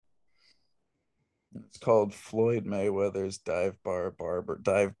It's called Floyd Mayweather's Dive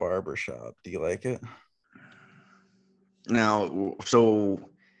Barber Shop. Do you like it? Now, so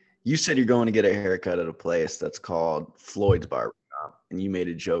you said you're going to get a haircut at a place that's called Floyd's Barber Shop, and you made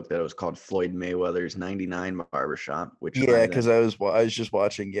a joke that it was called Floyd Mayweather's 99 Barber Shop, which Yeah, I then because I was just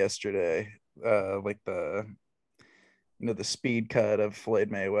watching yesterday, like the speed cut of Floyd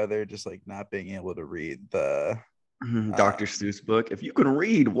Mayweather just like not being able to read the Dr. um Seuss book. If you can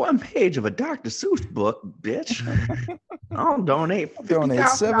read one page of a Dr. Seuss book, bitch, I'll donate fifty donate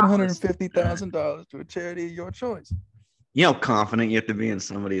thousand seven hundred and dollars. fifty thousand dollars to a charity of your choice. You know how confident you have to be in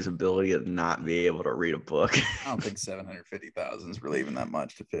somebody's ability to not be able to read a book. I don't think 750,000 is really even that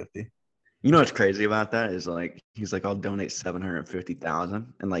much to 50. You know what's crazy about that is like he's like, I'll donate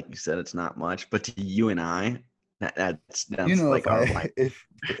 750,000, and like you said, it's not much, but to you and I, You that's know, like our life. if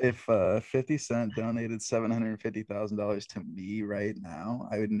 50 Cent donated $750,000 to me right now,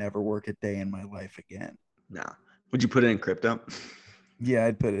 I would never work a day in my life again. Nah, would you put it in crypto? Yeah,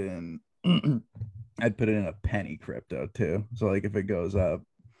 I'd put it in I'd put it in a penny crypto too. So like if it goes up,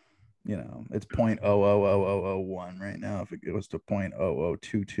 it's 0.000001 right now. If it goes to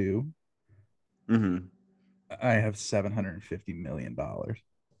 0.0022, Mm-hmm. I have $750 million.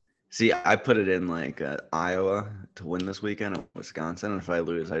 See, I put it in like Iowa to win this weekend and Wisconsin. And if I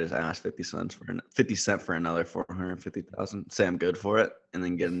lose, I just ask 50 cent for another 450,000. Say I'm good for it, and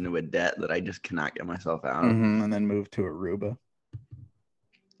then get into a debt that I just cannot get myself out of. And then move to Aruba.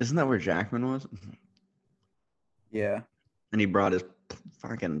 Isn't that where Jackman was? Yeah. And he brought his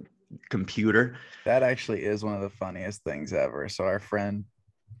fucking computer. That actually is one of the funniest things ever. So our friend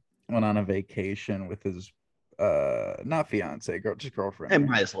went on a vacation with his not fiance, just girlfriend. It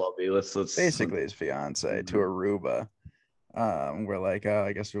might as well be. Let's basically his fiance to Aruba. We're like, oh,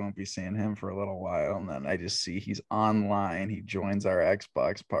 I guess we won't be seeing him for a little while. And then I just see he's online. He joins our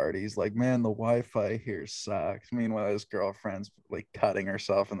Xbox party. He's like, man, the Wi-Fi here sucks. Meanwhile, his girlfriend's like cutting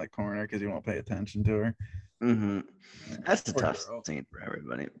herself in the corner because he won't pay attention to her. That's the tough scene for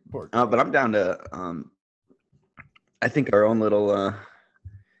everybody. But Girl. I'm down to I think our own little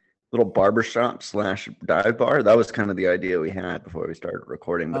barbershop / dive bar. That was kind of the idea we had before we started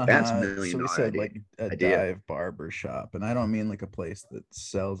recording. But that's $1 million. So we said idea. like a dive barber shop, and I don't mean like a place that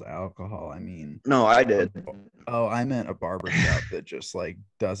sells alcohol. I mean, no, I did. I meant a barber shop that just like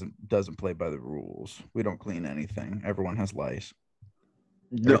doesn't play by the rules. We don't clean anything. Everyone has lice.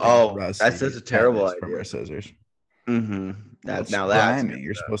 That's a terrible idea. From our scissors. That's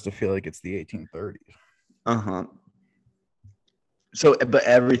you're supposed to feel like it's the 1830s. So, but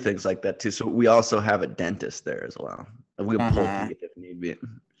everything's like that too. So we also have a dentist there as well. We pull teeth if need be.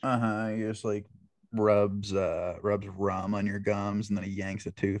 He just like rubs rum on your gums, and then he yanks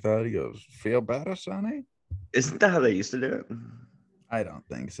a tooth out. He goes, "Feel better, Sonny?" Isn't that how they used to do it? I don't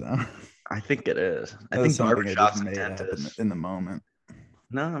think so. I think it is. I think barbershops and dentists in the moment.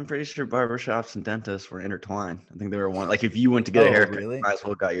 No, I'm pretty sure barbershops and dentists were intertwined. I think they were one. Like if you went to get a haircut, really? you might as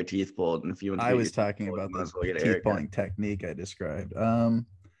well got your teeth pulled. And if you went to I was talking about the teeth pulling technique I described.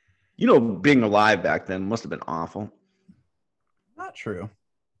 Being alive back then must have been awful. Not true.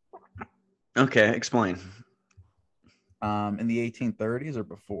 Okay, explain. In the 1830s or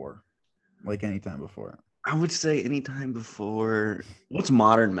before? Like anytime before? I would say anytime before. What's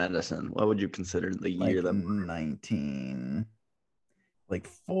modern medicine? What would you consider the year that 19? Like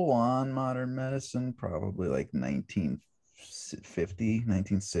full on modern medicine, probably like 1950,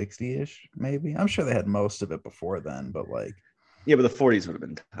 1960-ish, maybe. I'm sure they had most of it before then, but like. Yeah, but the 40s would have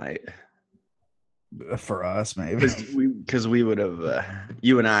been tight. For us, maybe. Because we would have,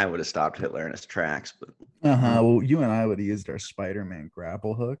 you and I would have stopped Hitler in his tracks. But Well, you and I would have used our Spider-Man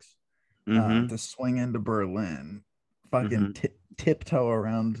grapple hooks to swing into Berlin, fucking tiptoe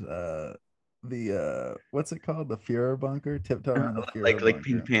around the what's it called, the Fuhrer bunker, tiptoe around the Fuhrer bunker. Like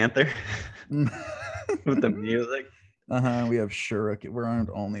Pink Panther with the music. We have shuriken. We're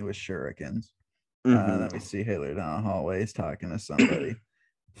armed only with shurikens. Then we see Hitler down the hallways talking to somebody.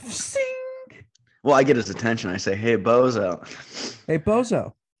 Sing. Well, I get his attention. I say, "Hey, bozo." Hey,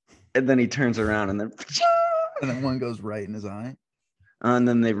 bozo. And then he turns around, and then one goes right in his eye. And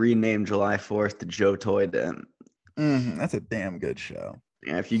then they renamed July 4th to Joe Toy Den. That's a damn good show.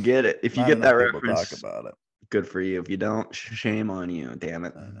 Yeah, if you get it, if you get that reference, talk about it. Good for you. If you don't, shame on you. Damn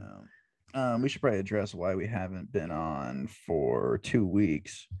it. I know. We should probably address why we haven't been on for 2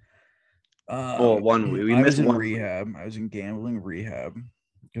 weeks. 1 week. I was in rehab. I was in gambling rehab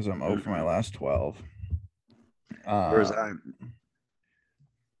because I'm 0 for my last 12. Where was I?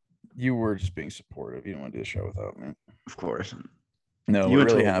 You were just being supportive. You didn't want to do the show without me. Of course. No,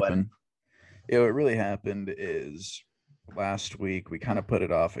 what really happened? What really happened is last week we kind of put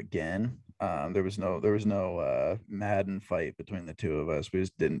it off again. There was no Madden fight between the two of us. We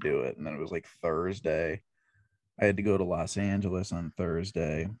just didn't do it. And then it was like Thursday. I had to go to Los Angeles on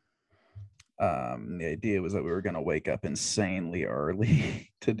Thursday. The idea was that we were gonna wake up insanely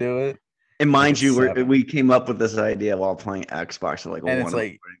early to do it. And Like mind at you, 7. we came up with this idea while playing Xbox at like And 1 it's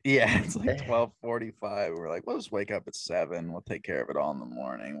like, yeah, it's like morning. 12:45. We're like, we'll just wake up at 7. We'll take care of it all in the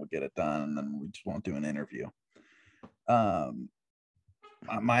morning. We'll get it done, and then we just won't do an interview.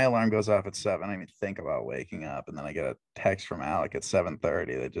 My alarm goes off at 7. I don't even think about waking up, and then I get a text from Alec at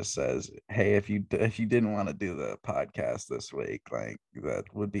 7:30 that just says, "Hey, if you didn't want to do the podcast this week, like that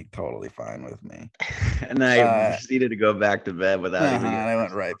would be totally fine with me." And I proceeded to go back to bed without even. And I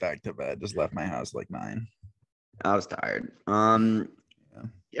went right back to bed. Just left my house like 9. I was tired. Yeah.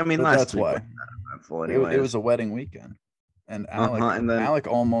 I mean, But last that's week why. was It was a wedding weekend, and Alec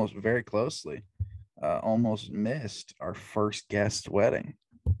almost very closely almost missed our first guest wedding.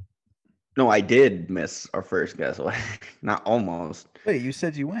 No, I did miss our first guest wedding. Not almost. Wait, you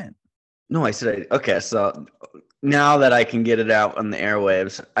said you went. No, I said okay. So now that I can get it out on the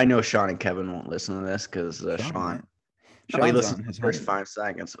airwaves, I know Sean and Kevin won't listen to this because Sean he listened to his first 5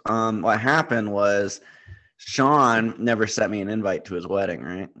 seconds. What happened was Sean never sent me an invite to his wedding,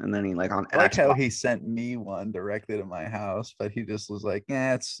 right? And then he I like how he sent me one directly to my house, but he just was like,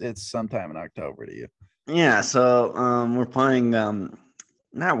 "Yeah, it's sometime in October to you." Yeah, so we're playing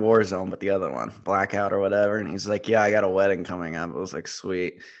not Warzone, but the other one, Blackout or whatever. And he's like, "Yeah, I got a wedding coming up." I was like,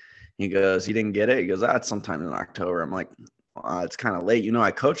 "Sweet." He goes, "You didn't get it?" He goes, "It's sometime in October." I'm like, "It's kind of late."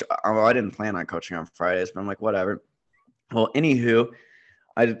 I coach. I didn't plan on coaching on Fridays, but I'm like, whatever. Well, anywho,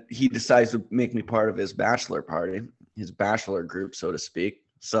 he decides to make me part of his bachelor party, his bachelor group, so to speak.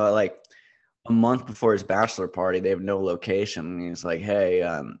 So like a month before his bachelor party, they have no location. And he's like, "Hey,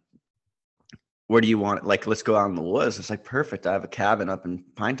 where do you want it? Like, let's go out in the woods." It's like, perfect. I have a cabin up in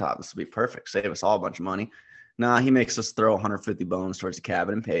Pine Top. This will be perfect. Save us all a bunch of money. Nah, he makes us throw 150 bones towards the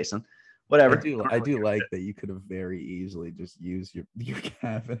cabin in Payson. Whatever. I do like that you could have very easily just used your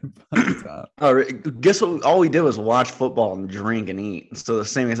cabin in Pine Top. Oh, guess what? All we did was watch football and drink and eat. So the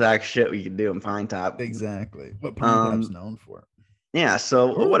same exact shit we could do in Pine Top. Exactly. What Pine Top's known for. Yeah.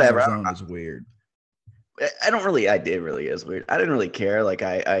 So whatever. Warzone is weird. It really is weird. I didn't really care. Like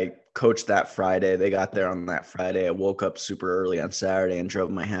I coached that Friday. They got there on that Friday. I woke up super early on Saturday and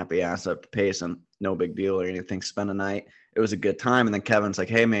drove my happy ass up to Payson. No big deal or anything. Spent a night. It was a good time. And then Kevin's like,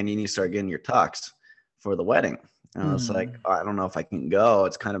 "Hey man, you need to start getting your tux for the wedding." And I was like, "I don't know if I can go.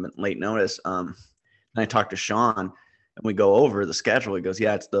 It's kind of late notice." And I talked to Sean and we go over the schedule. He goes,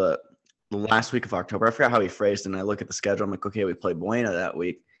 "Yeah, it's the last week of October." I forgot how he phrased it. And I look at the schedule. I'm like, "Okay, we play Buena that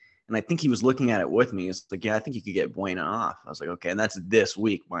week." And I think he was looking at it with me. He's like, "Yeah, I think you could get Buena off." I was like, "Okay." And that's this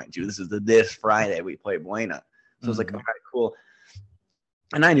week, mind you. This is this Friday we play Buena. So I was like, "All right, cool."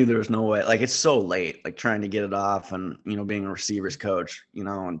 And I knew there was no way. Like, it's so late, like trying to get it off and, being a receivers coach,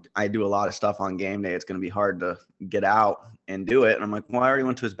 and I do a lot of stuff on game day. It's going to be hard to get out and do it. And I'm like, well, I already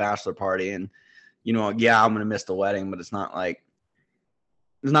went to his bachelor party and, yeah, I'm going to miss the wedding, but it's not like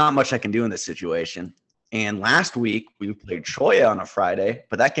there's not much I can do in this situation. And last week we played Choya on a Friday,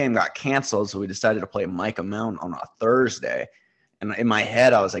 but that game got canceled. So we decided to play Micah Mountain on a Thursday. And in my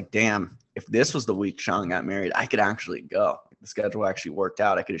head, I was like, damn, if this was the week Sean got married, I could actually go. The schedule actually worked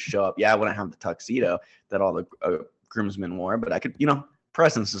out. I could just show up. Yeah, I wouldn't have the tuxedo that all the groomsmen wore, but I could,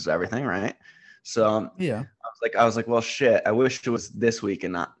 presence is everything, right? So yeah, I was like, well, shit, I wish it was this week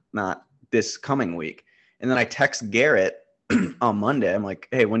and not this coming week. And then I text Garrett on Monday. I'm like,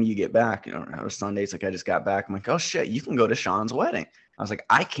 "Hey, when do you get back?" It was Sunday. It's like, I just got back. I'm like, "Oh shit, you can go to Sean's wedding." I was like,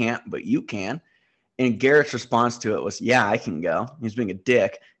 "I can't, but you can." And Garrett's response to it was, "Yeah, I can go." He's being a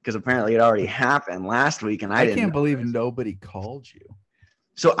dick because apparently it already happened last week, and I can't believe nobody called you.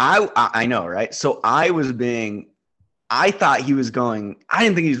 So I know, right? So I thought he was going. I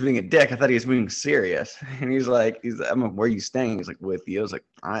didn't think he was being a dick. I thought he was being serious. And he's like, "I'm like, where are you staying?" He's like, "With you." I was like,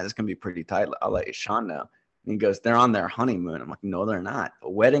 "All right, this can be pretty tight. I'll let Sean know." And he goes, "They're on their honeymoon." I'm like, "No, they're not. The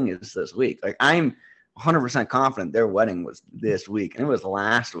wedding is this week." Like, I'm 100% confident their wedding was this week, and it was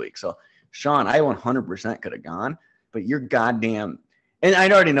last week. So, Sean, I 100% could have gone, but you're goddamn. And I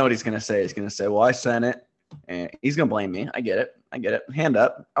already know what he's gonna say. He's gonna say, "Well, I sent it," and he's gonna blame me. I get it. Hand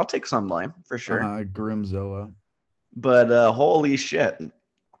up. I'll take some blame for sure. Grimzilla. But holy shit.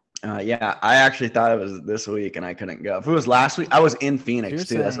 Yeah, I actually thought it was this week and I couldn't go. If it was last week, I was in Phoenix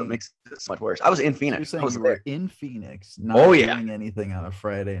too. That's what makes it so much worse. I was in Phoenix. I was in Phoenix, not doing anything on a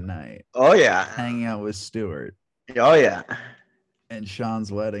Friday night. Oh yeah, hanging out with Stuart. Oh yeah. And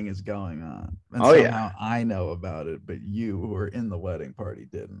Sean's wedding is going on. And somehow I know about it, but you who were in the wedding party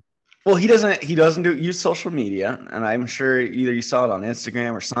didn't. Well, he doesn't use social media, and I'm sure either you saw it on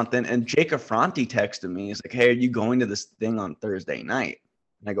Instagram or something. And Jacob Fronte texted me. He's like, "Hey, are you going to this thing on Thursday night?"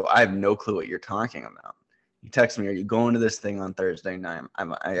 And I go, "I have no clue what you're talking about." He texted me, "Are you going to this thing on Thursday night?" I You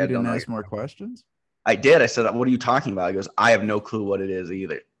don't didn't know. ask more questions? I did. I said, "What are you talking about?" He goes, "I have no clue what it is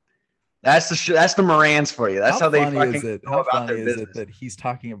either." That's the Morans for you. That's how they fucking go How about funny their is it business. that he's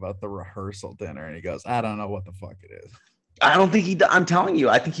talking about the rehearsal dinner and he goes, I don't know what the fuck it is. I don't think I'm telling you.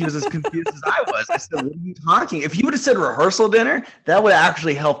 I think he was as confused as I was. I said, "What are you talking?" If you would have said rehearsal dinner, that would have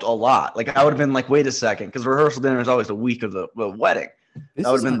actually helped a lot. Like I would have been like, "Wait a second," because rehearsal dinner is always a week of the wedding. This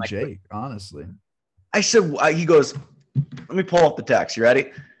That would is have been on like, Jake, honestly. I said. He goes, "Let me pull up the text. You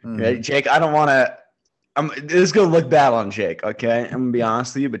ready? You ready, Jake? I don't want to. This is gonna look bad on Jake. Okay, I'm gonna be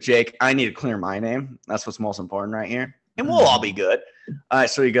honest with you, but Jake, I need to clear my name. That's what's most important right here, and we'll all be good." All right.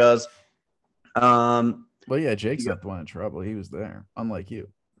 So he goes, Well, yeah, Jake's not the one in trouble. He was there, unlike you.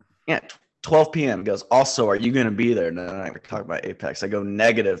 Yeah, 12 p.m. He goes, "Also, are you going to be there tonight?" We're talking about Apex. I go,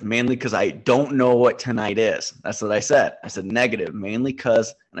 "Negative, mainly because I don't know what tonight is." That's what I said. I said, "Negative, mainly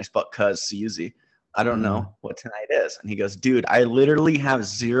because," and I spelled cuz, C-U-Z. "I don't know what tonight is." And he goes, "Dude, I literally have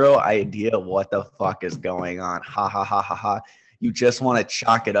zero idea what the fuck is going on. Ha, ha, ha, ha, ha. You just want to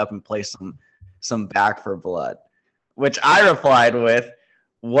chalk it up and play some Back for Blood." Which I replied with,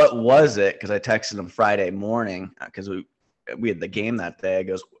 "What was it?" Because I texted him Friday morning because we had the game that day.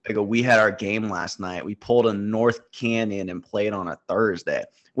 I go, "We had our game last night. We pulled a North Canyon and played on a Thursday,"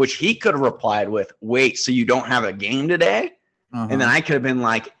 which he could have replied with, "Wait, so you don't have a game today?" And then I could have been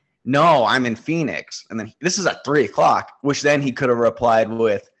like, "No, I'm in Phoenix." And then this is at 3:00, which then he could have replied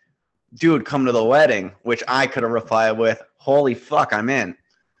with, "Dude, come to the wedding," which I could have replied with, "Holy fuck, I'm in."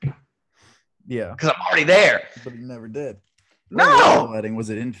 Yeah. Because I'm already there. But he never did. No. Where was the wedding? Was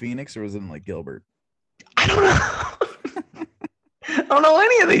it in Phoenix or was it in like Gilbert? I don't know. I don't know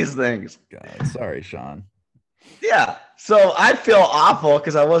any of these things. God, sorry, Sean. Yeah. So I feel awful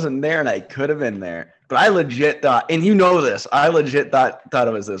because I wasn't there and I could have been there. But I legit thought, and you know this, I legit thought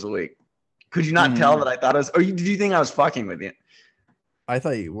it was this week. Could you not tell that I thought it was, or did you think I was fucking with you? I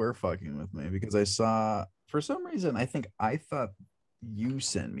thought you were fucking with me because I saw, for some reason, I thought you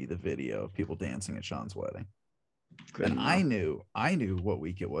sent me the video of people dancing at Sean's wedding. And I knew what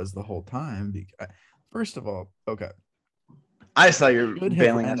week it was the whole time. First of all, okay. I saw your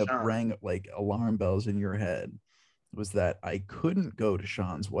bailing kind of rang like alarm bells in your head was that I couldn't go to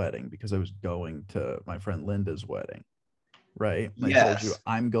Sean's wedding because I was going to my friend Linda's wedding. Right? Yes. I told you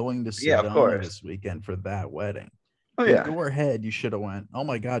I'm going to Sedona this weekend for that wedding. Oh yeah. In your head, you should have went, "Oh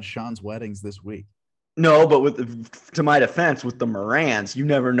my God, Sean's wedding's this week." No, but to my defense, with the Morans, you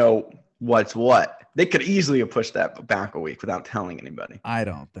never know what's what. They could easily have pushed that back a week without telling anybody. I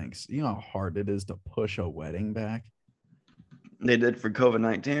don't think so. You know how hard it is to push a wedding back? They did for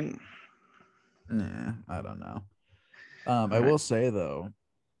COVID-19? Nah, I don't know. I will say though,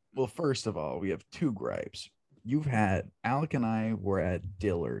 well, first of all, we have two gripes. Alec and I were at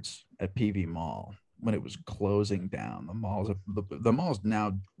Dillard's at PV Mall when it was closing down. The mall's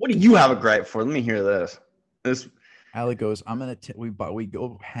now. What do you have a gripe for? Let me hear this. Alec goes, "I'm gonna we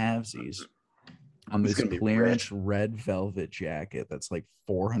go halvesies on this clearance red velvet jacket that's like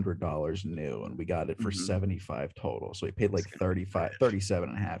 $400 new, and we got it for 75 total. So we paid like 37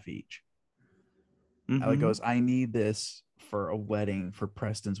 and a half each." Alec goes, "I need this for a wedding, for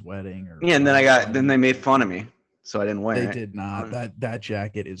Preston's wedding." And then they made fun of me, so I didn't wear it. They did not. That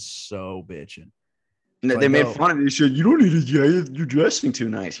jacket is so bitching. So they made fun of me. They said, "You don't need a jacket. You're dressing too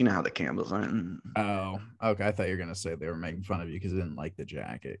nice." You know how the Campbells are. Oh, okay. I thought you were gonna say they were making fun of you because they didn't like the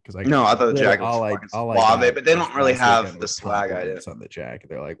jacket. Because I thought the jacket was suave, but they don't really have the swag I did on the jacket.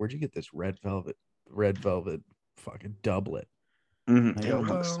 They're like, "Where'd you get this red velvet fucking doublet?" They don't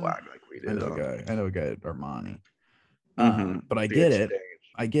have the swag like we do. I know a guy at Armani. But I get it.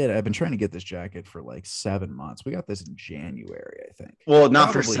 I've been trying to get this jacket for like 7 months. We got this in January, I think. Well,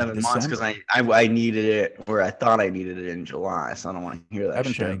 not for 7 months because I needed it, or I thought I needed it in July. So I don't want to hear that. I've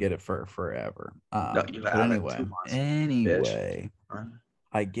been trying to get it for forever. No, you haven't. Anyway,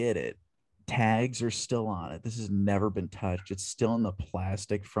 I get it. Tags are still on it. This has never been touched. It's still in the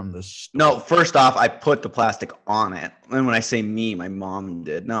plastic from the store. No, first off, I put the plastic on it. And when I say me, my mom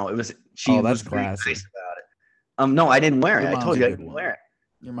did. No, it was she was very nice about it. No, I didn't wear it. I told you I didn't wear it.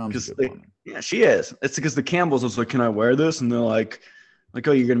 Your mom's a good woman. Yeah, she is. It's because the Campbells was like, "Can I wear this?" And they're like,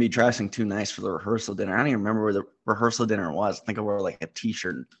 "Oh, you're gonna be dressing too nice for the rehearsal dinner." I don't even remember where the rehearsal dinner was. I think I wore like a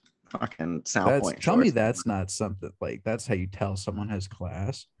t-shirt, and fucking South Point. Tell me that's not something like that's how you tell someone has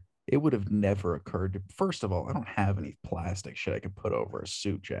class. It would have never occurred to. First of all, I don't have any plastic shit I could put over a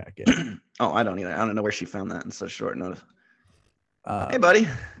suit jacket. Oh, I don't either. I don't know where she found that in such short notice. Hey, buddy.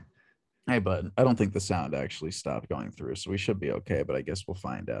 Hey, bud, I don't think the sound actually stopped going through, so we should be okay. But I guess we'll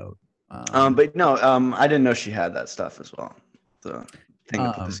find out. But no, I didn't know she had that stuff as well. The thing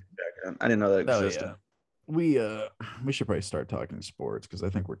to put this Um, back on. I didn't know that oh existed. yeah, we should probably start talking sports because I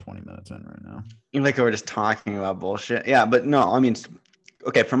think we're 20 minutes in right now. You like we're just talking about bullshit. Yeah, but no, I mean,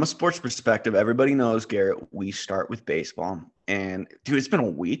 okay, from a sports perspective, everybody knows, Garrett, we start with baseball. And dude, it's been a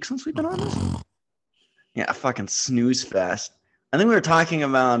week since we've been on this. Yeah, a fucking snooze fest. I think we were talking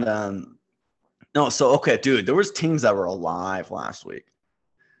about no, so okay, dude, there was teams that were alive last week.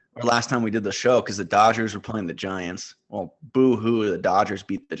 Or last time we did the show because the Dodgers were playing the Giants. Well, boo hoo, the Dodgers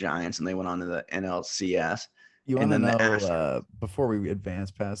beat the Giants and they went on to the NLCS. You And want to then the know, before we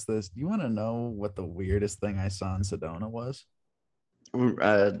advance past this, you want to know what the weirdest thing I saw in Sedona was?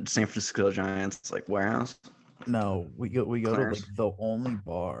 San Francisco Giants like warehouse. No, we go to Clarence. like the only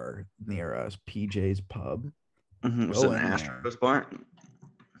bar near us, PJ's Pub. Was it Go an in there. Astros bar?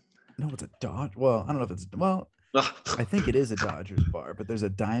 No, it's a Dodge. Well, I don't know if it's well. I think it is a Dodgers bar, but there's a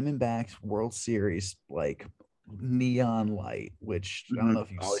Diamondbacks World Series like neon light, which I don't know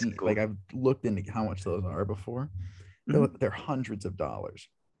if you've Always seen. cool. Like I've looked into how much those are before. They're hundreds of dollars.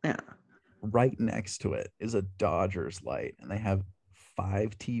 Yeah. Right next to it is a Dodgers light, and they have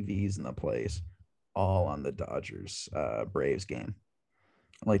 5 TVs in the place, all on the Dodgers Braves game.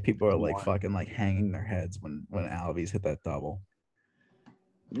 Like people are like What? fucking like hanging their heads when Albies hit that double.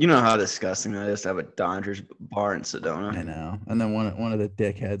 You know how disgusting that is to have a Dodgers bar in Sedona. I know. And then one of the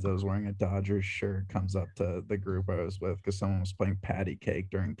dickheads that was wearing a Dodgers shirt comes up to the group I was with because someone was playing patty cake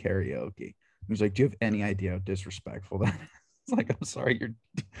during karaoke. He's like, "Do you have any idea how disrespectful that is?" It's like, I'm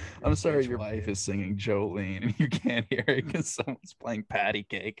sorry your wife is singing Jolene and you can't hear it because someone's playing patty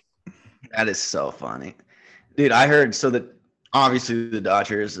cake. That is so funny. Dude, I heard so that obviously the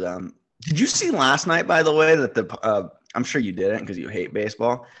Dodgers. Did you see last night, by the way, that I'm sure you didn't because you hate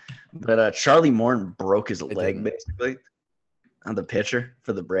baseball, but Charlie Morton broke his leg didn't. basically on the pitcher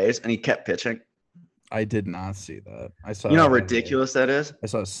for the Braves, and he kept pitching. I did not see that. I saw You know how ridiculous that is? I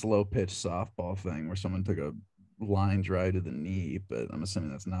saw a slow pitch softball thing where someone took a line drive to the knee, but I'm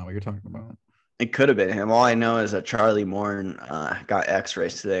assuming that's not what you're talking about. It could have been him. All I know is that Charlie Morton got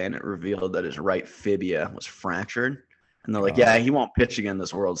X-rays today, and it revealed that his right fibia was fractured. And they're like, yeah, he won't pitch again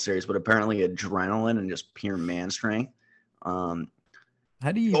this World Series, but apparently adrenaline and just pure man strength. How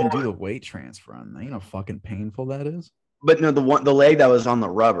do you even do the weight transfer on that? You know how fucking painful that is? But no, the leg that was on the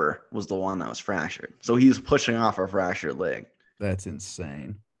rubber was the one that was fractured. So he was pushing off a fractured leg. That's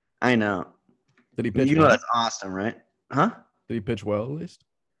insane. I know. Did he pitch You know well? that's awesome, right? Huh? Did he pitch well at least?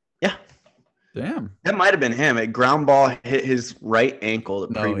 Yeah. Damn. That might have been him. A ground ball hit his right ankle.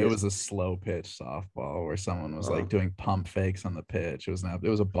 No, it was a slow pitch softball where someone was like doing pump fakes on the pitch. It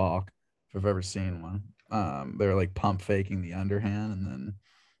was a balk if I've ever seen one. They were like pump faking the underhand, and then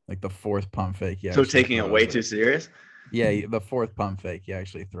like the fourth pump fake. So taking it way too serious. Yeah, the fourth pump fake, he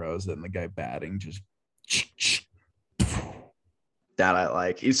actually throws it, and the guy batting just. That I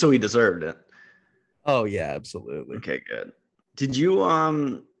like. So he deserved it. Oh yeah, absolutely. Okay, good. Did you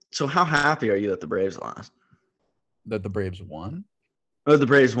So how happy are you that the Braves lost? That the Braves won? Oh, the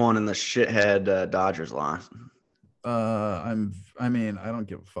Braves won and the shithead Dodgers lost. I mean, I don't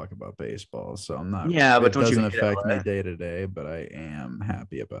give a fuck about baseball, so I'm not. Yeah, but it don't doesn't you affect me day to day, but I am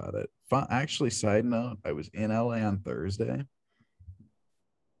happy about it. Actually, side note, I was in LA on Thursday.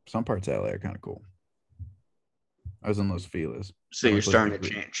 Some parts of LA are kind of cool. I was in Los Feliz. So you're starting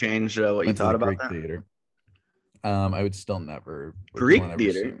to change what you thought about that? Theater. I would still never Greek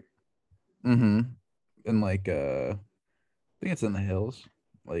theater. Mm-hmm. And like I think it's in the hills,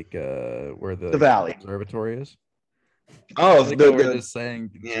 like where the Valley observatory is. Oh, we're just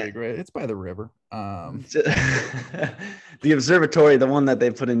saying, yeah, it's by the river. The observatory, the one that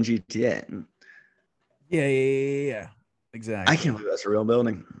they put in GTA. Yeah, exactly. I can't believe that's a real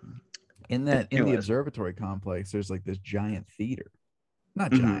building. In the observatory complex, there's like this giant theater.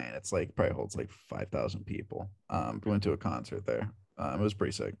 Not giant. It's like probably holds like 5,000 people. We went to a concert there. It was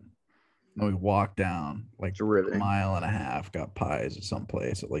pretty sick. And we walked down like a mile and a half, got pies at some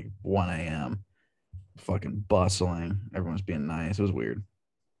place at like 1 a.m. Fucking bustling. Everyone's being nice. It was weird.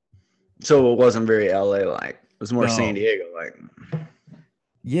 So it wasn't very LA like. It was more San Diego like.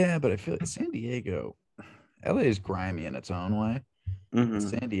 Yeah, but I feel like San Diego, LA is grimy in its own way.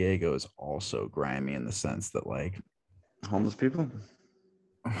 San Diego is also grimy in the sense that like homeless people.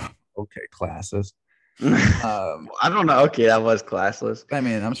 Okay, classist. I don't know. Okay, that was classless. I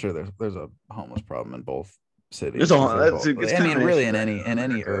mean, I'm sure there's a homeless problem in both cities. It's really in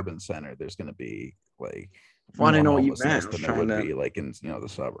any urban center, there's going to be like. I want to know what you meant. Than there would be like in the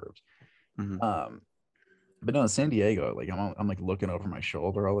suburbs. But no, San Diego, like I'm like looking over my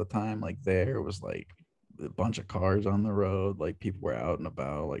shoulder all the time. Like there was like a bunch of cars on the road, like people were out and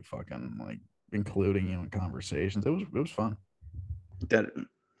about, like fucking like including in conversations. It was fun. That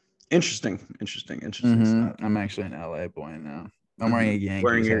interesting stuff. I'm actually an LA boy now. I'm wearing a Hmm.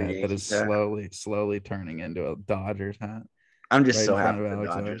 Wearing Yankees your hat that is Yankees hat. slowly turning into a Dodgers hat I'm just right in so front happy of the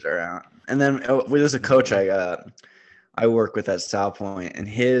Alex Dodgers Hutch. are out. And then there's a coach I work with at South Point, and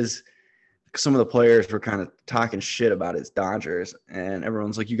some of the players were kind of talking shit about his Dodgers, and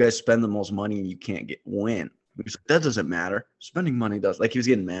everyone's like, "You guys spend the most money and you can't win." He was like, "That doesn't matter. Spending money does." Like he was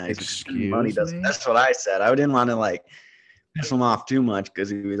getting mad. He's like, "Spending money Excuse doesn't." me? That's what I said. I didn't want to like piss him off too much because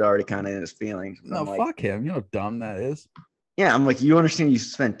he was already kind of in his feelings. But No, I'm like, fuck him. You know how dumb that is. yeah, I'm like, you understand? You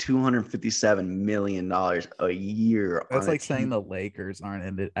spend $257 million a year That's on a like saying team. the Lakers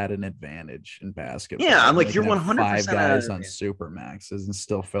aren't at an advantage in Yeah, basketball I'm when like, they you're can have five 100% at guys an on super maxes and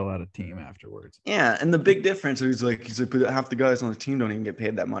still fill out a team afterwards. Yeah, and the big difference is but half the guys on the team don't even get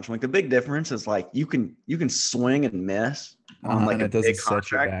paid that much. I'm like the big difference is like you can swing and miss on like And a it doesn't big set you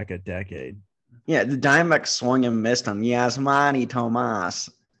contract. back a decade. Yeah, the Diamondbacks swung and missed on Yasmani Tomas,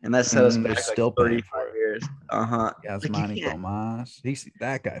 and that set us They're back like still paying 35 for it. years. Uh-huh. Like you Yasmani can't. Tomas.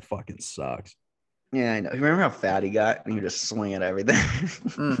 That guy fucking sucks. Yeah, I know. You remember how fat he got and he would just swing at everything?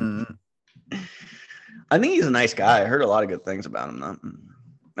 Mm-hmm. I think he's a nice guy. I heard a lot of good things about him though.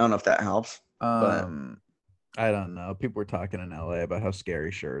 I don't know if that helps, but I don't know. People were talking in LA about how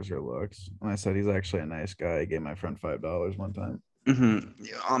scary Scherzer looks. And I said he's actually a nice guy. I gave my friend $5 one time.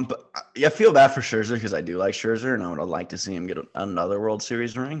 but yeah, I feel bad for Scherzer because I do like Scherzer, and I would like to see him get another World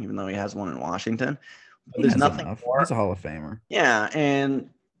Series ring, even though he has one in Washington. But He there's has nothing enough. more. He's a Hall of Famer. Yeah, and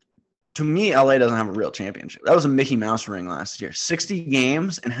to me, LA doesn't have a real championship. That was a Mickey Mouse ring last year. 60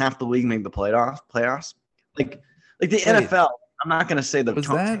 games and half the league made the playoffs. Like the Wait, NFL. I'm not gonna say the was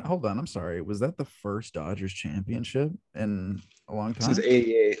Trump that? Hold on, I'm sorry. Was that the first Dodgers championship in a long since time?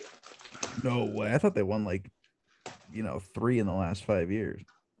 '88. No way. I thought they won like, 3 in the last 5 years.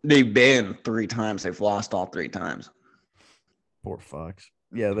 They've been 3 times. They've lost all 3 times. Poor fucks.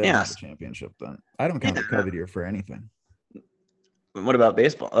 Yeah, they don't have a Yes. championship then. I don't count the Yeah. COVID year for anything. What about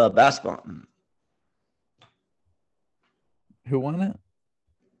baseball? Basketball. Who won it?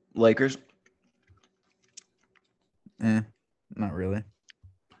 Lakers. Not really.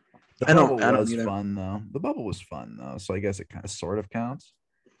 The I bubble don't was either. fun though. The bubble was fun though, so I guess it kind of sort of counts.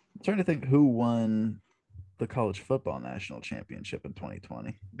 I'm trying to think who won the college football national championship in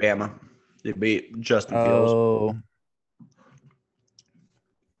 2020. Bama. They beat Justin Fields, Oh,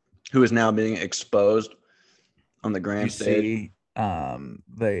 who is now being exposed on the did you grand stage. see?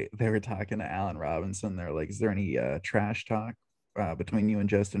 They were talking to Allen Robinson. They're like, "Is there any trash talk between you and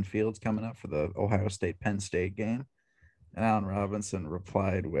Justin Fields coming up for the Ohio State Penn State game?" And Allen Robinson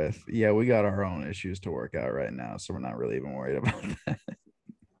replied with, "Yeah, we got our own issues to work out right now, so we're not really even worried about that."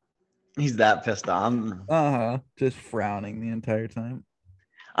 He's that pissed off. Just frowning the entire time.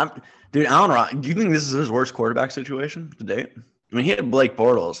 Dude, Allen Robinson, do you think this is his worst quarterback situation to date? I mean, he had Blake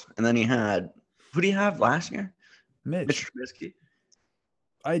Bortles, and then he had, who did he have last year? Mitch. Trubisky.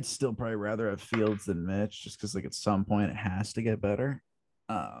 I'd still probably rather have Fields than Mitch, just because like at some point it has to get better.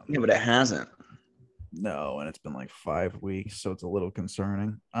 Yeah, but it hasn't. No, and it's been like 5 weeks, so it's a little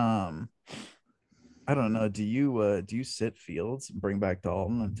concerning. I don't know. Do you sit Fields and bring back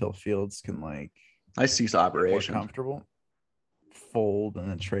Dalton until Fields can like I cease get more operations. comfortable, fold and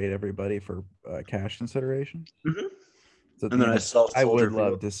then trade everybody for cash consideration? Mhm. So And then I sell I would Soldier love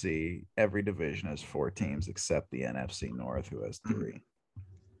Field. to see every division has 4 teams except the NFC North, who has 3.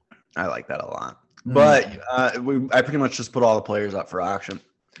 I like that a lot. Mm. But I pretty much just put all the players up for auction,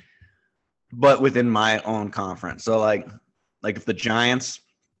 but within my own conference. So like if the Giants,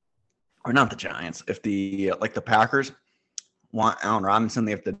 or not the Giants, if the the Packers want Allen Robinson,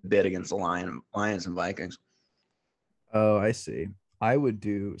 they have to bid against the Lions and Vikings. Oh, I see. What I would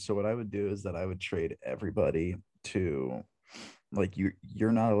do is that I would trade everybody to, like,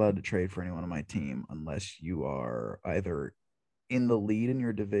 you're not allowed to trade for anyone on my team unless you are either in the lead in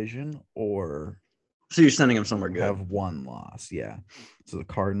your division or So you're sending them somewhere good. have one loss. Yeah. So the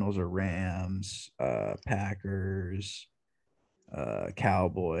Cardinals or Rams, Packers,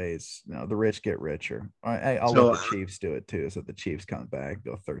 Cowboys. The rich get richer. I'll let the Chiefs do it too. So the Chiefs come back,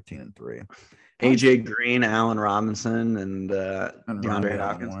 go 13-3. AJ Green, Allen Robinson, and DeAndre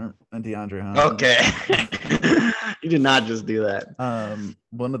Hopkins. And DeAndre Hopkins. Okay. You did not just do that.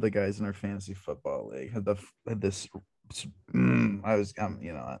 One of the guys in our fantasy football league had this. I'm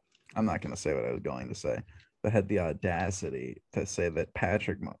not going to say what I was going to say, but had the audacity to say that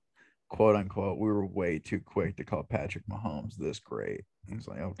Patrick quote unquote, we were way too quick to call Patrick Mahomes this great. He's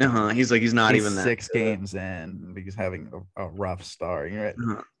like, okay. He's not He's even that 6 good. games in because having a rough start. You're right.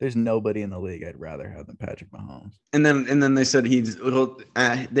 There's nobody in the league I'd rather have than Patrick Mahomes. And then they said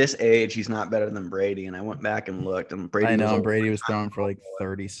at this age he's not better than Brady. And I went back and looked, and Brady was throwing for like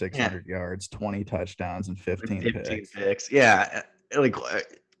 3,600 yards, 20 touchdowns, and 15 picks. Yeah, like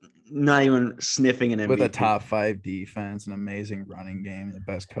not even sniffing an MVP. With a top 5 defense, an amazing running game, the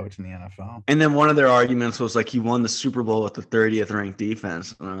best coach in the NFL. And then one of their arguments was like he won the Super Bowl with the 30th ranked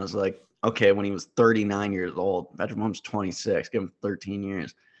defense. And I was like, okay, when he was 39 years old, Patrick Mahomes 26, give him 13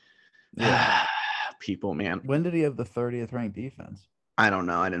 years. Yeah. People, man. When did he have the 30th ranked defense? I don't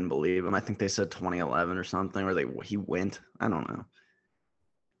know. I didn't believe him. I think they said 2011 or something, or he went. I don't know.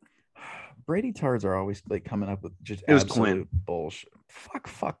 Brady tards are always like coming up with just absolute bullshit.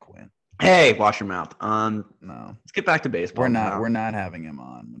 Fuck Quinn. Hey, wash your mouth. No. Let's get back to baseball. We're not having him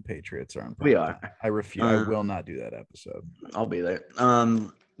on when Patriots are on. We are. I refuse. I will not do that episode. I'll be there.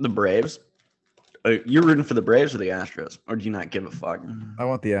 The Braves. You're rooting for the Braves or the Astros, or do you not give a fuck? I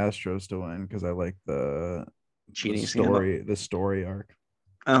want the Astros to win because I like the cheating the story arc.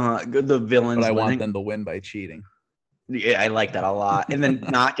 Good. The villains. But I want them to win by cheating. Yeah, I like that a lot, and then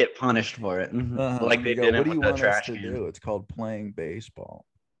not get punished for it, like they did. What do you want us to do? It's called playing baseball.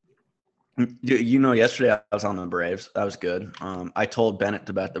 Yesterday I was on the Braves. That was good. I told Bennett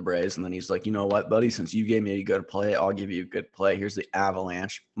to bet the Braves, and then he's like, you know what, buddy? Since you gave me a good play, I'll give you a good play. Here's the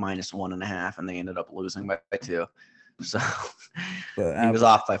Avalanche -1.5, and they ended up losing by 2. So he was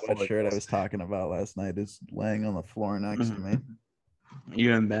off by 4. That shirt I was talking about last night is laying on the floor next to me.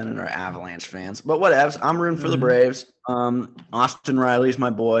 You and Bennett are Avalanche fans, but whatevs. I'm rooting for the Braves. Austin Riley's my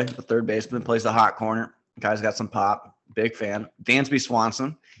boy, the third baseman, plays the hot corner. Guy's got some pop. Big fan. Dansby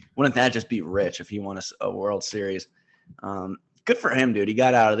Swanson. Wouldn't that just be rich if he won a World Series? Good for him, dude. He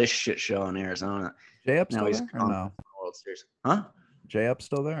got out of this shit show in Arizona. Jay Up still there or no? World Series. Huh? Jay Up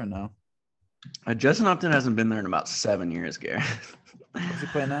still there or no? Justin Upton hasn't been there in about 7 years, Gary. Where's he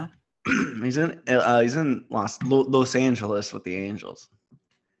play now? He's in Los Angeles with the Angels.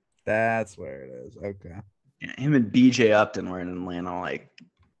 That's where it is. Okay. Yeah, him and BJ Upton were in Atlanta like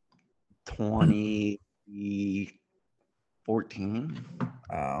 2014.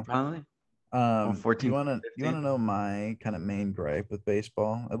 Oh, probably. 14. You want to know my kind of main gripe with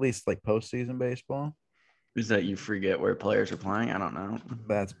baseball, at least like postseason baseball? Is that you forget where players are playing? I don't know.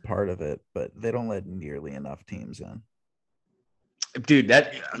 That's part of it, but they don't let nearly enough teams in. Dude,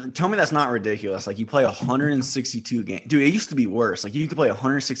 tell me that's not ridiculous. Like you play 162 games. Dude, it used to be worse. Like you could play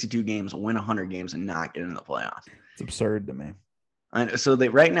 162 games, win 100 games, and not get into the playoffs. It's absurd to me. And so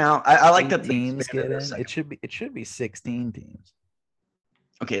right now, I like that teams get in. It should be 16 teams.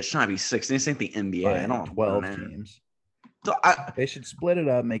 Okay, it should not be 16. This ain't the NBA. I don't 12 teams. So they should split it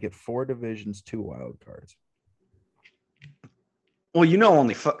up, make it 4 divisions, 2 wild cards. Well,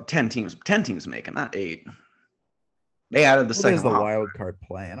 only 10 teams. 10 teams make it, not 8. They added the second. The wild card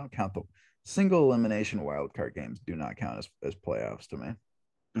play. I don't count the single elimination wild card games. Do not count as playoffs to me.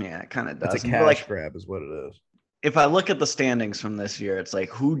 Yeah, it kind of does. It's a cash grab, is what it is. If I look at the standings from this year, it's like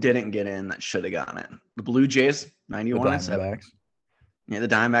who didn't get in that should have gotten in. The Blue Jays, 91-7. Yeah, the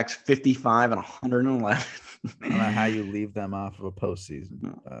Diamondbacks, 55 and 111. I don't know how you leave them off of a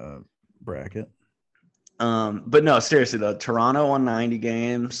postseason bracket. But no, seriously though, Toronto won 90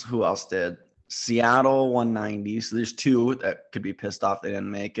 games. Who else did? Seattle 190. So there's 2 that could be pissed off they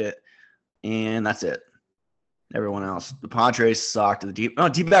didn't make it. And that's it. Everyone else. The Padres sucked. The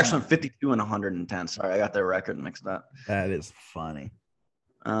D-backs went 52 and 110. Sorry, I got their record mixed up. That is funny.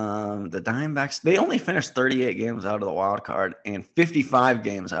 The Diamondbacks, they only finished 38 games out of the wild card and 55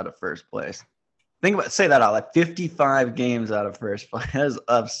 games out of first place. Say that out loud. 55 games out of first place. That's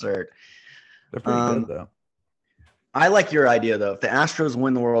absurd. They're pretty good though. I like your idea, though. If the Astros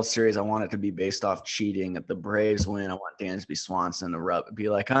win the World Series, I want it to be based off cheating. If the Braves win, I want Dansby Swanson to be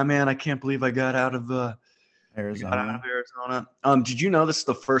like, oh, man, I can't believe I got out of Arizona. Did you know this is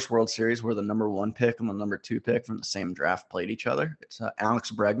the first World Series where the number 1 pick and the number 2 pick from the same draft played each other? It's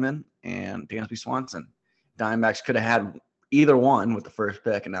Alex Bregman and Dansby Swanson. Diamondbacks could have had either one with the first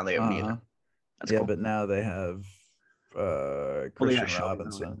pick, and now they have neither. That's cool. But now they have Christian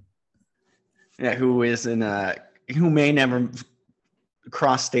Robinson. Yeah, who is who may never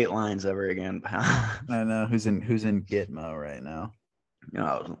cross state lines ever again. I know who's in Gitmo right now.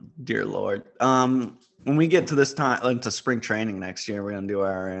 Oh, dear Lord. When we get to this time into spring training next year, we're gonna do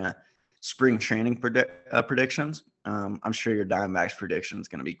our spring training predictions. I'm sure your Diamondbacks prediction is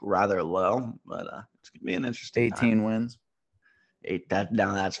gonna be rather low, but it's gonna be an interesting 18 time. Wins.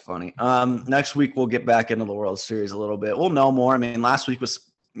 That's funny. Next week we'll get back into the World Series a little bit. We'll know more. I mean, last week was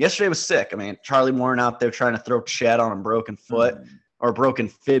yesterday was sick. I mean, Charlie Warren out there trying to throw Chet on a broken foot or broken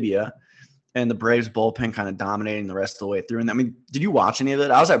fibia, and the Braves bullpen kind of dominating the rest of the way through. And I mean, did you watch any of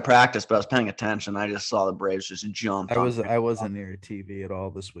it? I was at practice, but I was paying attention. I just saw the Braves just jump. I wasn't near TV at all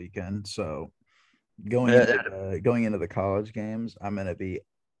this weekend, so going into the college games, I'm gonna be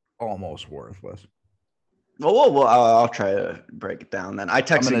almost worthless. Well, I'll try to break it down then. I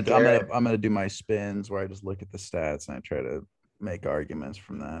texted Garrett. I'm gonna do my spins where I just look at the stats and I try to make arguments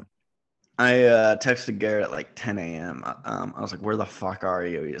from that. I texted Garrett at like 10 a.m. I was like, "Where the fuck are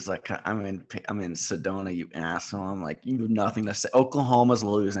you?" He's like, "I'm in Sedona, you asshole." I'm like, "You have nothing to say." Oklahoma's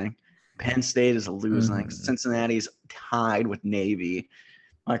losing. Penn State is losing. Cincinnati's tied with Navy.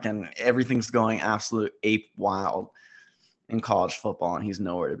 Like, and everything's going absolute ape wild in college football, and he's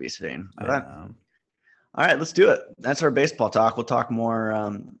nowhere to be seen. All right, let's do it. That's our baseball talk. We'll talk more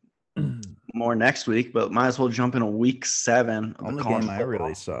next week, but might as well jump into week 7. Only game I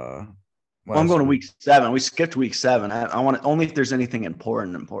really saw. Well, I'm going to week 7. We skipped week 7. I want to, only if there's anything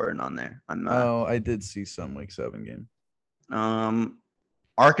important on there. I did see some week 7 game.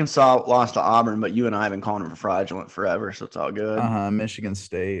 Arkansas lost to Auburn, but you and I have been calling them fraudulent forever, so it's all good. Michigan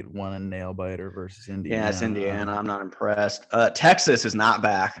State won a nail biter versus Indiana. Yeah, it's Indiana. I'm not impressed. Texas is not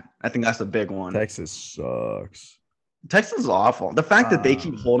back. I think that's the big one. Texas sucks. Texas is awful. The fact that they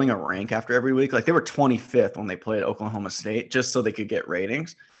keep holding a rank after every week, like they were 25th when they played Oklahoma State, just so they could get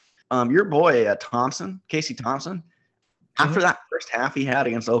ratings. Your boy Casey Thompson, after that first half he had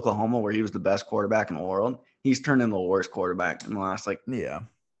against Oklahoma, where he was the best quarterback in the world, he's turned into the worst quarterback in the last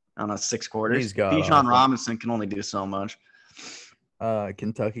 6 quarters. Bijan Robinson can only do so much.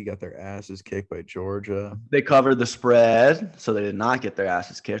 Kentucky got their asses kicked by Georgia. They covered the spread, so they did not get their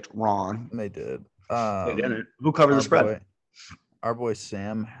asses kicked. Wrong. They did. They didn't. Who covered the spread? Our boy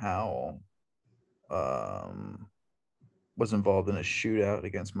Sam Howell was involved in a shootout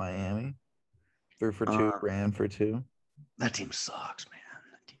against Miami. 3 for 2, ran for 2. That team sucks, man.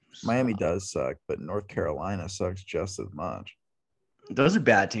 Miami does suck, but North Carolina sucks just as much. Those are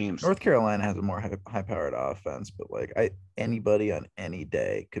bad teams. North Carolina has a more high-powered offense, but anybody on any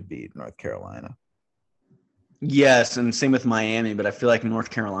day could beat North Carolina. Yes, and same with Miami, but I feel like North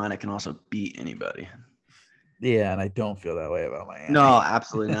Carolina can also beat anybody. Yeah, and I don't feel that way about Miami. No,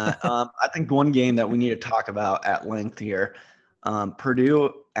 absolutely not. I think one game that we need to talk about at length here,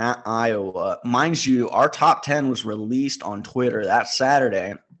 Purdue at Iowa. Mind you, our top 10 was released on Twitter that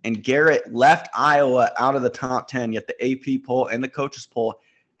Saturday, and Garrett left Iowa out of the top 10, yet the AP poll and the coaches poll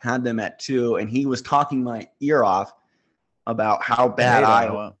had them at 2, and he was talking my ear off about how bad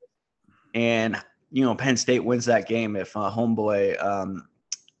Iowa. And, Penn State wins that game if homeboy,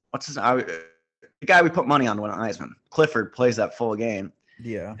 what's his name? The guy we put money on to win an Heisman, Clifford, plays that full game.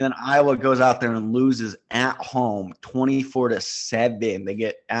 Yeah. And then Iowa goes out there and loses at home 24-7. They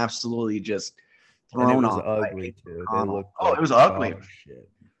get absolutely just thrown off. It was ugly, too. It was ugly. Shit.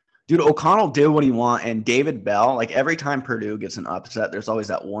 Dude, O'Connell did what he wanted, and David Bell, every time Purdue gets an upset, there's always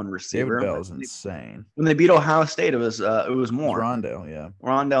that one receiver. David Bell's insane. When they beat Ohio State, it was Moore. Rondale, yeah.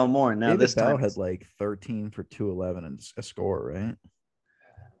 Rondale Moore. Now David Bell had 13 for 211 and a score, right?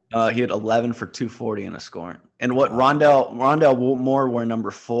 He had 11 for 240 and a score. And what Rondale Moore were number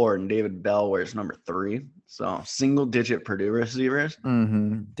 4 and David Bell wears number 3. So single-digit Purdue receivers.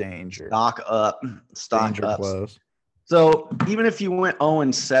 Danger. Stock up. Danger up. Close. So even if you went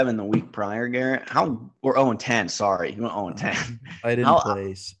 0-7 the week prior, Garrett, or 0-10, sorry, you went 0-10. I didn't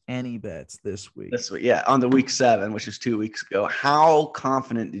place any bets this week. Yeah, on the week 7, which is 2 weeks ago. How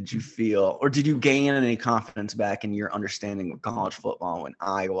confident did you feel, or did you gain any confidence back in your understanding of college football when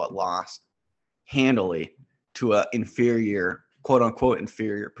Iowa lost handily to a inferior, quote unquote,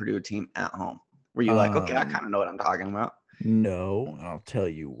 inferior Purdue team at home? Were you like, okay, I kind of know what I'm talking about? No, and I'll tell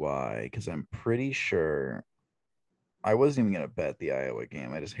you why. Because I'm pretty sure I wasn't even going to bet the Iowa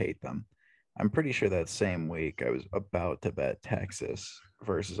game. I just hate them. I'm pretty sure that same week I was about to bet Texas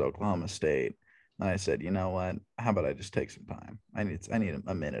versus Oklahoma State. And I said, you know what? How about I just take some time? I need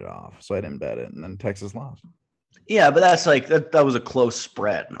a minute off. So I didn't bet it. And then Texas lost. Yeah, but that's that was a close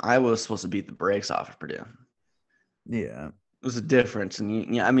spread. Iowa was supposed to beat the brakes off of Purdue. Yeah. It was a difference.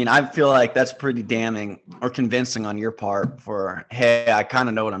 And I feel like that's pretty damning or convincing on your part for, hey, I kind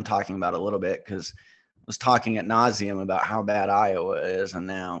of know what I'm talking about a little bit, because was talking ad nauseum about how bad Iowa is, and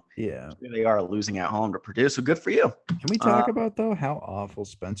now they are losing at home to Purdue. So good for you. Can we talk about though how awful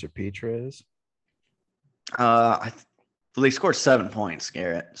Spencer Petra is? They scored 7 points,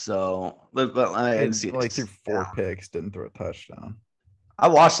 Garrett. So, but I didn't see it. Threw 4 picks, didn't throw a touchdown. I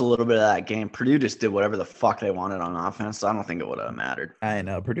watched a little bit of that game. Purdue just did whatever the fuck they wanted on offense. So I don't think it would have mattered. I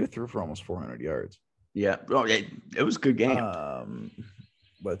know Purdue threw for almost 400 yards. Yeah, it was a good game.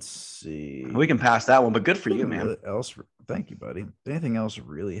 Let's see. We can pass that one, but good for you, man. Really else? Thank you, buddy. Did anything else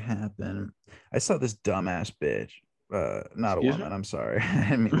really happen? I saw this dumbass bitch. Not Excuse a woman. me? I'm sorry.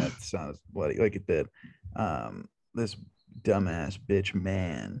 I mean that sounds bloody like it did. This dumbass bitch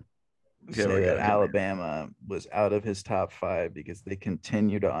man Here we say go. that Alabama was out of his top 5 because they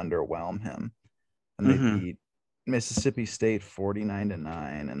continue to underwhelm him, and they Mm-hmm. beat Mississippi State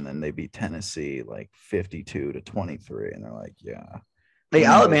 49-9, and then they beat Tennessee like 52-23, and they're like, yeah, Hey,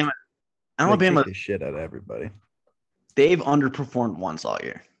 Alabama Alabama, kicked the shit out of everybody. they've underperformed once all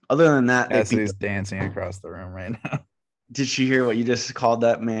year. Other than that, they beat. Cassidy's dancing across the room right now. Did she hear what you just called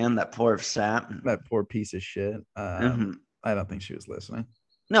that man? That poor sap. That poor piece of shit. Mhm. I don't think she was listening.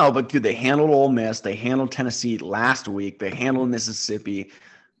 No, but dude, they handled Ole Miss. They handled Tennessee last week. They handled Mississippi.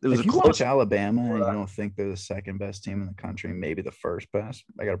 It was If a you close. watch Alabama and you don't think they're the second best team in the country, maybe the first best,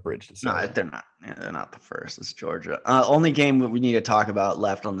 I got a bridge to say. No, that. they're not. Yeah, they're not the first. It's Georgia. Only game that we need to talk about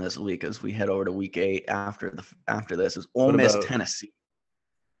left on this week as we head over to week 8 after this is Ole What Miss about- Tennessee.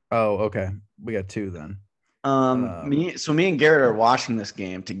 Oh, okay. We got 2 then. Me and Garrett are watching this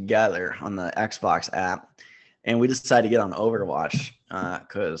game together on the Xbox app, and we decided to get on Overwatch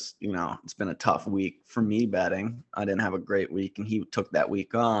because it's been a tough week for me betting. I didn't have a great week, and he took that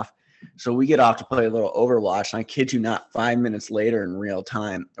week off. So we get off to play a little Overwatch, and I kid you not, 5 minutes later in real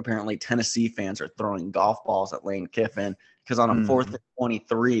time, apparently Tennessee fans are throwing golf balls at Lane Kiffin because on a 4th and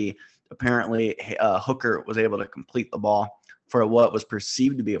 23, apparently Hooker was able to complete the ball for what was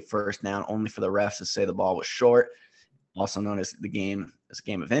perceived to be a first down, only for the refs to say the ball was short, also known as a game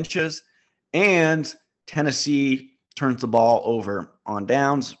of inches. And Tennessee turns the ball over on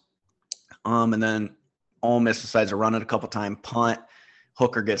downs. And then Ole Miss decides to run it a couple times, punt.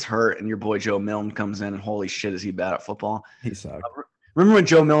 Hooker gets hurt, and your boy Joe Milton comes in, and holy shit, is he bad at football. He sucked. Remember when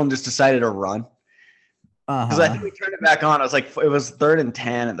Joe Milton just decided to run? Because I think we turned it back on. I was like, it was 3rd and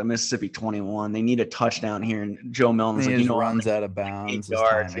 10 at the Mississippi 21. They need a touchdown here, and Joe Milton was he like, runs out of bounds. His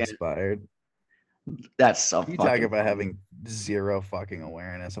time expired. That's so. You talk about having zero fucking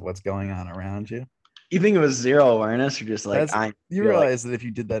awareness of what's going on around you. You think it was zero awareness, or just like you realize that if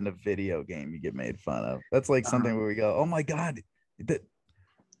you did that in a video game, you get made fun of. That's like something where we go, "Oh my god,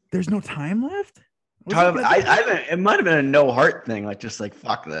 there's no time left." It might have been a no heart thing, like just like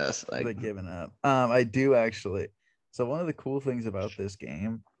fuck this, like giving up. I do actually. So one of the cool things about this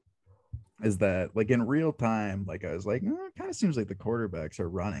game is that, like, in real time, like I was like, it kind of seems like the quarterbacks are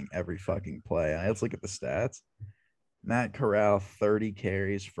running every fucking play. And let's look at the stats. Matt Corral 30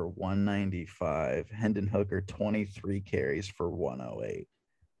 carries for 195. Hendon Hooker 23 carries for 108.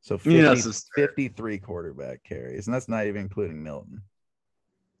 So 53 quarterback carries, and that's not even including Milton.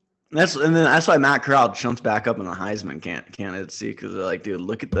 That's why Matt Corral jumps back up in the Heisman candidacy, because they're like, dude,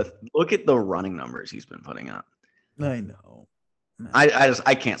 look at the running numbers he's been putting up. I know.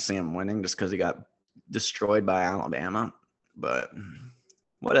 I can't see him winning just because he got destroyed by Alabama, but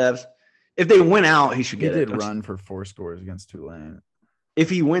whatever. If they win out, he should get it. He did run for 4 scores against Tulane. If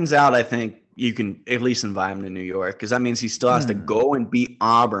he wins out, I think you can at least invite him to New York, because that means he still has to go and beat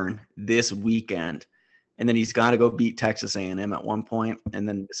Auburn this weekend. And then he's got to go beat Texas A&M at one point, and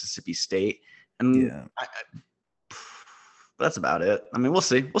then Mississippi State. And that's about it. I mean, we'll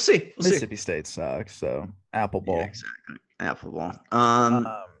see. Mississippi State sucks, so Apple Bowl. Yeah, exactly. Apple Bowl.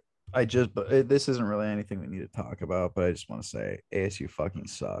 This isn't really anything we need to talk about, but I just want to say ASU fucking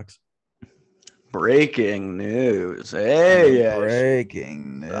sucks. Breaking news.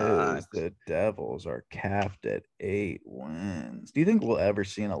 Breaking news. The Devils are capped at 8 wins. Do you think we'll ever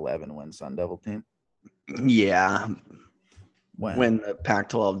see an 11-win Sun Devil team? Yeah. When the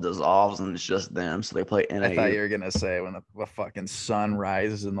Pac-12 dissolves and it's just them, so they play NAU. I thought you were gonna say when the fucking sun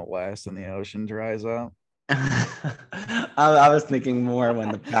rises in the west and the ocean dries up. I was thinking more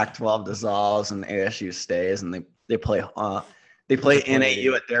when the Pac-12 dissolves and ASU stays, and they play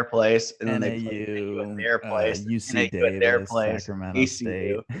NAU at their place, and then they play NAU at their place, UC NAU at their place, Sacramento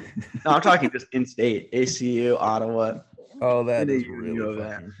State. No, I'm talking just in-state, ACU, Ottawa. Oh, that is really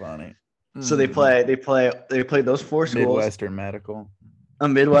fucking funny. So they play those 4 schools. Midwestern Medical.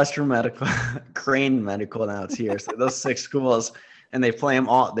 Midwestern Medical, Crane Medical, now it's here. So those 6 schools, and they play them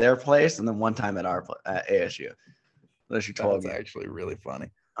all at their place, and then one time at ASU. That's your 12 That's actually really funny.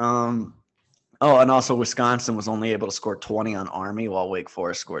 And also Wisconsin was only able to score 20 on Army, while Wake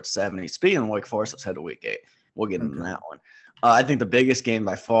Forest scored 70. Speaking of Wake Forest, let's head to week 8. We'll get into that one. I think the biggest game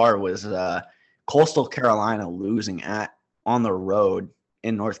by far was Coastal Carolina losing on the road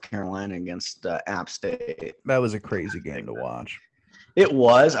in North Carolina against App State. That was a crazy game to watch. It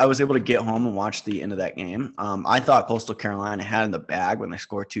was. I was able to get home and watch the end of that game. I thought Coastal Carolina had in the bag when they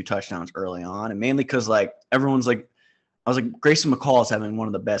scored 2 touchdowns early on, and mainly because like everyone's like, I was like, Grayson McCall is having one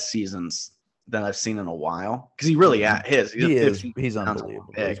of the best seasons that I've seen in a while because he really is. He's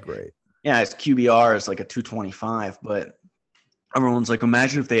unbelievable. He's great. Yeah, his QBR is like a 225, but everyone's like,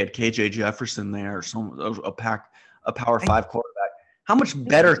 imagine if they had KJ Jefferson there or a Power 5 quarterback. How much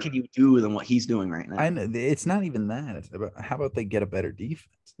better can you do than what he's doing right now? I know it's not even that. It's about how about they get a better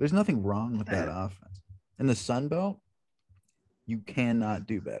defense? There's nothing wrong with that offense. In the Sun Belt, you cannot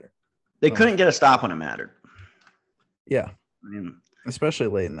do better. They couldn't get a stop when it mattered. Yeah, I mean, especially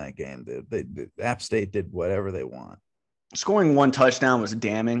late in that game, they App State did whatever they want. Scoring one touchdown was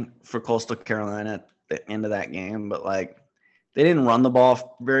damning for Coastal Carolina at the end of that game, but like they didn't run the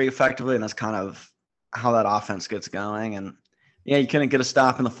ball very effectively, and that's kind of how that offense gets going. And yeah, you couldn't get a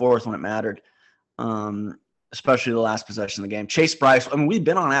stop in the fourth when it mattered, especially the last possession of the game. Chase Bryce, I mean, we've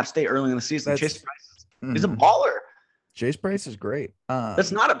been on App State early in the season. Chase Bryce is a baller. Chase Bryce is great.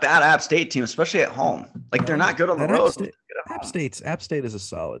 That's not a bad App State team, especially at home. Like they're not good on the road. App State is a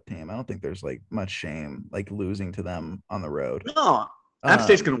solid team. I don't think there's like much shame like losing to them on the road. No, App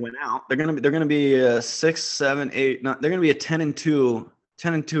State's going to win out. They're going to be a 6, 7, 8. They're going to be a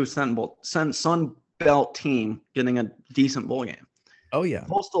 10-2 Sun Belt team getting a decent bowl game. Oh yeah,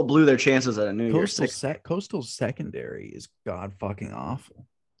 Coastal blew their chances at a New Year's Six. Coastal's secondary is god fucking awful.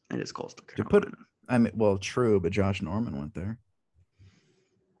 It is Coastal Carolina. I mean, well, true, but Josh Norman went there.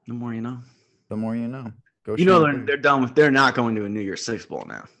 The more you know. The more you know. They're done with. They're not going to a New Year's Six bowl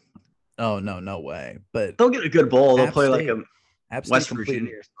now. Oh no way! But they'll get a good bowl. They'll play State, like a West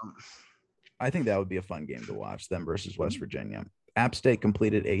Virginia or something. I think that would be a fun game to watch. Them versus West Virginia. App State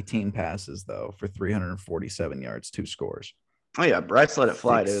completed 18 passes though for 347 yards, 2 scores. Oh yeah, Bryce let it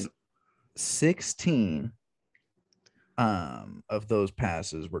fly, dude. 16 of those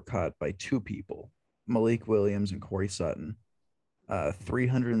passes were caught by 2 people, Malik Williams and Corey Sutton.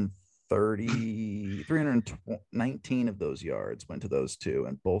 319 of those yards went to those 2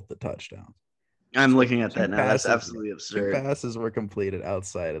 and both the touchdowns. I'm looking at that now. That's absolutely absurd. 2 passes were completed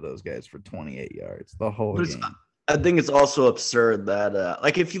outside of those guys for 28 yards the whole game. I think it's also absurd that,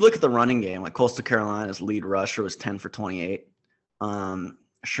 like, if you look at the running game, like Coastal Carolina's lead rusher was 10 for 28.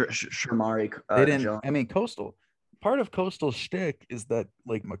 Shamari. They didn't. Jones. I mean, Coastal. Part of Coastal's shtick is that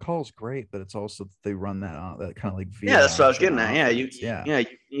like McCall's great, but it's also they run that kind of like that's what I was getting at. Yeah,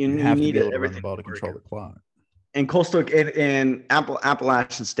 you have need to be able to everything run the ball to control the clock. And Coastal and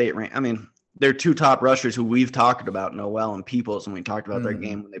Appalachian State, I mean, they're 2 top rushers who we've talked about, Noel and Peoples, and we talked about their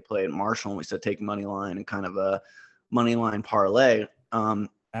game when they played Marshall, and we said take money line and kind of a money line parlay.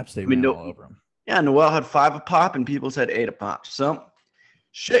 App State ran all over them. Yeah, Noel had 5 a pop, and Peoples had 8 a pop. So.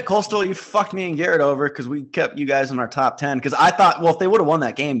 Shit, Coastal, you fucked me and Garrett over because we kept you guys in our top 10. Because I thought, well, if they would have won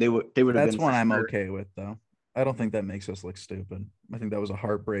that game, they would have been. That's one I'm okay with, though. I don't think that makes us look stupid. I think that was a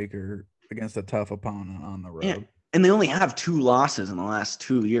heartbreaker against a tough opponent on the road. Yeah. And they only have 2 losses in the last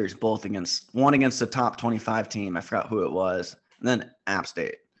 2 years, one against the top 25 team. I forgot who it was. And then App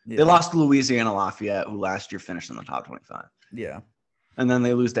State. Yeah. They lost to Louisiana Lafayette, who last year finished in the top 25. Yeah. And then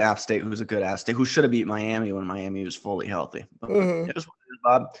they lose to App State, who's a good App State, who should have beat Miami when Miami was fully healthy. But it was what it is,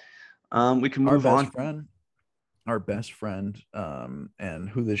 Bob. We can move on. Our best friend, and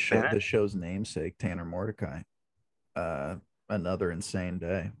who the show's namesake, Tanner Mordecai. Another insane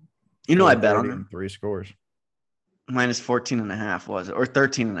day. I bet on him. 3 scores. Minus 14.5 was it, or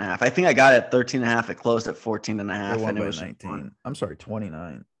 13.5? I think I got it at 13.5. It closed at 14.5. And it was 19. I'm sorry,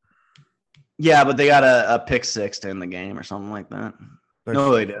 29. Yeah, but they got a pick 6 to end the game or something like that.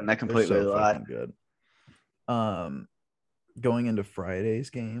 No, they didn't. I completely lied. Good. Going into Friday's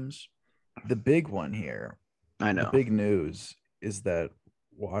games, the big one here. I know. The big news is that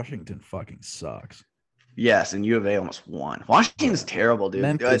Washington fucking sucks. Yes, and U of A almost won. Washington's terrible, dude.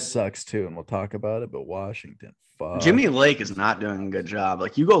 Memphis sucks too, and we'll talk about it. But Washington, fuck. Jimmy Lake is not doing a good job.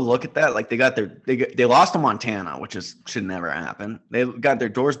 Like you go look at that. Like they lost to Montana, which should never happen. They got their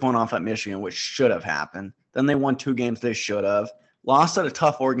doors blown off at Michigan, which should have happened. Then they won 2 games they should have. Lost at a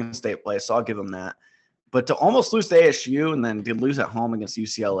tough Oregon State place, so I'll give them that. But to almost lose to ASU and then to lose at home against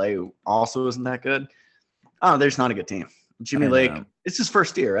UCLA, who also isn't that good. Oh, they're just not a good team. Jimmy Lake, it's his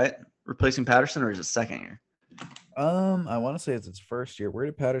first year, right? Replacing Patterson, or is it second year? I want to say it's his first year. Where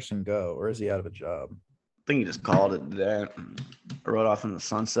did Patterson go, or is he out of a job? I think he just called it today. Rode off in the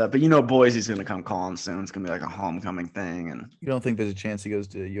sunset. But Boise's going to come calling soon. It's going to be like a homecoming thing. And you don't think there's a chance he goes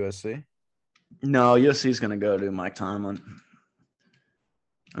to USC? No, USC's going to go to Mike Tomlin.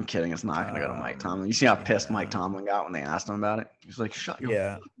 I'm kidding. It's not going to go to Mike Tomlin. You see how pissed Mike Tomlin got when they asked him about it? He's like, shut your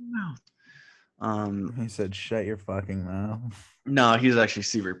fucking mouth. He said, shut your fucking mouth. No, he was actually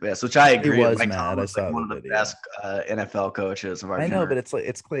super pissed, which I agree. He was mad. I saw one of the best NFL coaches of our generation. I know, but it's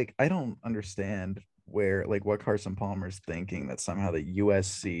like I don't understand where like what Carson Palmer's thinking that somehow the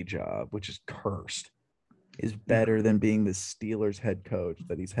USC job, which is cursed, is better than being the Steelers head coach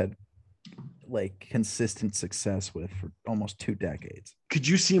that he's had like consistent success with for almost 2 decades. Could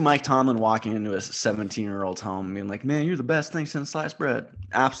you see Mike Tomlin walking into his 17-year-old's home and being like, man, you're the best thing since sliced bread?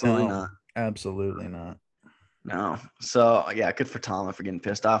 Absolutely not. Absolutely not. No. So, yeah, good for Tomlin for getting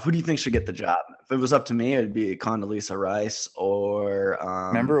pissed off. Who do you think should get the job? If it was up to me, it'd be Condoleezza Rice or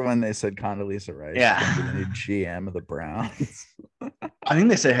remember when they said Condoleezza Rice Yeah. the new GM of the Browns? I think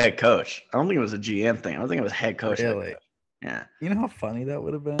they said head coach. I don't think it was a GM thing. I don't think it was head coach. Really? Yeah. You know how funny that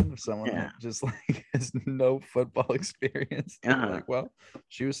would have been if someone that just like has no football experience. Yeah. Like, well,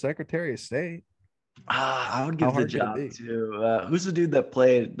 she was Secretary of State. I would give How the hard could it job be? to who's the dude that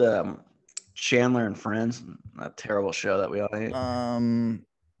played Chandler and Friends? That terrible show that we all hate.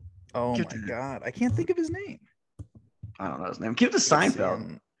 Oh Give my it to- God, I can't think of his name. I don't know his name. Give it to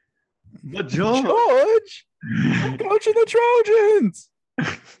Seinfeld. But George, George. I'm coaching the Trojans.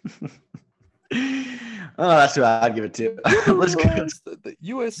 Oh, that's who I'd give it to. Let's go. The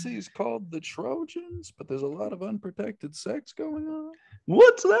USC is called the Trojans, but there's a lot of unprotected sex going on.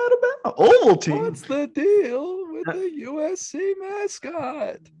 What's that about? Ovaltine. What's the deal with the USC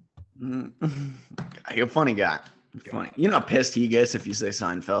mascot? You're a funny guy. Funny. You know how pissed he gets if you say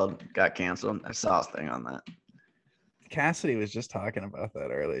Seinfeld got canceled? I saw his thing on that. Cassidy was just talking about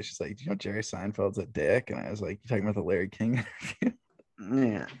that earlier. She's like, do you know Jerry Seinfeld's a dick? And I was like, you talking about the Larry King interview?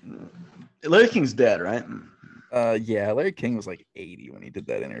 Yeah. Larry King's dead, right? Yeah, Larry King was like 80 when he did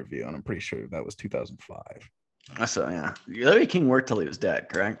that interview, and I'm pretty sure that was 2005. So yeah. Larry King worked till he was dead,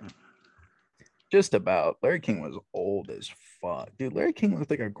 correct? Just about. Larry King was old as fuck. Dude, Larry King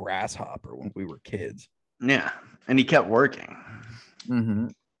looked like a grasshopper when we were kids. Yeah. And he kept working. Mm-hmm.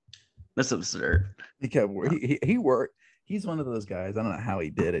 That's absurd. He kept he worked. He's one of those guys. I don't know how he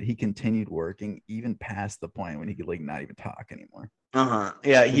did it. He continued working even past the point when he could like not even talk anymore.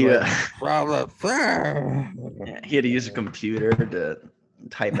 Yeah, he yeah, he had to use a computer to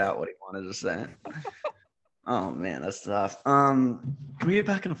type out what he wanted to say. Oh man, that's tough. Can we get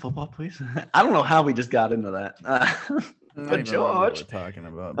back into football, please? I don't know how we just got into that. But George, talking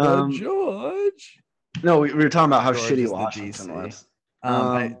about but George. No, we were talking about how George shitty is the Washington DC. was.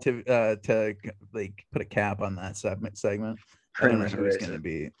 To like put a cap on that segment. I don't know Kramer's who's racist. going to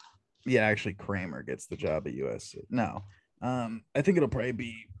be. Yeah, actually, Kramer gets the job at USC. No, I think it'll probably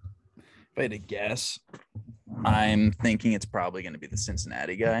be. If I had to guess, I'm thinking it's probably going to be the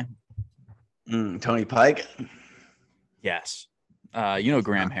Cincinnati guy. Tony Pike. Yes.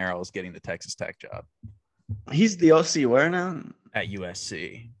 Graham Harrell is getting the Texas Tech job He's the OC where now? at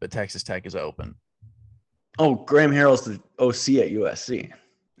USC, but Texas Tech is open. Oh, Graham Harrell's the OC at USC.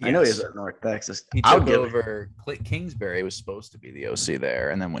 I know he's Yes. at North Texas. He I'll took give over. Clint Kingsbury was supposed to be the OC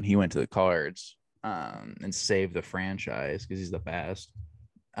there, and then when he went to the Cards and saved the franchise because he's the best,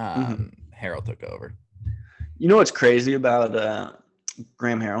 Harrell took over. You know what's crazy about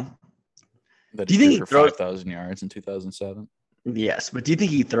Graham Harrell? But Do you think he for throws- 5,000 yards in 2007? Yes, but do you think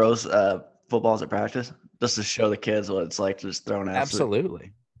he throws footballs at practice just to show the kids what it's like to just throw an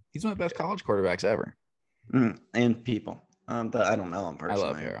Absolutely. He's one of the best college quarterbacks ever. And people. But I don't know him I personally.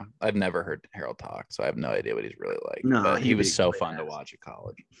 love Harrell. I've never heard Harold talk, so I have no idea what he's really like. No, but he he'd was be so great fun to ass. watch at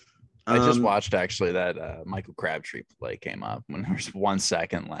college. I just watched actually that Michael Crabtree play came up when there was 1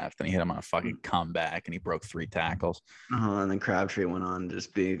 second left, and he hit him on a fucking comeback, and he broke 3 tackles. And then Crabtree went on to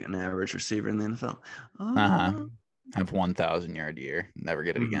just be an average receiver in the NFL. Have 1,000 yard year, never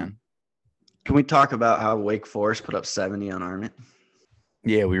get it again. Can we talk about how Wake Forest put up 70 on Army?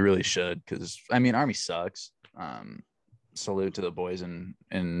 Yeah, we really should, because I mean, Army sucks. Salute to the boys in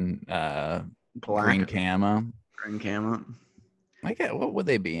green camo. Green camo. What would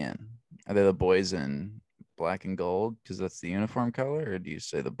they be in? Are they the boys in black and gold because that's the uniform color, or do you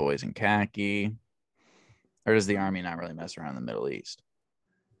say the boys in khaki? Or does the Army not really mess around in the Middle East?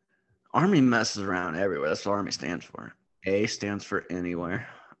 Army messes around everywhere. That's what Army stands for. A stands for anywhere.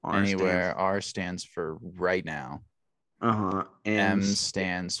 Anywhere. R stands for right now. M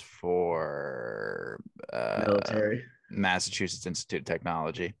stands for military. Massachusetts Institute of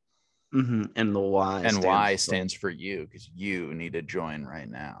Technology. And the Y. And Y stands for you, because you need to join right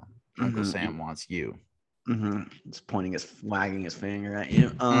now. Uncle Sam wants you. It's wagging his finger at you.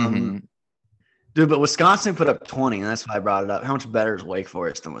 Dude, but Wisconsin put up 20, and that's why I brought it up. How much better is Wake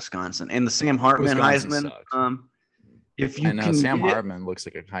Forest than Wisconsin? And the Sam Hartman Wisconsin Heisman. If you I know can Sam get it- Hartman looks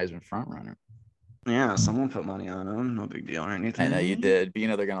like a Heisman front runner. Yeah, someone put money on him. No big deal or anything. I know you did,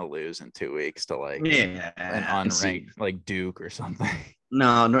 but they're gonna lose in 2 weeks to like an unranked like Duke or something.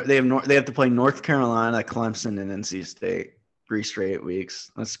 No, they have to play North Carolina, Clemson, and NC State. 3 straight weeks.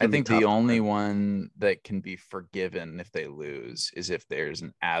 That's I gonna be think tough. the only one that can be forgiven if they lose is if there's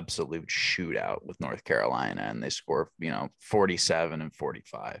an absolute shootout with North Carolina and they score, 47 and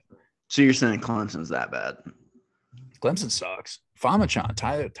 45. So you're saying Clemson's that bad? Clemson sucks. Famachan,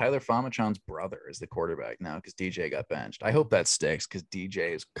 Tyler Famachan's brother is the quarterback now because DJ got benched. I hope that sticks because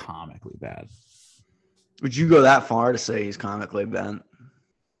DJ is comically bad. Would you go that far to say he's comically bad?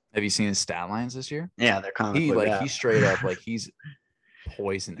 Have you seen his stat lines this year? Yeah, they're comically bad. He's straight up like he's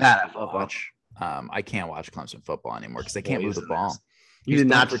poisonous Bad to watch. I can't watch Clemson football anymore because they can't move the ball. You did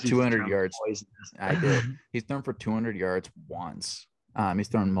not for 200 yards. I did. He's thrown for 200 yards once. He's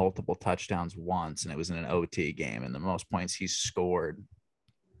thrown multiple touchdowns once, and it was in an OT game. And the most points he's scored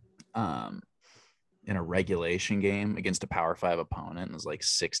in a regulation game against a Power 5 opponent was like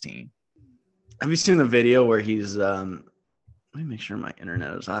 16. Have you seen the video where he's let me make sure my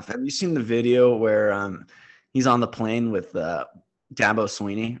internet is off. Have you seen the video where he's on the plane with Dabo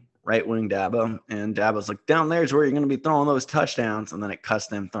Sweeney, right wing Dabo, and Dabo's like, down there's where you're going to be throwing those touchdowns, and then it cuts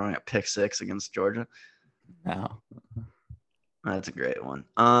them throwing a pick 6 against Georgia? No. That's a great one.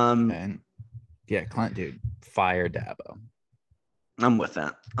 And yeah, Clint, dude, fire Dabo. I'm with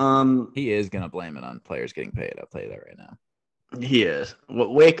that. He is going to blame it on players getting paid. I'll tell you that right now. He is.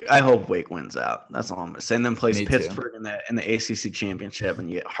 Wake. I hope Wake wins out. That's all I'm gonna say. And then plays Me Pittsburgh in the ACC championship, and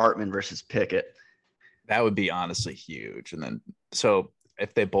you get Hartman versus Pickett. That would be honestly huge. And then so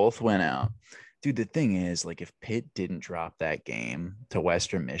if they both went out, dude, the thing is, like, if Pitt didn't drop that game to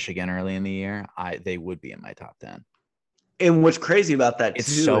Western Michigan early in the year, they would be in my top 10. And what's crazy about that? It's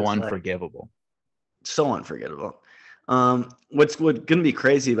so unforgivable. So unforgettable. What's going to be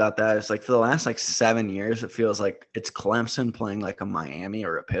crazy about that is like for the last 7 years, it feels like it's Clemson playing like a Miami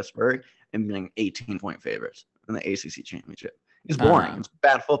or a Pittsburgh and being 18-point favorites in the ACC championship. It's boring. It's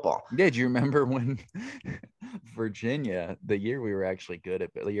bad football. Yeah, do you remember when Virginia, the year we were actually good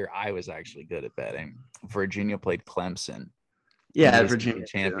at, the year I was actually good at betting, Virginia played Clemson. Yeah, Virginia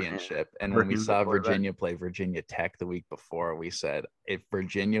championship. And when we saw Virginia play Virginia Tech the week before, we said, if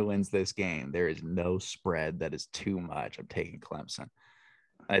Virginia wins this game, there is no spread that is too much. I'm taking Clemson.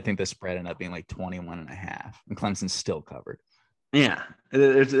 I think the spread ended up being like 21.5, and Clemson still covered. Yeah,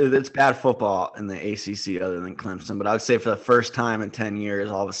 it's bad football in the ACC other than Clemson. But I would say for the first time in 10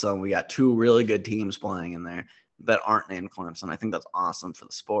 years, all of a sudden we got 2 really good teams playing in there that aren't named Clemson. I think that's awesome for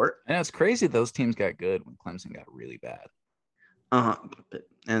the sport. And it's crazy those teams got good when Clemson got really bad.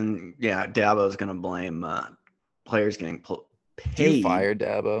 And yeah, Dabo is going to blame players getting paid. You fired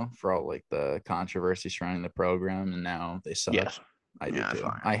Dabo for all like the controversy surrounding the program, and now they suck. Yes. I do too.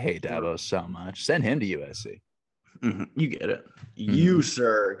 I hate Dabo so much. Send him to USC. Mm-hmm. You get it. You,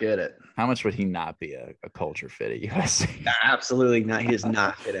 sir, get it. How much would he not be a culture fit at USC? Absolutely not. He does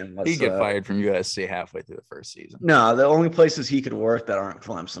not fit in. He'd get fired from USC halfway through the first season. No, the only places he could work that aren't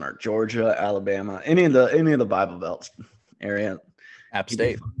Clemson are Georgia, Alabama, any of the Bible Belt area. App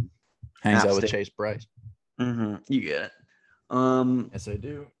State hangs out with Chase Bryce. Mm-hmm. You get it. Yes, I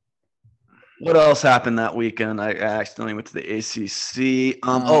do. What else happened that weekend? I accidentally went to the ACC.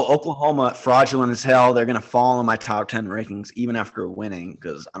 Oklahoma, fraudulent as hell. They're going to fall in my top 10 rankings even after winning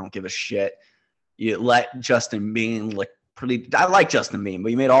because I don't give a shit. You let Justin Bean look pretty – I like Justin Bean, but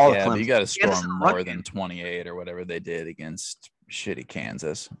you made all the Clemson. But you got to score more than 28 or whatever they did against shitty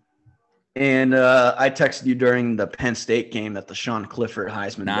Kansas. And I texted you during the Penn State game that the Sean Clifford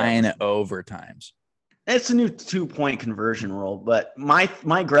Heisman 9 overtimes. It's a new 2-point conversion rule, but my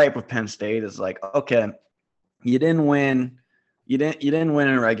gripe with Penn State is like, okay, you didn't win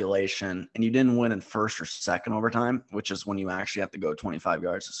in regulation, and you didn't win in first or second overtime, which is when you actually have to go 25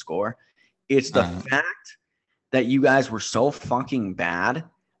 yards to score. It's the fact that you guys were so fucking bad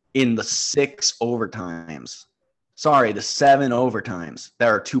in the 6 overtimes. Sorry, the 7 overtimes that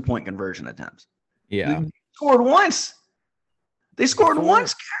are 2-point conversion attempts. Yeah. They scored once. They scored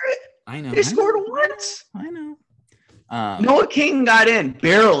once, Garrett. I know. They scored once. I know. Noah King got in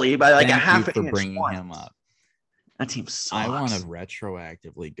barely by like a half an inch. For bringing him up. That team sucks. I want to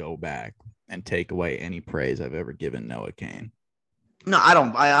retroactively go back and take away any praise I've ever given Noah Cain. No, I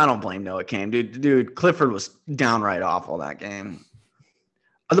don't blame Noah Cain, dude. Clifford was downright awful that game.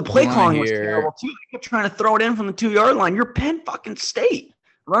 The play calling was terrible too. They kept trying to throw it in from the 2-yard line. You're Penn fucking State.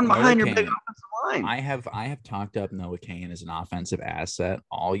 Run behind your big offensive line. I have talked up Noah Cain as an offensive asset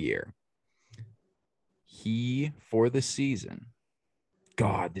all year. He, for the season,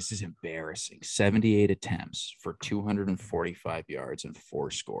 God, this is embarrassing. 78 attempts for 245 yards and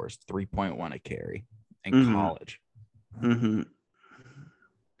 4 scores, 3.1 a carry in college. Mm-hmm.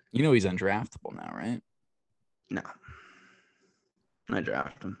 You know he's undraftable now, right? No. I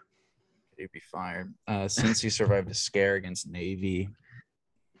draft him. He'd be fired. Since he survived a scare against Navy.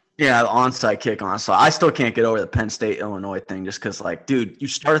 Yeah, the onside kick on. So I still can't get over the Penn State Illinois thing just because, like, dude, you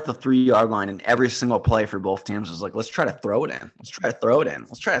start at the 3-yard line and every single play for both teams is like, let's try to throw it in. Let's try to throw it in.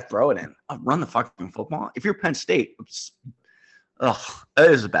 Let's try to throw it in. Run the fucking football. If you're Penn State, that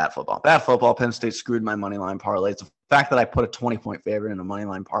is a bad football. Bad football. Penn State screwed my money line parlays. The fact that I put a 20-point favorite in a money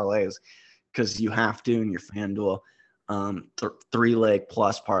line parlay is because you have to in your FanDuel. 3-leg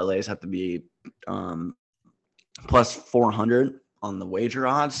plus parlays have to be plus 400 on the wager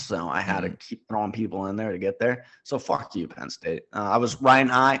odds. So I had to keep throwing people in there to get there. So fuck you, Penn State. I was riding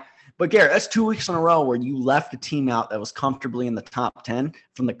high. But Garrett, that's 2 weeks in a row where you left a team out that was comfortably in the top 10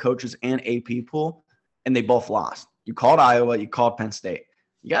 from the coaches and AP pool, and they both lost. You called Iowa, you called Penn State.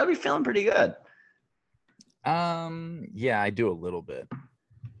 You got to be feeling pretty good. Yeah, I do a little bit.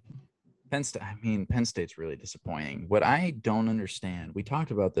 Penn State's really disappointing. What I don't understand, we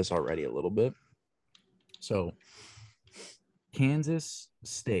talked about this already a little bit. So Kansas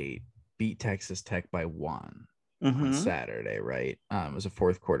State beat Texas Tech by 1 on Saturday, right? It was a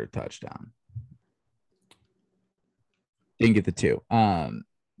fourth quarter touchdown. Didn't get the 2.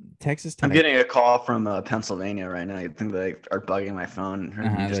 Texas Tech. I'm getting a call from Pennsylvania right now. I think they are bugging my phone.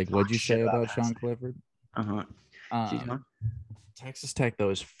 Like, what'd you say about Sean Clifford? Texas Tech,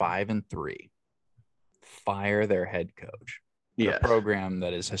 though, is 5-3. Fire their head coach. Yeah, a program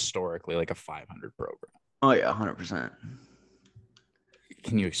that is historically like a 500 program. Oh yeah, 100%.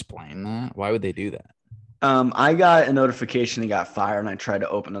 Can you explain that? Why would they do that? I got a notification he got fired, and I tried to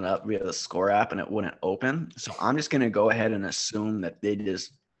open it up via the Score app, and it wouldn't open. So I'm just gonna go ahead and assume that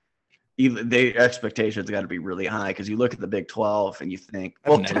their expectations got to be really high because you look at the Big 12 and you think,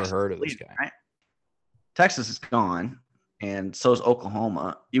 I've never heard of this guy. Right? Texas is gone, and so is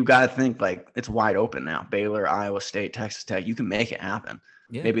Oklahoma. You got to think like it's wide open now. Baylor, Iowa State, Texas Tech. You can make it happen.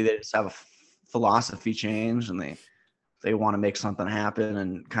 Yeah. Maybe they just have a philosophy change and they want to make something happen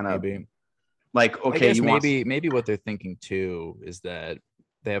and kind of like, okay, maybe what they're thinking too is that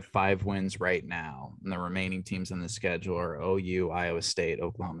they have 5 wins right now, and the remaining teams on the schedule are OU, Iowa State,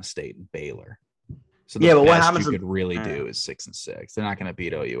 Oklahoma State, and Baylor. So the but what best happens you could really do is 6-6. They're not going to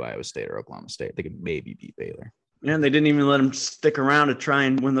beat OU, Iowa State, or Oklahoma State. They could maybe beat Baylor. Yeah, they didn't even let them stick around to try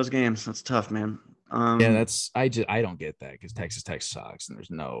and win those games. That's tough, man. I don't get that because Texas Tech sucks, and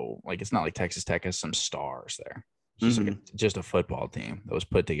there's no it's not like Texas Tech has some stars there. It's just a football team that was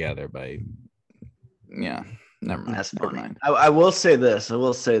put together by never mind. That's fine. I will say this.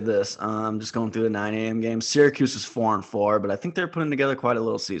 I'm just going through the 9 a.m. game. Syracuse is 4-4, but I think they're putting together quite a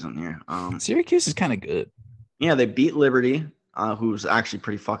little season here. Syracuse is kind of good. Yeah, they beat Liberty, who's actually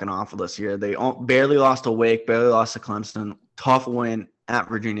pretty fucking awful this year. They barely lost to Wake, barely lost to Clemson. Tough win at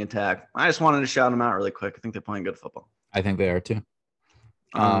Virginia Tech. I just wanted to shout them out really quick. I think they're playing good football. I think they are too.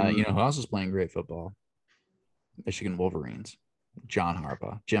 You know who else is playing great football? Michigan Wolverines. Jim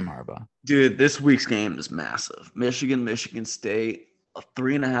Harbaugh. Dude, this week's game is massive. Michigan State,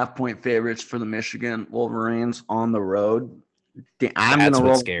 3.5-point favorites for the Michigan Wolverines on the road. That's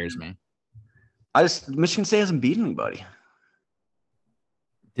what scares me. Michigan State hasn't beaten anybody.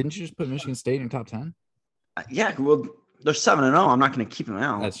 Didn't you just put Michigan State in your top 10? Yeah, well, they're 7-0. I'm not going to keep them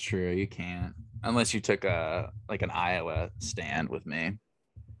out. That's true. You can't unless you took an Iowa stand with me.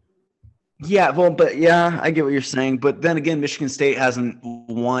 Yeah, well, but yeah, I get what you're saying. But then again, Michigan State hasn't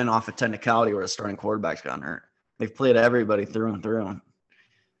won off a technicality where the starting quarterback's gotten hurt. They've played everybody through and through.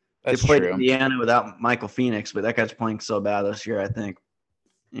 That's they played true. Indiana without Michael Phoenix, but that guy's playing so bad this year. I think,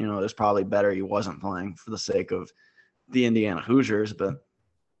 it's probably better he wasn't playing for the sake of the Indiana Hoosiers. But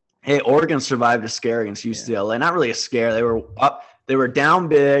hey, Oregon survived a scare against UCLA. Not really a scare. They were down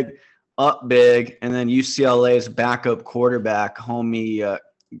big, up big, and then UCLA's backup quarterback, homie.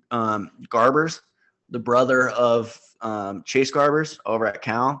 Garbers, the brother of Chase Garbers over at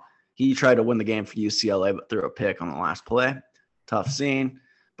Cal, he tried to win the game for UCLA but threw a pick on the last play. Tough scene,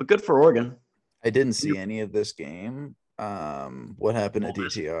 but good for Oregon. I didn't see any of this game. What happened to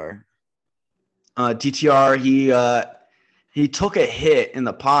DTR? DTR, he took a hit in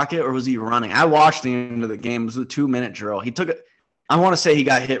the pocket, or was he running? I watched the end of the game. It was a 2-minute drill. He took it. I want to say he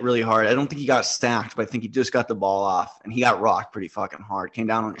got hit really hard. I don't think he got stacked, but I think he just got the ball off, and he got rocked pretty fucking hard. Came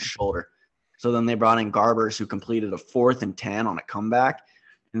down on his shoulder. So then they brought in Garbers, who completed a 4th and 10 on a comeback.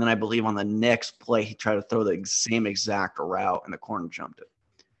 And then I believe on the next play, he tried to throw the same exact route, and the corner jumped it.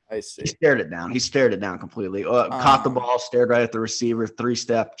 I see. He stared it down completely. Caught the ball, stared right at the receiver,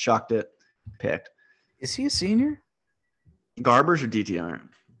 3-step, chucked it, picked. Is he a senior? Garbers or DTR?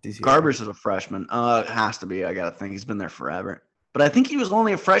 Garbers is a freshman. Has to be. I got to think. He's been there forever. But I think he was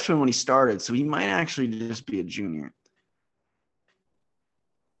only a freshman when he started, so he might actually just be a junior.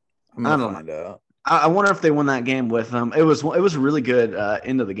 I'm I gonna don't know. find out. I wonder if they won that game with them. It was really good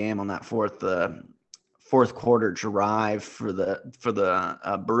into the game on that fourth quarter drive for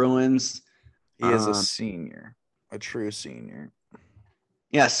the Bruins. He is a senior, a true senior.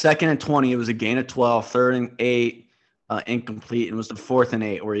 Yeah, 2nd and 20. It was a gain of 12. 3rd and 8, incomplete. And it was the 4th and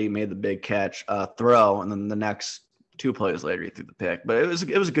 8 where he made the big catch, throw, and then the next 2 plays later he threw the pick. But it was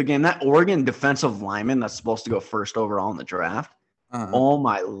a good game. That Oregon defensive lineman that's supposed to go first overall in the draft. Oh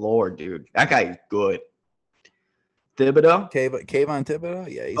my Lord, dude, that guy is good. Thibodeau, Kayvon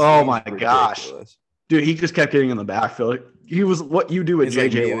Thibodeau, yeah. He's my ridiculous. Gosh, dude, he just kept getting in the backfield. He was what you do with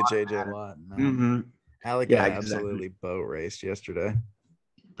JJ Watt. JJ Watt. Mm-hmm. Alec got absolutely boat raced yesterday.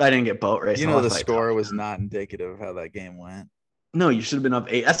 I didn't get boat raced. The score was not indicative of how that game went. No, you should have been up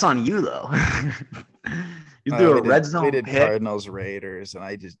 8. That's on you though. You threw a red zone. We did Cardinals Raiders, and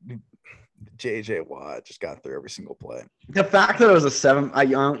JJ Watt just got through every single play. The fact that it was a 7,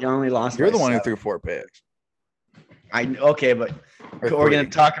 you only lost. You're the one who threw 4 picks. Okay, but we're going to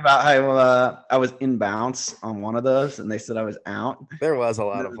talk about how I was inbounds on one of those, and they said I was out. There was a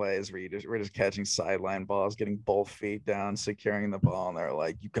lot of plays where we're just catching sideline balls, getting both feet down, securing the ball, and they're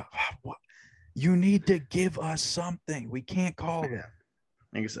like, what? You need to give us something. We can't call that.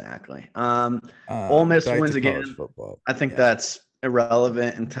 Exactly. Ole Miss wins again. Football. I think that's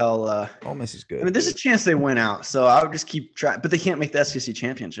irrelevant until Ole Miss is good. I mean, there's a chance they win out, so I would just keep trying. But they can't make the SEC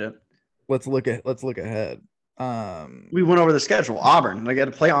championship. Let's look ahead. We went over the schedule. Auburn. They got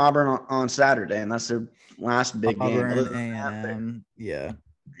to play Auburn on Saturday, and that's their last big game. Yeah,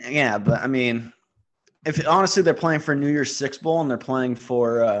 but I mean, if honestly they're playing for New Year's Six Bowl and they're playing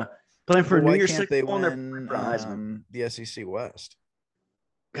for New Year's Six Bowl, and they're the SEC West.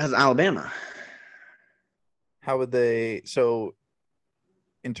 Because Alabama. How would they? So,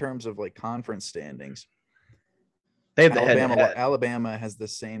 in terms of like conference standings, they have Alabama has the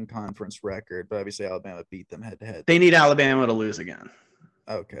same conference record, but obviously Alabama beat them head to head. They need Alabama to lose again.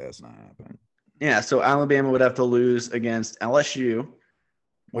 Okay, that's not happening. Yeah, so Alabama would have to lose against LSU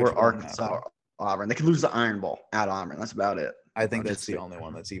or Arkansas, Auburn. They could lose the Iron Bowl at Auburn. That's about it. I think that's the only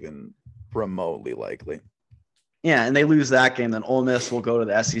one that's even remotely likely. Yeah, and they lose that game, then Ole Miss will go to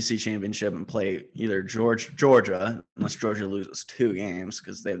the SEC championship and play either Georgia, unless Georgia loses 2 games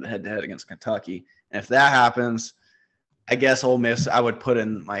because they have the head-to-head against Kentucky. And if that happens, I guess Ole Miss I would put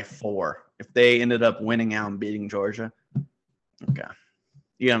in my 4. If they ended up winning out and beating Georgia. Okay.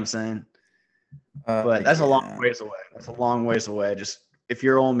 You know what I'm saying? But that's a long ways away. That's a long ways away. Just if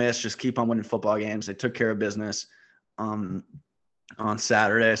you're Ole Miss, just keep on winning football games. They took care of business on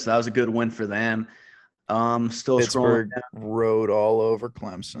Saturday, so that was a good win for them. Still Pittsburgh rode all over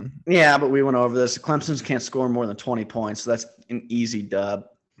Clemson. Yeah, but we went over this. Clemson's can't score more than 20 points, so that's an easy dub.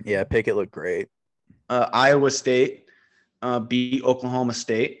 Yeah, Pickett looked great. Iowa State beat Oklahoma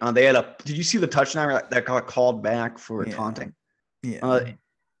State. They had did you see the touchdown that got called back for taunting? Yeah.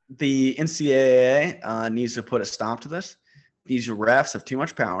 The NCAA needs to put a stop to this. These refs have too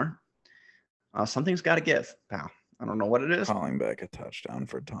much power. Something's got to give, pal. I don't know what it is. Calling back a touchdown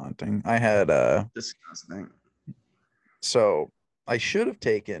for taunting. I had disgusting. So I should have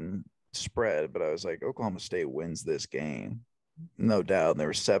taken spread, but I was like, Oklahoma State wins this game, no doubt. And there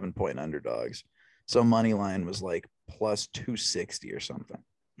were 7-point underdogs, so money line was like plus 260 or something.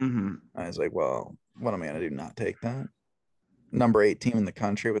 Mm-hmm. I was like, well, what am I gonna do? Not take that? Number 8 team in the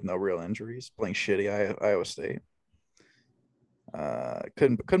country with no real injuries, playing shitty Iowa State.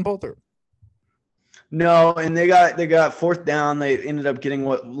 Couldn't pull through. No, and they got 4th down. They ended up getting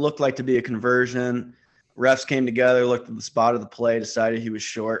what looked like to be a conversion. Refs came together, looked at the spot of the play, decided he was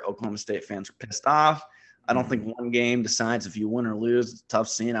short. Oklahoma State fans were pissed off. I don't think one game decides if you win or lose. It's a tough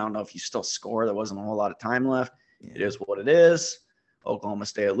scene. I don't know if you still score. There wasn't a whole lot of time left. Yeah. It is what it is. Oklahoma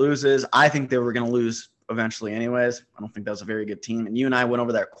State loses. I think they were going to lose eventually anyways. I don't think that was a very good team. And you and I went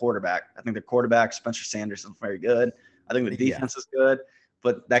over their quarterback. I think their quarterback, Spencer Sanders, is very good. I think the defense is good,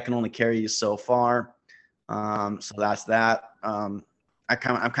 but that can only carry you so far. So that's that.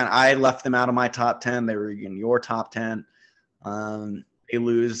 I left them out of my top 10. They were in your top 10. They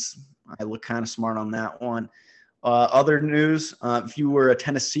lose. I look kind of smart on that one. Other news, if you were a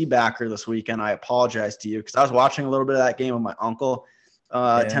Tennessee backer this weekend, I apologize to you because I was watching a little bit of that game with my uncle.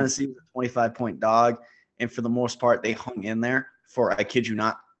 Tennessee was a 25-point dog, and for the most part, they hung in there for, I kid you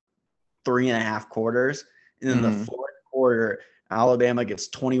not, 3.5 quarters. And in the 4th quarter, Alabama gets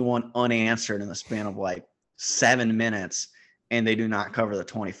 21 unanswered in the span of like 7 minutes, and they do not cover the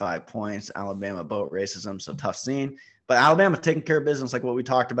 25 points. Alabama boat races them, so tough scene. But Alabama's taking care of business like what we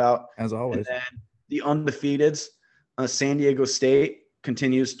talked about. As always. And then the undefeateds, San Diego State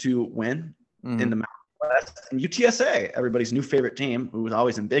continues to win in the Mountain West. And UTSA, everybody's new favorite team, who was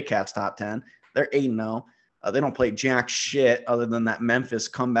always in Big Cat's top 10. They're 8-0. They don't play jack shit other than that Memphis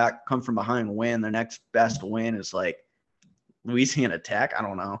come from behind win. Their next best win is like Louisiana Tech. I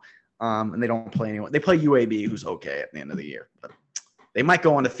don't know. And they don't play anyone. They play UAB, who's okay at the end of the year. But they might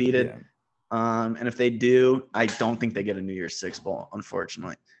go undefeated. Yeah. And if they do, I don't think they get a New Year's Six bowl,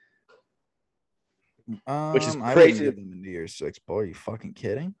 unfortunately. Which is I crazy. wouldn't give them a New Year's Six bowl. Are you fucking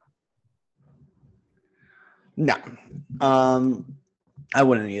kidding? No. I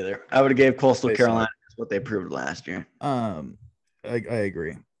wouldn't either. I would have gave Coastal Based Carolina what they proved last year. I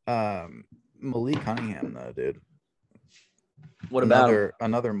agree. Malik Cunningham, though, dude. What about him?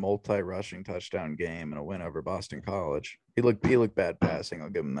 another multi-rushing touchdown game and a win over Boston College? He looked bad passing. I'll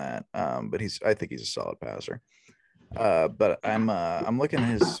give him that. But I think he's a solid passer. But I'm looking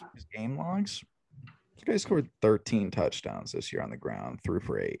at his game logs. This guy scored 13 touchdowns this year on the ground, threw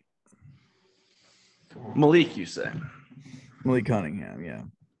for 8. Malik, you say? Malik Cunningham, yeah.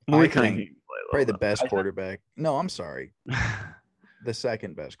 Malik Cunningham. Probably the best quarterback. No, I'm sorry. The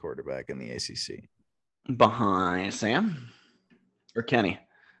second best quarterback in the ACC. Behind Sam? Or Kenny?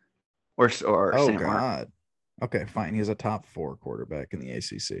 Or oh, Sam God. Martin? Okay, fine. He's a top 4 quarterback in the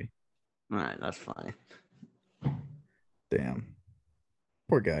ACC. All right, that's fine. Damn.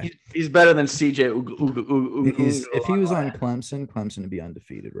 Poor guy. He's better than CJ. If he was on Clemson would be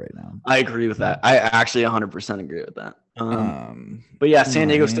undefeated right now. I agree with that. I actually 100% agree with that. But yeah, San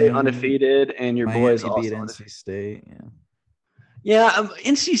Diego State undefeated, and your Miami boys also beat NC State. Yeah. Yeah,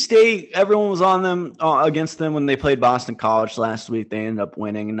 NC State. Everyone was on them against them when they played Boston College last week. They ended up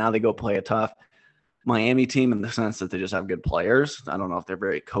winning, and now they go play a tough Miami team in the sense that they just have good players. I don't know if they're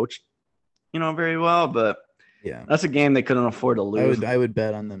very coached, very well, but. Yeah, that's a game they couldn't afford to lose. I would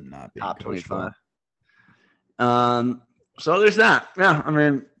bet on them not being top 25. Well. So there's that. Yeah, I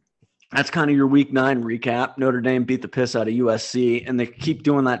mean, that's kind of your week 9 recap. Notre Dame beat the piss out of USC, and they keep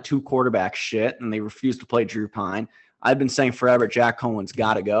doing that 2 quarterback shit, and they refuse to play Drew Pine. I've been saying forever Jack Cohen's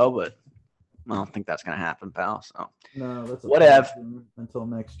got to go, but I don't think that's going to happen, pal. So no, that's whatever. Until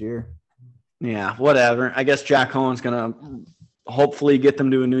next year. Yeah, whatever. I guess Jack Cohen's going to hopefully get them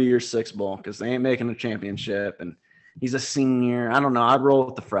to a New Year's Six bowl because they ain't making a championship, and he's a senior. I don't know. I'd roll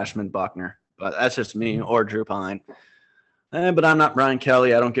with the freshman Buckner, but that's just me, or Drew Pine. But I'm not Brian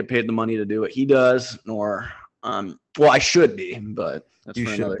Kelly. I don't get paid the money to do what he does, nor I should be, but that's you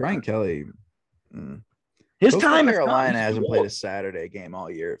for should. another. Brian Kelly. His time in Carolina hasn't played a Saturday game all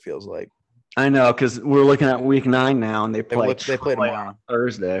year. It feels like. I know, because we're looking at week 9 now, and they play tomorrow on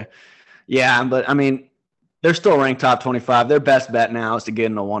Thursday. Yeah, but I mean, they're still ranked top 25. Their best bet now is to get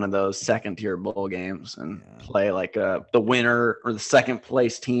into one of those second-tier bowl games and play like the winner or the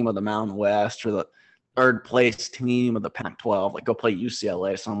second-place team of the Mountain West or the third-place team of the Pac-12. Like, go play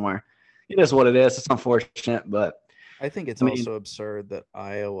UCLA somewhere. It is what it is. It's unfortunate, but I think it's also absurd that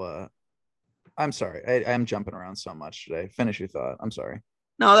Iowa. I'm sorry. I'm jumping around so much today. Finish your thought. I'm sorry.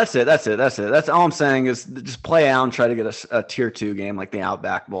 No, that's it. That's all I'm saying is just play out and try to get a tier 2 game like the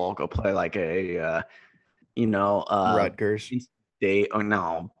Outback Bowl. Go play like a Rutgers State. Oh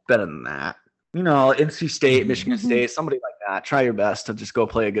no, better than that. NC State, Michigan State, somebody like that. Try your best to just go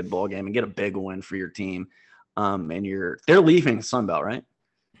play a good bowl game and get a big win for your team. And they're leaving the Sun Belt, right?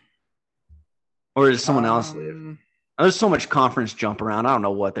 Or is someone else leave? There's so much conference jump around. I don't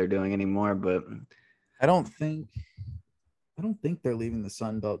know what they're doing anymore, but I don't think they're leaving the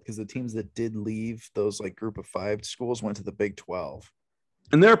Sun Belt because the teams that did leave those like group of 5 schools went to the Big 12.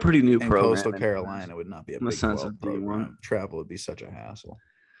 And they're a pretty new program. Coastal Carolina would not be a Big 12 program. Travel would be such a hassle.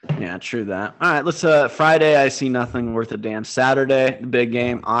 Yeah, true that. All right, let's Friday, I see nothing worth a damn. Saturday, the big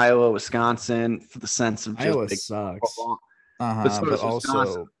game, Iowa, Wisconsin, for the sense of just Iowa big sucks. But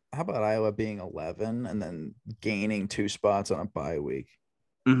also, how about Iowa being 11 and then gaining 2 spots on a bye week?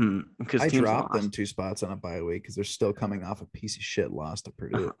 Because I dropped them 2 spots on a bye week because they're still coming off a piece of shit loss to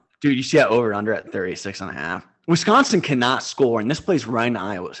Purdue. Dude, you see that over under at 36.5. Wisconsin cannot score, and this plays right in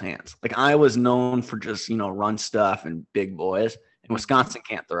Iowa's hands. Like, Iowa's known for just, run stuff and big boys, and Wisconsin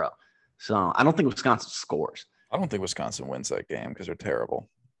can't throw. So I don't think Wisconsin scores. I don't think Wisconsin wins that game because they're terrible.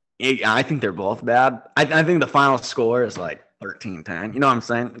 I think they're both bad. I think the final score is like 13-10. You know what I'm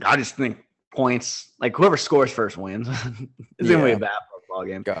saying? I just think points, like whoever scores first wins. It's going to be a bad football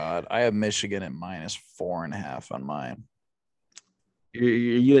game. God, I have Michigan at -4.5 on mine.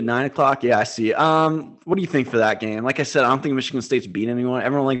 You at 9 o'clock? Yeah, I see. What do you think for that game? Like I said, I don't think Michigan State's beat anyone.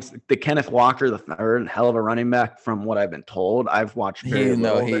 Everyone likes the Kenneth Walker, the third, hell of a running back from what I've been told. I've watched.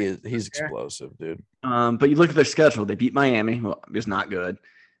 He's explosive, dude. But you look at their schedule. They beat Miami, who is not good.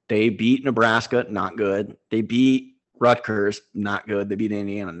 They beat Nebraska, not good. They beat Rutgers, not good. They beat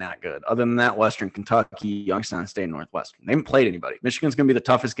Indiana, not good. Other than that, Western Kentucky, Youngstown State, Northwestern. They haven't played anybody. Michigan's going to be the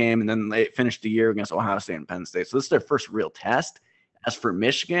toughest game, and then they finished the year against Ohio State and Penn State. So this is their first real test. As for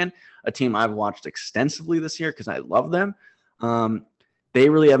Michigan, a team I've watched extensively this year because I love them, they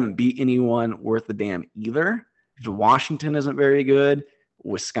really haven't beat anyone worth a damn either. Washington isn't very good.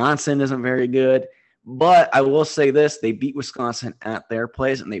 Wisconsin isn't very good. But I will say this, they beat Wisconsin at their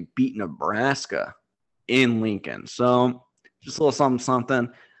place, and they beat Nebraska in Lincoln. So just a little something.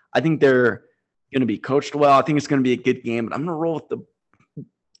 I think they're going to be coached well. I think it's going to be a good game, but I'm going to roll with the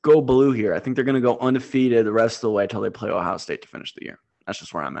Go Blue here. I think they're going to go undefeated the rest of the way until they play Ohio State to finish the year. That's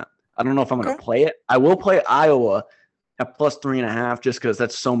just where I'm at. I don't know if I'm going to play it. I will play Iowa at plus 3.5 just because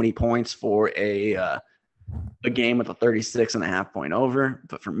that's so many points for a game with a 36.5 point over.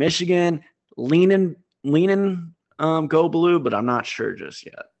 But for Michigan, leaning Go Blue, but I'm not sure just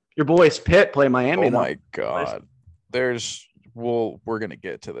yet. Your boys Pitt play Miami. Oh my God. We're gonna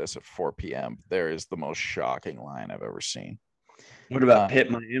get to this at 4 p.m. There is the most shocking line I've ever seen. What about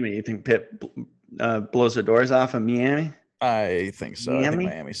Pitt Miami? You think Pitt blows the doors off of Miami? I think so. I think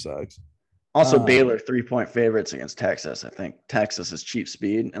Miami sucks. Also, Baylor 3-point favorites against Texas. I think Texas is cheap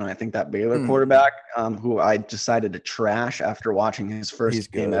speed, and I think that Baylor quarterback, who I decided to trash after watching his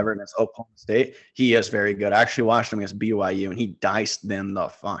first game ever against Oklahoma State, he is very good. I actually watched him against BYU, and he diced them the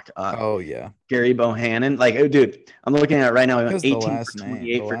fuck up. Oh, yeah. Gary Bohannon. Like, oh, dude, I'm looking at it right now. He went 18 for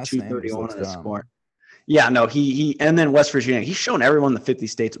 28 for 231 on his score. Yeah, no, he and then West Virginia. He's shown everyone the 50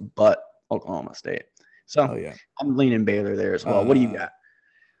 states but Oklahoma State. So I'm leaning Baylor there as well. What do you got?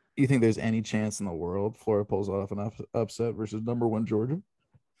 You think there's any chance in the world Florida pulls off an upset versus number 1 Georgia?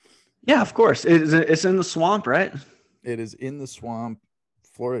 Yeah, of course. It's in the swamp, right? It is in the swamp.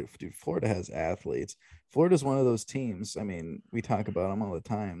 Florida has athletes. Florida's one of those teams. I mean, we talk about them all the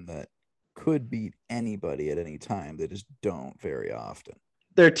time that could beat anybody at any time. They just don't very often.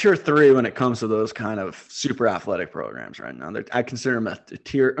 They're tier 3 when it comes to those kind of super athletic programs right now. I consider them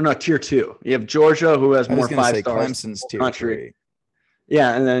tier 2. You have Georgia, who has more 5 stars. Clemson's tier 3.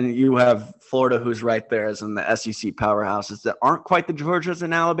 Yeah, and then you have Florida, who's right there as in the SEC powerhouses that aren't quite the Georgias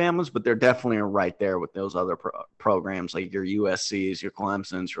and Alabamas, but they're definitely right there with those other programs like your USCs, your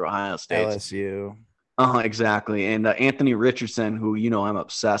Clemsons, your Ohio States. LSU. Exactly. And Anthony Richardson, who I'm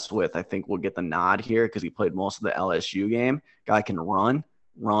obsessed with, I think will get the nod here because he played most of the LSU game. Guy can run.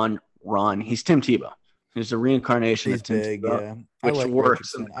 He's Tim Tebow. He's a reincarnation of Tim Tebow, which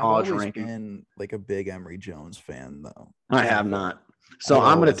works in the college ranking. I've always been like a big Emory Jones fan, though. I have not. So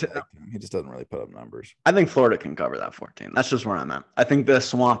I'm going to he just doesn't really put up numbers. I think Florida can cover that 14. That's just where I'm at. I think the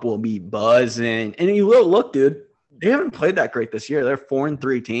swamp will be buzzing. And you will look, dude, they haven't played that great this year. They're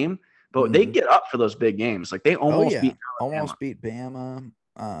 4-3 team, but they get up for those big games. Like they almost beat Bama.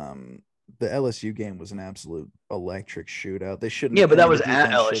 The LSU game was an absolute electric shootout. They shouldn't. Yeah, but that was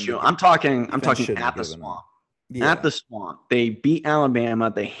at LSU. I'm talking at the swamp. Yeah. At the swamp. They beat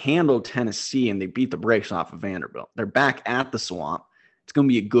Alabama. They handled Tennessee, and they beat the brakes off of Vanderbilt. They're back at the swamp. It's going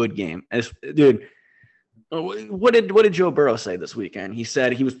to be a good game. Dude, what did Joe Burrow say this weekend? He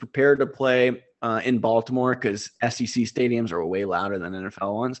said he was prepared to play in Baltimore because SEC stadiums are way louder than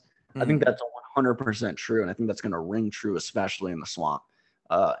NFL ones. I think that's 100% true, and I think that's going to ring true, especially in the swamp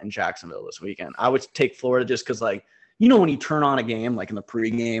in Jacksonville this weekend. I would take Florida just because, when you turn on a game, like in the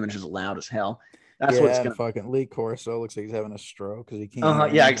pregame, and it's just loud as hell. That's what's going to fucking Lee Corso looks like he's having a stroke because he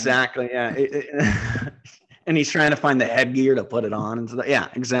can't. Yeah, exactly. Yeah. And he's trying to find the headgear to put it on. And so yeah,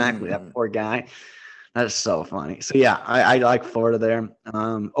 exactly. That poor guy. That is so funny. So yeah, I like Florida there.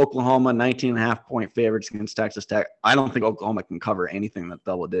 Oklahoma, 19.5 point favorites against Texas Tech. I don't think Oklahoma can cover anything that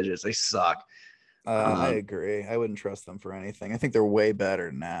double digits. They suck. I agree. I wouldn't trust them for anything. I think they're way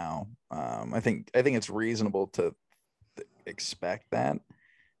better now. I think it's reasonable to expect that,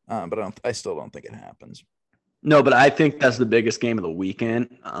 but I still don't think it happens. No, but I think that's the biggest game of the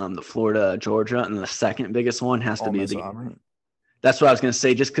weekend, the Florida-Georgia, and the second biggest one has to be the Auburn. That's what I was going to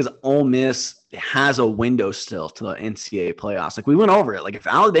say, just because Ole Miss has a window still to the NCAA playoffs. Like, we went over it. Like, if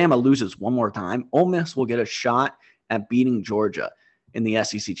Alabama loses one more time, Ole Miss will get a shot at beating Georgia in the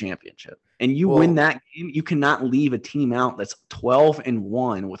SEC championship. And win that game, you cannot leave a team out that's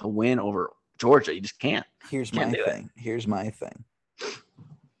 12-1 with a win over Georgia. You just can't. Here's my thing.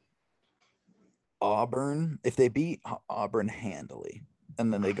 Auburn, if they beat Auburn handily,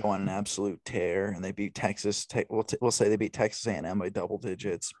 and then they go on an absolute tear, and they beat Texas, we'll say they beat Texas A&M by double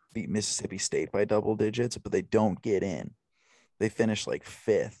digits, beat Mississippi State by double digits, but they don't get in. They finish like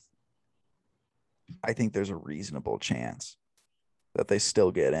 5th. I think there's a reasonable chance that they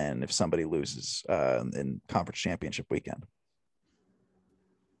still get in if somebody loses in conference championship weekend.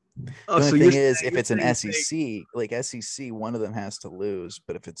 Oh, The so only you're thing is, saying, if you're it's an saying if SEC, like SEC, one of them has to lose.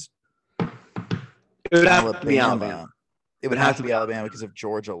 But if it's it would have to be Alabama. Alabama, it would have to be Alabama because if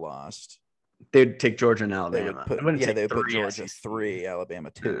Georgia lost, They'd take Georgia and they would Alabama. put It wouldn't take they would put three Georgia SEC. 3,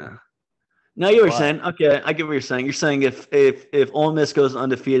 Alabama 2. Yeah. No, you were But- saying, okay, I get what you're saying. You're saying if Ole Miss goes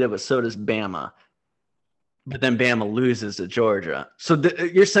undefeated, but so does Bama, but then Bama loses to Georgia. So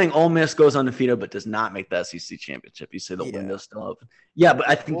you're saying Ole Miss goes undefeated, but does not make the SEC championship. You say the Yeah. window's still open. Yeah, but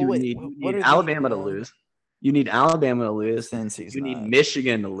I think Well, you wait, need what are Alabama the, to lose. You need Alabama to lose. Cincy's You need not.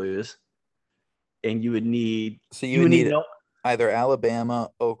 Michigan to lose, and you would need So you would need no either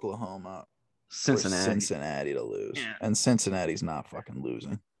Alabama, Oklahoma, Cincinnati. or Cincinnati to lose. Yeah. And Cincinnati's not fucking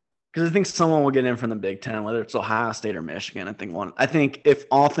losing. Because I think someone will get in from the Big Ten, whether it's Ohio State or Michigan. I think if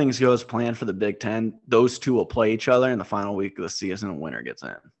all things go as planned for the Big Ten, those two will play each other in the final week of the season, and winner gets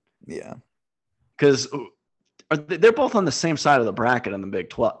in. Yeah. Because they're both on the same side of the bracket in the Big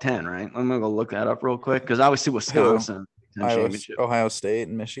 10, right? I'm gonna go look that up real quick because I always see Wisconsin championship. Ohio State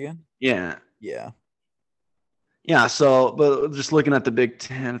and Michigan. Yeah. Yeah. So, but just looking at the Big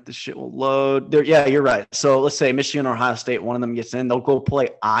Ten, if the shit will load, there. Yeah, you're right. So let's say Michigan or Ohio State, one of them gets in, they'll go play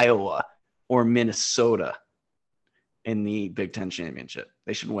Iowa or Minnesota in the Big Ten championship.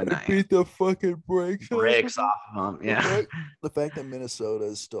 They should win that. Beat the fucking breaks off of them. Yeah. The fact that Minnesota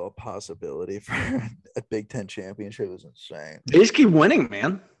is still a possibility for a Big Ten championship is insane. They just keep winning,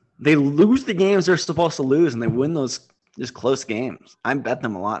 man. They lose the games they're supposed to lose, and they win those just close games. I bet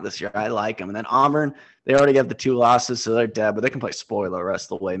them a lot this year. I like them. And then Auburn, they already have the 2 losses, so they're dead, but they can play spoiler the rest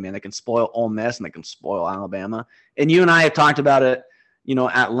of the way, man. They can spoil Ole Miss, and they can spoil Alabama. And you and I have talked about it,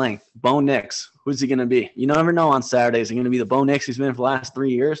 at length. Bo Nix, who's he going to be? You never know on Saturdays. Is he going to be the Bo Nix he's been for the last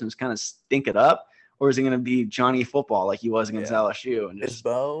 3 years and just kind of stink it up? Or is he going to be Johnny Football like he was against LSU? And is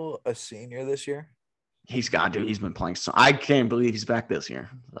Bo a senior this year? He's got to. He's been playing. So I can't believe he's back this year.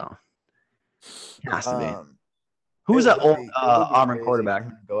 So he has to be. Who's that old Auburn quarterback?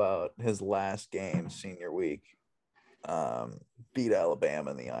 Go out his last game, senior week, beat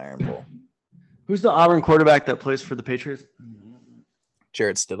Alabama in the Iron Bowl. Who's the Auburn quarterback that plays for the Patriots?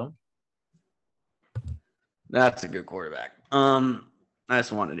 Jarrett Stidham. That's a good quarterback. I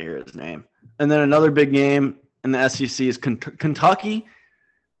just wanted to hear his name. And then another big game in the SEC is Kentucky,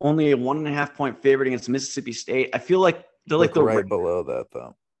 only a 1.5 point favorite against Mississippi State. I feel like they're like the right below that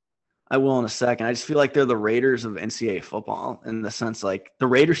though. I will in a second. I just feel like they're the Raiders of NCAA football in the sense like the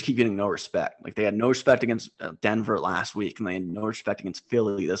Raiders keep getting no respect. Like they had no respect against Denver last week, and they had no respect against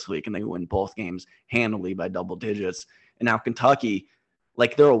Philly this week, and they win both games handily by double digits. And now Kentucky,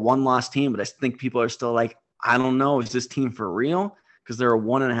 like they're a 1-loss team, but I think people are still like, I don't know, is this team for real? Because they're a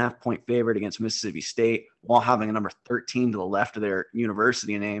 1.5 point favorite against Mississippi State while having a number 13 to the left of their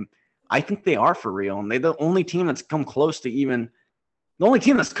university name. I think they are for real, and they're the only team that's come close to even. The only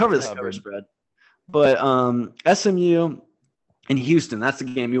team that's covered this cover spread. But SMU and Houston, that's the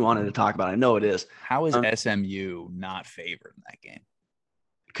game you wanted to talk about. I know it is. How is SMU not favored in that game?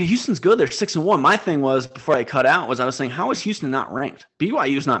 Because Houston's good. They're 6-1. My thing was, before I cut out, I was saying, how is Houston not ranked?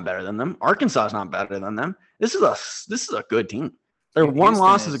 BYU's not better than them. Arkansas is not better than them. This is a good team. Their one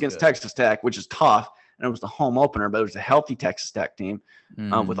loss is against Texas Tech, which is tough. And it was the home opener, but it was a healthy Texas Tech team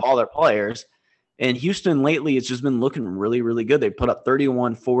with all their players. And Houston lately, it's just been looking really, really good. They put up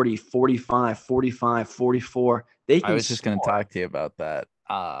 31, 40, 45, 45, 44. I was just going to talk to you about that.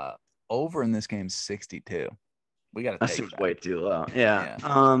 Over in this game, 62. We got to take that. Seems way too low. Yeah.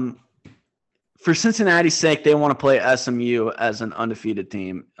 For Cincinnati's sake, they want to play SMU as an undefeated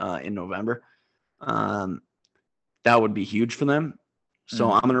team in November. That would be huge for them. So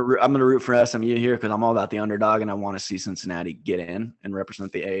I'm gonna root for SMU here because I'm all about the underdog and I want to see Cincinnati get in and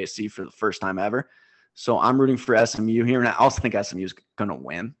represent the AAC for the first time ever. So I'm rooting for SMU here, and I also think SMU is gonna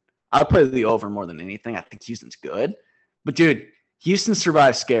win. I'll play the over more than anything. I think Houston's good, but dude, Houston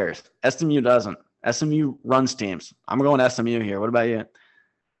survives scares. SMU doesn't. SMU runs teams. I'm going SMU here. What about you?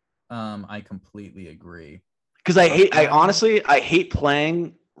 I completely agree. Because I honestly hate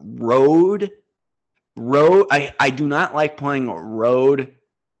playing road. I do not like playing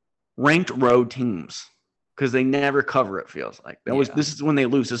ranked road teams because they never cover. It feels like this is when they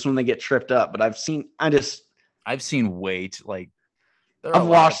lose. This is when they get tripped up. But I've seen I've watched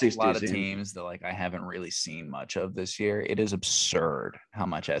these a lot of teams that I haven't really seen much of this year. It is absurd how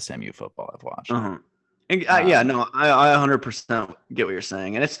much SMU football I've watched. Uh-huh. And, I 100% get what you're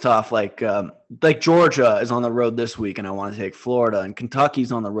saying, and it's tough. Like Georgia is on the road this week, and I want to take Florida, and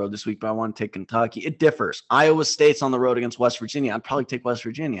Kentucky's on the road this week, but I want to take Kentucky. It differs. Iowa State's on the road against West Virginia. I'd probably take West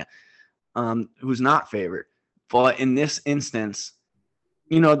Virginia, who's not favored. But in this instance,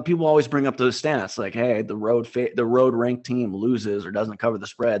 people always bring up those stats like, hey, the road ranked team loses or doesn't cover the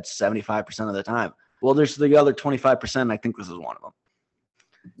spread 75% of the time. Well, there's the other 25%. I think this is one of them.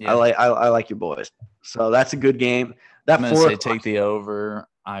 Yeah. I like your boys. So that's a good game. I'm gonna say take the over.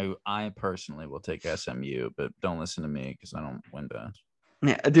 I personally will take SMU, but don't listen to me because I don't win bets.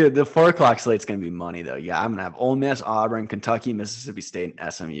 Yeah, dude, the 4:00 slate's gonna be money though. Yeah, I'm gonna have Ole Miss, Auburn, Kentucky, Mississippi State,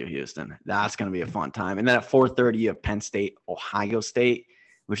 and SMU, Houston. That's gonna be a fun time. And then at 4:30, you have Penn State, Ohio State,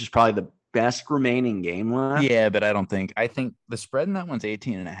 which is probably the best remaining game left. Yeah, but I think the spread in that one's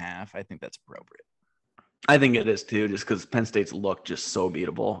 18.5. I think that's appropriate. I think it is too, just because Penn State's looked just so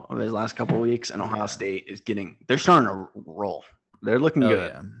beatable over the last couple of weeks, and Ohio State is they're starting to roll. They're looking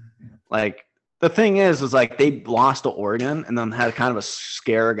good. Yeah. Like the thing is like they lost to Oregon and then had kind of a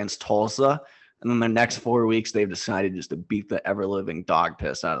scare against Tulsa, and then the next 4 weeks they've decided just to beat the ever living dog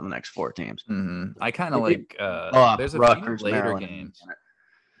piss out of the next 4 teams. Mm-hmm. I kind of like. There's a Rutgers, few later Maryland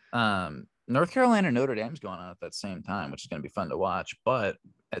games. North Carolina, Notre Dame's going on at that same time, which is going to be fun to watch. But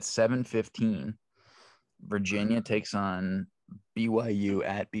at 7:15. Virginia takes on BYU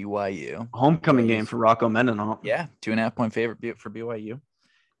at BYU. Homecoming game for Rocco Mendenhall. Yeah, 2.5-point favorite for BYU.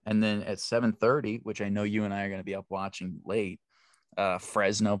 And then at 7:30, which I know you and I are going to be up watching late,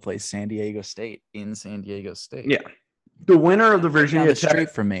 Fresno plays San Diego State in San Diego State. Yeah, the winner of the Virginia Tech. Straight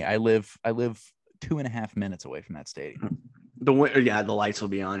from me, I live 2.5 minutes away from that stadium. The lights will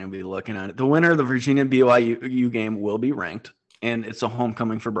be on. You'll be looking at it. The winner of the Virginia BYU game will be ranked, and it's a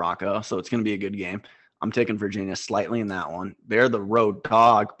homecoming for Bronco, so it's going to be a good game. I'm taking Virginia slightly in that one. They're the road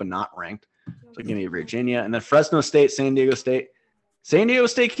dog, but not ranked. So give me Virginia. And then Fresno State, San Diego State. San Diego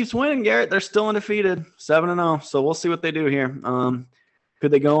State keeps winning, Garrett. They're still undefeated, 7-0. So we'll see what they do here. Could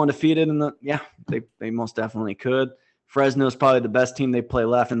they go undefeated? Yeah, they most definitely could. Fresno is probably the best team they play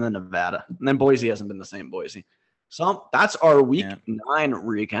left, and then Nevada. And then Boise hasn't been the same Boise. So that's our week 9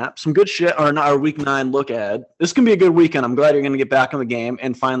 recap. Some good shit, or not our week 9 look ahead. This can be a good weekend. I'm glad you're going to get back on the game.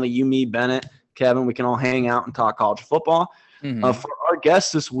 And finally, you, me, Bennett, Kevin, we can all hang out and talk college football. Mm-hmm. For our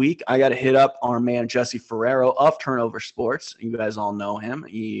guests this week, I got to hit up our man Jesse Ferrero of Turnover Sports. You guys all know him.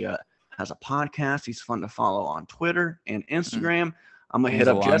 He has a podcast. He's fun to follow on Twitter and Instagram. Mm-hmm. I'm gonna hit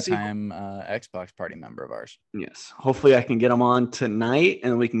up Jesse. Long-time Xbox party member of ours. Yes. Hopefully, I can get him on tonight,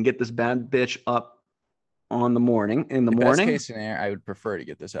 and we can get this bad bitch up on the morning. In the morning. Best case scenario, I would prefer to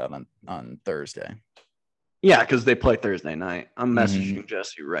get this out on Thursday. Yeah, because they play Thursday night. I'm messaging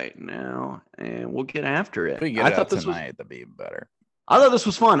Jesse right now, and we'll get after it. I thought this tonight that'd be better. I thought this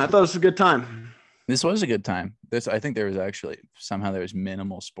was fun. I thought this was a good time. This was a good time. I think there was actually somehow there was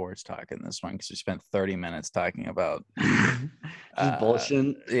minimal sports talk in this one because we spent 30 minutes talking about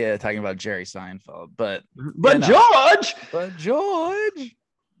bullshit. Yeah, talking about Jerry Seinfeld, but George.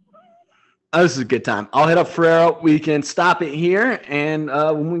 Oh, this is a good time. I'll hit up Ferrero. We can stop it here. And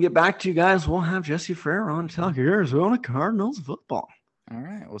when we get back to you guys, we'll have Jesse Ferrero on to talk Arizona Cardinals football. All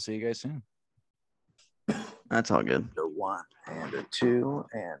right. We'll see you guys soon. That's all good. A 1 and a 2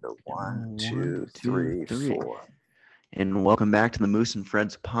 and a 1, 2, 3, 4. And welcome back to the Moose and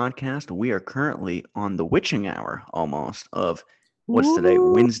Fred's podcast. We are currently on the witching hour almost of what's today?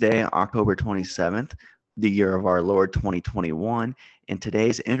 Wednesday, October 27th, the year of our Lord 2021. And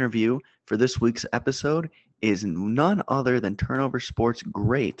today's interview for this week's episode is none other than Turnover Sports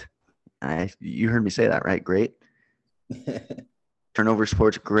great. You heard me say that, right? Great. Turnover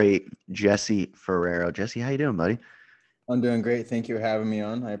Sports great, Jesse Ferrero. Jesse, how you doing, buddy? I'm doing great. Thank you for having me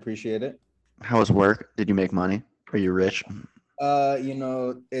on. I appreciate it. How was work? Did you make money? Are you rich?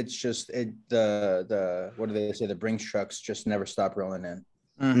 It's just the what do they say? The Brinks trucks just never stop rolling in.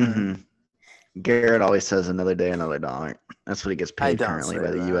 Mm-hmm. Garrett always says another day, another dollar. That's what he gets paid currently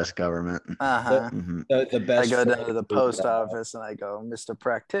by the U.S. government. Mm-hmm. The best. I go to the post office and I go, Mr.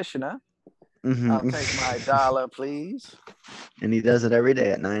 Practitioner, I'll take my dollar, please. And he does it every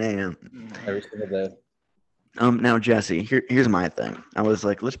day at 9 a.m. Every single day. Now, Jesse, here's my thing. I was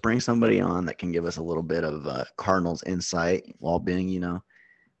like, let's bring somebody on that can give us a little bit of Cardinals insight while being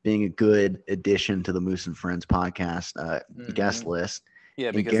a good addition to the Moose and Friends podcast guest list.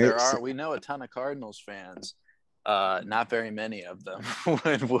 Yeah, because we know a ton of Cardinals fans. Not very many of them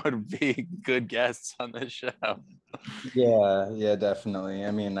would be good guests on this show. Yeah, definitely.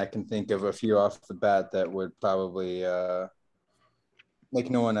 I mean, I can think of a few off the bat that would probably make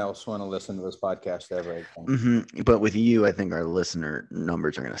no one else want to listen to this podcast ever. But with you, I think our listener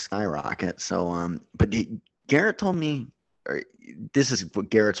numbers are going to skyrocket. So, but Garrett told me, this is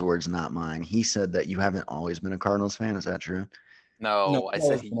Garrett's words, not mine. He said that you haven't always been a Cardinals fan. Is that true? No, I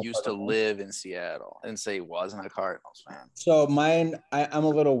said he used to live in Seattle. I didn't say he wasn't a Cardinals fan. So I'm a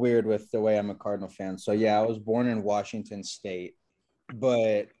little weird with the way I'm a Cardinal fan. So yeah, I was born in Washington State.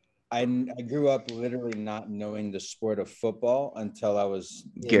 but I grew up literally not knowing the sport of football until I was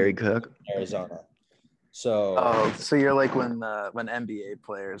Gary Cook, Arizona. So so you're like when NBA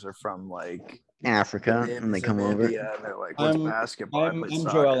players are from like Africa and they come over. And they're like, what's basketball? I'm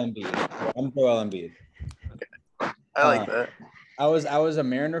Joel Embiid. I'm Joel Embiid. Okay. I like that. I was a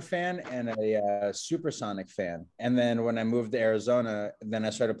Mariner fan and a Supersonic fan, and then when I moved to Arizona, then I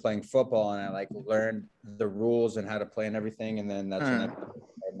started playing football and I like learned the rules and how to play and everything, and then that's when I became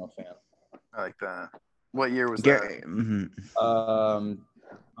a Cardinal fan. I like that. What year was that? Mm-hmm.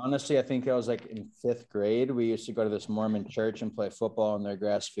 Honestly, I think I was like in 5th grade. We used to go to this Mormon church and play football on their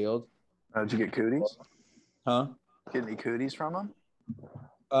grass field. Did you get cooties? Huh? Get any cooties from them?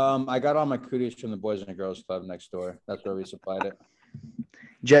 I got all my cooties from the Boys and Girls Club next door. That's where we supplied it.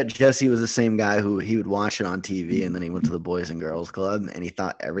 Jesse was the same guy who he would watch it on TV, and then he went to the Boys and Girls Club, and he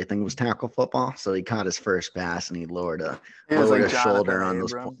thought everything was tackle football. So he caught his first pass, and he lowered a shoulder on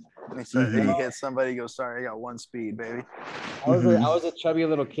those. He said, he hit somebody. He goes, "Sorry, I got one speed, baby." I was a chubby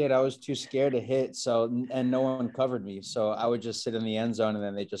little kid. I was too scared to hit, and no one covered me. So I would just sit in the end zone, and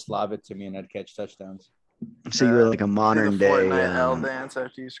then they just lob it to me, and I'd catch touchdowns. So you were like a modern day Fortnite L dance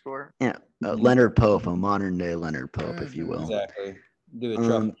after you score. Yeah, Leonard Pope, a modern day Leonard Pope, if you will. Exactly. Do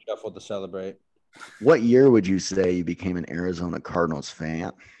the shuffle to celebrate. What year would you say you became an Arizona Cardinals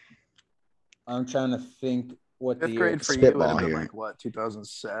fan? I'm trying to think what fifth the grade for spitball you would have been here. like what,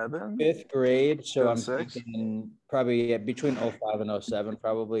 2007? 5th grade. So 2006? I'm thinking probably between 05 and 07,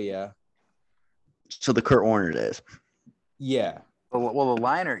 probably. Yeah. So the Kurt Warner days. Yeah. Well, the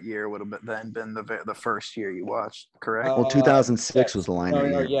Leinart year would have been the first year you watched, correct? Well, 2006 was the Leinart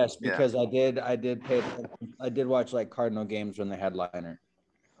year. Yes, because I did watch like Cardinal games when they had Leinart.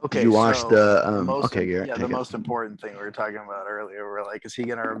 Okay, did you watch the the most important thing we were talking about earlier. We're like, is he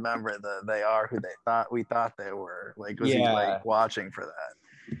gonna remember they are who we thought they were? Like, was he like watching for that?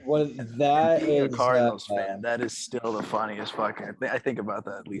 Well, that being is a Cardinals fan. That is still the funniest fucking. I think about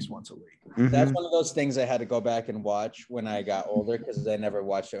that at least once a week. Mm-hmm. That's one of those things I had to go back and watch when I got older because I never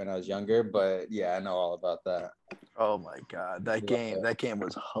watched it when I was younger. But yeah, I know all about that. Oh my god, that game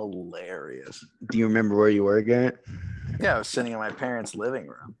was hilarious. Do you remember where you were, Garrett? Yeah, I was sitting in my parents' living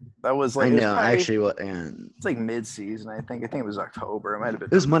room. That was like it's like mid-season. I think it was October. It might have been.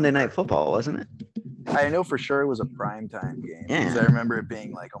 It was Monday Night Football, wasn't it? I know for sure it was a primetime game. Yeah. Because I remember it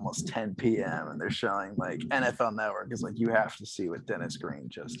being like almost 10 p.m. and they're showing like NFL Network is like, you have to see what Dennis Green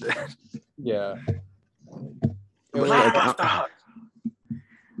just did. Yeah.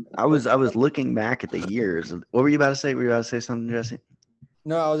 I was looking back at the years. What were you about to say? Were you about to say something, Jesse?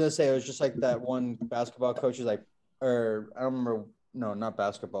 No, I was gonna say it was just like that one basketball coach is like, or I don't remember. No, not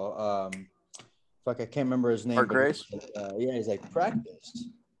basketball. I can't remember his name. Mark Grace. Yeah, he's like practice.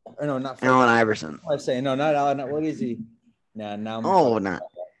 Or no, not Allen Iverson. I say no, not Allen. What is he? Nah, now.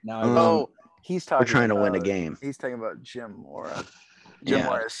 He's talking. We're trying to win a game. He's talking about Jim Mora. Jim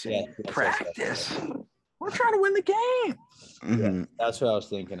Mora practice. We're trying to win the game. Mm-hmm. Yeah, that's what I was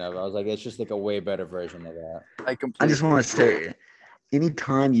thinking of. I was like, it's just like a way better version of that. I just want to say,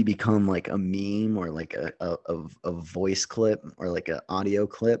 anytime you become like a meme or like a voice clip or like an audio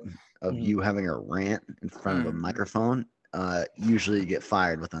clip of you having a rant in front of a microphone, usually you get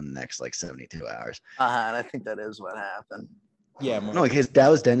fired within the next like 72 hours. And I think that is what happened. Yeah. No, because that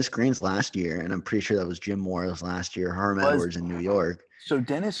was Dennis Green's last year, and I'm pretty sure that was Jim Moore's last year. Herm Edwards in New York. So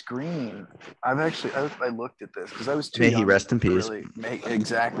Dennis Green, I looked at this because I was too. May he rest in peace. May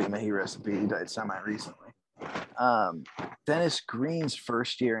he rest in peace. He died semi-recently. Dennis Green's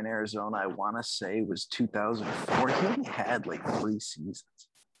first year in Arizona, I want to say, was 2004. He only had like 3 seasons.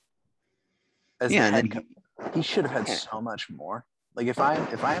 He should have had so much more. Like if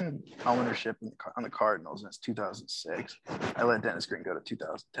I'm ownership on the Cardinals and it's 2006, I let Dennis Green go to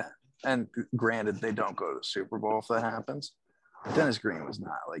 2010. And granted, they don't go to the Super Bowl if that happens. Dennis Green was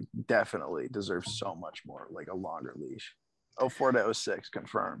not like definitely deserves so much more, like a longer leash. 04 to 06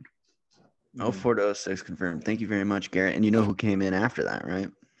 confirmed. 04 to 06 confirmed. Thank you very much, Garrett. And you know who came in after that, right?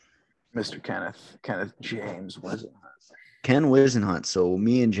 Mr. Kenneth James Whisenhunt. Ken Whisenhunt. So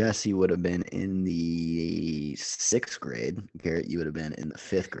me and Jesse would have been in the 6th grade. Garrett, you would have been in the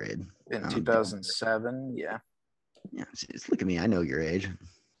 5th grade. In 2007, yeah. Yeah, just look at me. I know your age.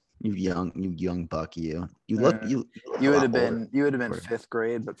 You young buck. You would have been 5th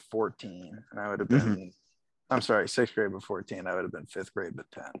grade, but 14, and I would have been. I'm sorry, 6th grade, but 14. I would have been 5th grade, but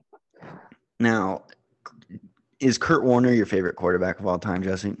 10. Now, is Kurt Warner your favorite quarterback of all time,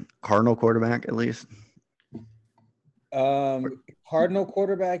 Jesse? Cardinal quarterback, at least. Cardinal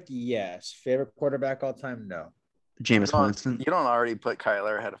quarterback, yes. Favorite quarterback all time, no. Jameis Winston. You don't already put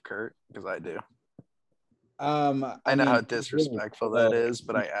Kyler ahead of Kurt because I do. I know how disrespectful that is,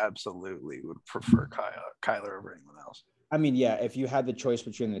 but I absolutely would prefer Kyler over anyone else. I mean, yeah, if you had the choice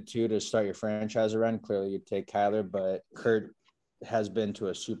between the two to start your franchise around, clearly you'd take Kyler, but Kurt has been to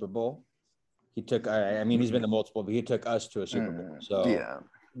a Super Bowl. He took, I mean, he's been to multiple, but he took us to a Super Bowl. So yeah,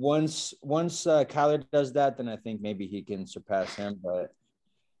 once Kyler does that, then I think maybe he can surpass him. But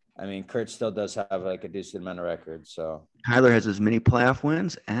I mean, Kurt still does have like a decent amount of records. So Kyler has as many playoff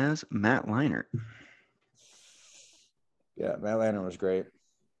wins as Matt Leinart. Yeah, Matt Leinart was great.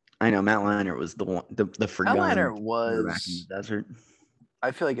 I know Matt Leinart was the one, the forgotten. Matt Leinart was back in the desert.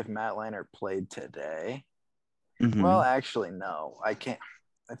 I feel like if Matt Leinart played today, Well, actually, no, I can't.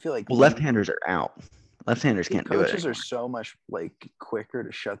 I feel like left-handers are out. Left-handers can't do it. Coaches are so much like quicker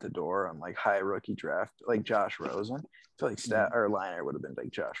to shut the door on like high rookie draft, like Josh Rosen. I feel like or Leinart would have been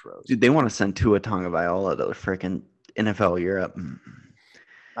like Josh Rosen. Dude, they want to send Tua Tagovailoa to the freaking NFL Europe.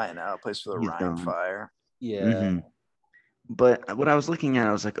 I know, plays for the Ryan Fire. Yeah. But what I was looking at,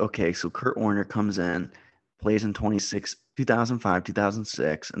 I was like, okay, so Kurt Warner comes in, plays in 2005,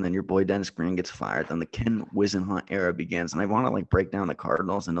 2006, and then your boy Dennis Green gets fired. Then the Ken Whisenhunt era begins. And I want to like break down the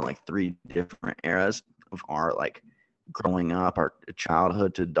Cardinals into like 3 different eras of our like growing up, our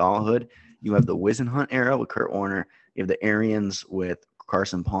childhood to adulthood. You have the Whisenhunt era with Kurt Warner. You have the Arians with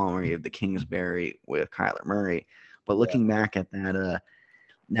Carson Palmer. You have the Kingsbury with Kyler Murray. But looking back at that,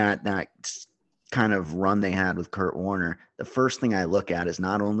 that kind of run they had with Kurt Warner, the first thing I look at is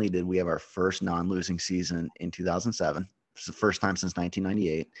not only did we have our first non-losing season in 2007, it's the first time since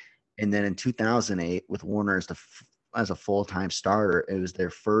 1998, and then in 2008 with Warner as a full-time starter, it was their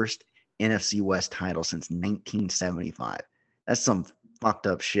first NFC West title since 1975. That's some fucked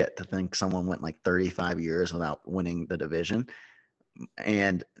up shit to think someone went like 35 years without winning the division.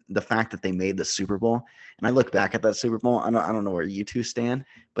 And the fact that they made the Super Bowl, and I look back at that Super Bowl, I don't know where you two stand,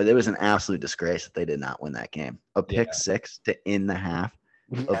 but it was an absolute disgrace that they did not win that game. A pick six to end the half.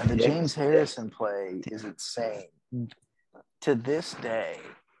 Yeah, the James Harrison play is insane. To this day,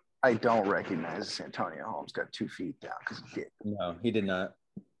 I don't recognize Santonio Holmes got 2 feet down because he did. No, he did not.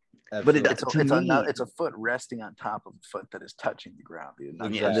 Absolutely. But it's a foot resting on top of a foot that is touching the ground. Dude.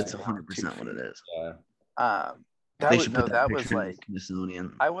 Yeah, that's 100% what it is. Yeah. That was like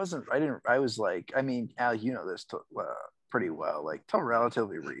Smithsonian. I was like, I mean, Al, you know this pretty well. Like till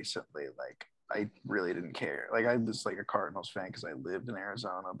relatively recently, like I really didn't care. Like I was like a Cardinals fan because I lived in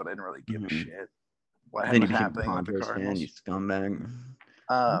Arizona, but I didn't really give a shit what was happening with the Cardinals. You scumbag.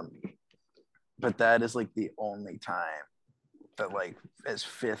 But that is like the only time that like as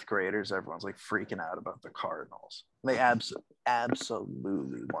 5th graders, everyone's like freaking out about the Cardinals. They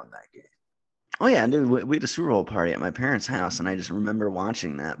absolutely won that game. Oh yeah, dude, we had a Super Bowl party at my parents' house, and I just remember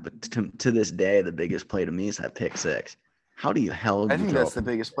watching that. But to this day, the biggest play to me is that pick six. How do you hell? I think that's the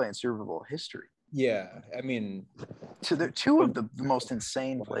biggest play in Super Bowl history. Yeah, I mean, two of the most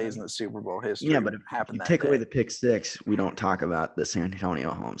insane plays in the Super Bowl history. Yeah, but if you take away the pick six, we don't talk about the San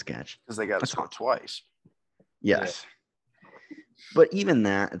Antonio Holmes catch because they got to score twice. Yes. Yeah. But even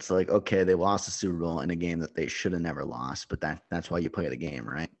that, it's like, okay, they lost the Super Bowl in a game that they should have never lost, but that's why you play the game,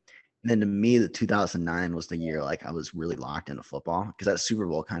 right? And then to me, the 2009 was the year like I was really locked into football because that Super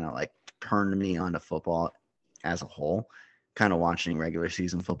Bowl kind of like turned me onto football as a whole, kind of watching regular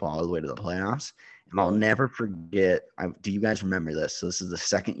season football all the way to the playoffs. And I'll never forget, do you guys remember this? So this is the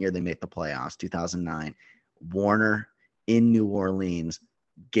second year they make the playoffs, 2009. Warner in New Orleans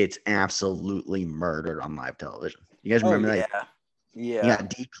gets absolutely murdered on live television. You guys remember that? Yeah. He got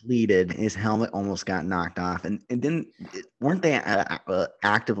depleted. His helmet almost got knocked off. And weren't they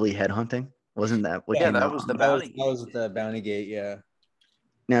actively headhunting? Wasn't that what that was the bounty? That was the bounty gate, yeah.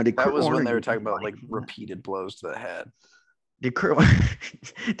 Now, that was when they were talking about like repeated blows to the head. Did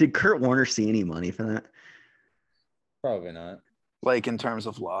Kurt Warner see any money for that? Probably not. Like in terms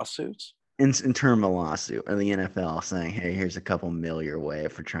of lawsuits? In terms of lawsuit or the NFL saying, hey, here's a couple mil your way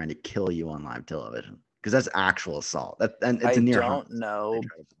for trying to kill you on live television. Because that's actual assault. I don't know,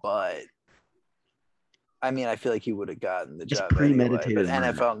 but I mean, I feel like he would have gotten the job premeditated.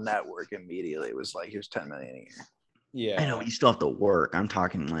 Anyway, but NFL Network immediately was like, "Here's $10 million a year." Yeah, I know you still have to work. I'm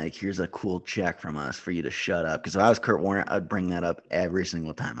talking like, here's a cool check from us for you to shut up. Because if I was Kurt Warner, I'd bring that up every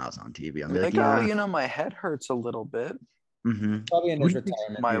single time I was on TV. I'm like, oh, my head hurts a little bit. Mm-hmm. Probably in his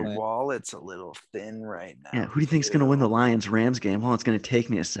retirement. My wallet's a little thin right now. Yeah, who do you think's gonna win the Lions-Rams game? Well, it's gonna take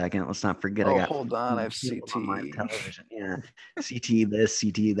me a second. Let's not forget. I got hold on, I have CT on my television. Yeah, CT this,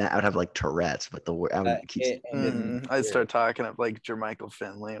 CT that. I would have like Tourette's, but I would keep. I'd start talking of like Jermichael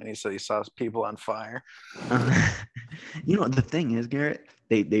Finley when he said he saw people on fire. You know the thing is, Garrett,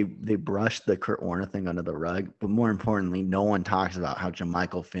 they brushed the Kurt Warner thing under the rug, but more importantly, no one talks about how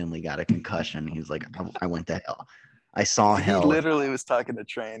Jermichael Finley got a concussion. He's like, I went to hell. I saw hell. He literally was talking to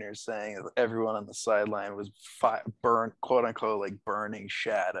trainers saying everyone on the sideline was burn, quote unquote, like burning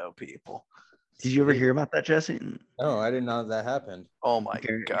shadow people. Did you ever hear about that, Jesse? No, I didn't know that happened. Oh my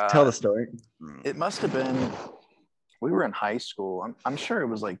God. Tell the story. It must have been, we were in high school. I'm sure it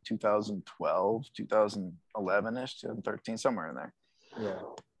was like 2012, 2011-ish, 2013, somewhere in there. Yeah.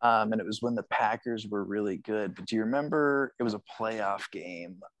 And it was when the Packers were really good. But do you remember it was a playoff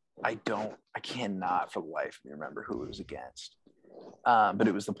game? I cannot for the life of me remember who it was against. But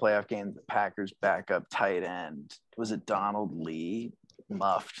it was the playoff game. The Packers backup tight end. Was it Donald Lee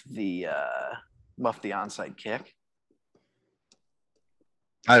muffed the onside kick?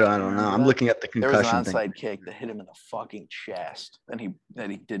 I don't know. I'm looking at the concussion. There was an onside kick that hit him in the fucking chest, and he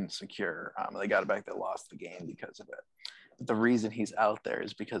didn't secure. They got it back. They lost the game because of it. But the reason he's out there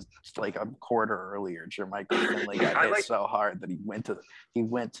is because like a quarter earlier, Jermichael Finley got hit so hard that he went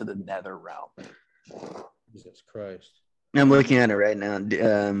to the nether realm. Jesus Christ! I'm looking at it right now.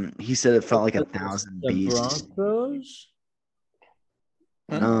 He said it felt like 1,000 beasts. Broncos.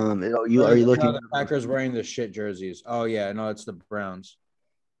 Are you looking at the Packers wearing the shit jerseys? Oh yeah, no, it's the Browns.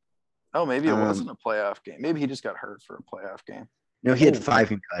 Oh, maybe it wasn't a playoff game. Maybe he just got hurt for a playoff game. No, he had 5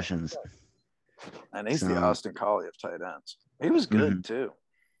 concussions. And he's the Austin Collie of tight ends. He was good too.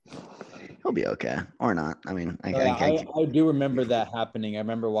 He'll be okay, or not. I mean, I do remember that happening. I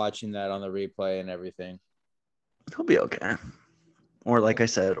remember watching that on the replay and everything. He'll be okay, or like I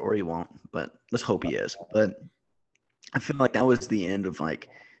said, or he won't. But let's hope he is. But I feel like that was the end of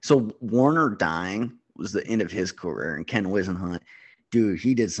so Warner dying was the end of his career, and Ken Whisenhunt, dude,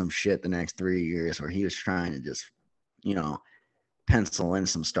 he did some shit the next 3 years where he was trying to just, pencil in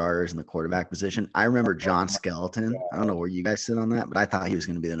some starters in the quarterback position. I remember John Skeleton. I don't know where you guys sit on that, but I thought he was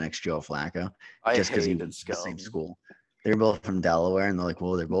going to be the next Joe Flacco just because he was in the same school. They're both from Delaware, and they're like,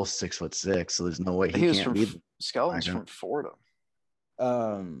 well, they're both 6'6", so there's no way he can't be. Skeletons from Fordham.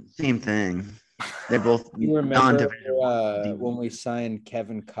 Same thing. They're both. You remember when we signed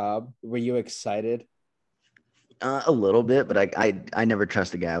Kevin Cobb? Were you excited? A little bit, but I never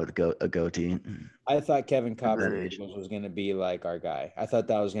trust a guy with a goatee. I thought Kevin Cobb was going to be like our guy. I thought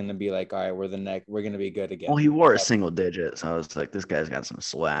that was going to be like, all right, we're going to be good again. Well, he wore a single digit, so I was like, this guy's got some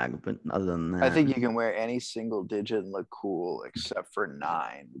swag. But other than that, I think you can wear any single digit and look cool except for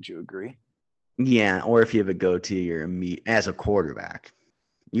 9. Would you agree? Yeah, or if you have a goatee, you're as a quarterback.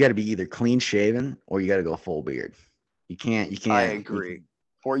 You got to be either clean shaven or you got to go full beard. You can't. I agree.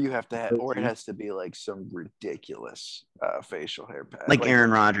 Or you have to have, or it has to be like some ridiculous facial hair pattern. Like Aaron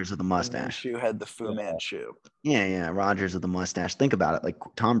Rodgers with a mustache. Who had the Fu Manchu. Yeah, Rodgers with the mustache. Think about it. Like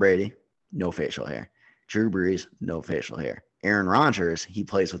Tom Brady, no facial hair. Drew Brees, no facial hair. Aaron Rodgers, he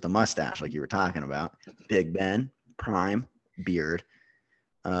plays with the mustache like you were talking about. Big Ben, prime, beard.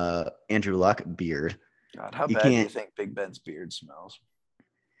 Andrew Luck, beard. God, how bad do you think Big Ben's beard smells?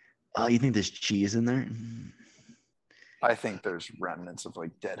 Oh, you think there's cheese in there? I think there's remnants of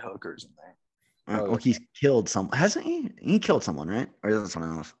like dead hookers in there. Well, he's killed someone, hasn't he? He killed someone, right? Or is that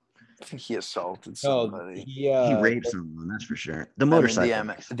someone else? I think he assaulted somebody. He raped someone, that's for sure. The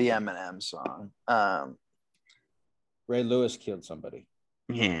motorcycle. The Eminem song. Ray Lewis killed somebody.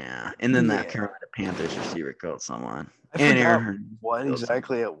 Yeah, and then that Carolina Panthers receiver killed someone. I forgot what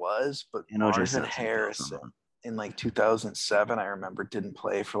exactly it was, but Marvin Harrison in like 2007, I remember, didn't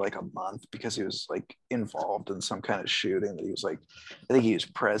play for like a month because he was like involved in some kind of shooting that he was like, I think he was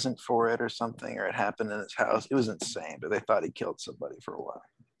present for it or something, or it happened in his house. It was insane, but they thought he killed somebody for a while.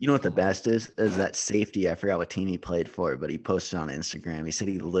 You know what the best is that safety. I forgot what team he played for, but he posted on Instagram. He said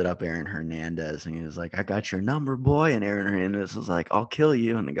he lit up Aaron Hernandez, and he was like, "I got your number, boy." And Aaron Hernandez was like, "I'll kill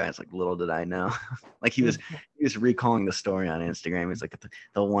you." And the guy's like, "Little did I know." Like he was recalling the story on Instagram. He's like,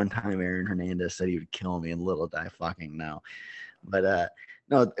 the one time Aaron Hernandez said he would kill me, and little did I fucking know. But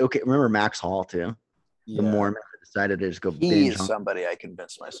no, okay. Remember Max Hall too? Yeah. The Mormon decided to just go. He's somebody I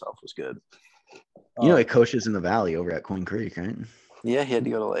convinced myself was good. You know, he coaches in the Valley over at Queen Creek, right? Yeah, he had to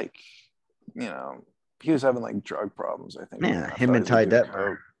go to like, he was having like drug problems, I think. Yeah, him and Ty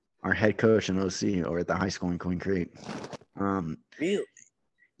Detmer, our head coach and OC over at the high school in Queen Creek. Really?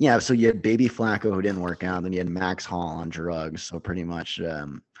 Yeah, so you had Baby Flacco who didn't work out, then you had Max Hall on drugs. So pretty much,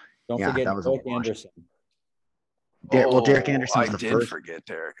 don't forget Coach Anderson. Derek Anderson was the first. Forget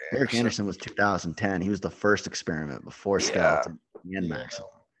Derek Anderson. Derek Anderson was 2010. He was the first experiment before Skeleton and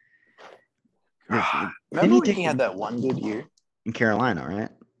Maxwell. Remember when he had that one good year in Carolina, right?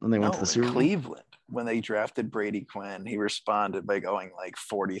 When they went to the Super Bowl? Cleveland. When they drafted Brady Quinn, he responded by going like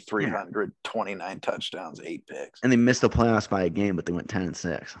 4,300, 29 touchdowns, 8 picks. And they missed the playoffs by a game, but they went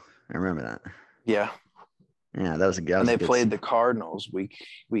 10-6. I remember that. Yeah. Yeah, that was a good. And they played the Cardinals week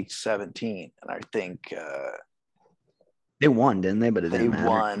 17, and I think they won, didn't they? But they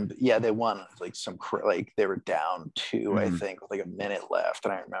won. Yeah, they won. Like they were down 2, I think, with like a minute left.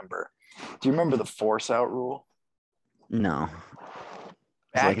 And I remember. Do you remember the force out rule? No.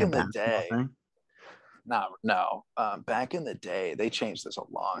 Back in the day. No. Back in the day, they changed this a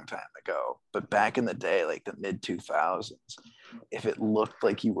long time ago. But back in the day, like the mid 2000s, if it looked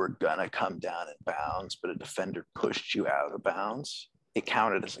like you were gonna come down in bounds, but a defender pushed you out of bounds, it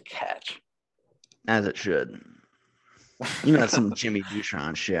counted as a catch. As it should. You know, that's some Jimmy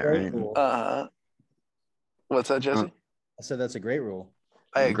Neutron shit, right? What's that, Jesse? I said that's a great rule.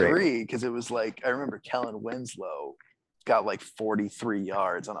 I agree, because it was like I remember Kellen Winslow got like 43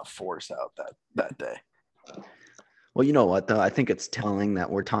 yards on a force out that day. Well, you know what, though? I think it's telling that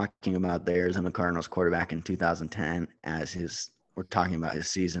we're talking about the Arizona Cardinals quarterback in 2010 we're talking about his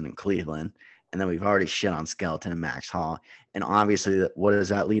season in Cleveland, and then we've already shit on Skeleton and Max Hall. And obviously, what does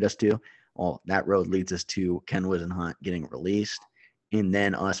that lead us to? Well, that road leads us to Ken Whisenhunt getting released, and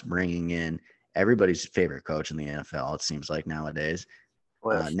then us bringing in everybody's favorite coach in the NFL, it seems like nowadays.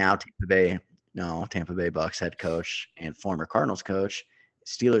 Now Tampa Bay Bucks head coach and former Cardinals coach,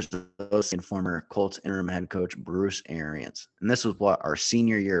 Steelers and former Colts interim head coach Bruce Arians. And this was our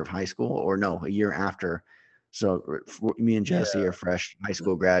senior year of high school, or no, a year after. So me and Jesse are fresh high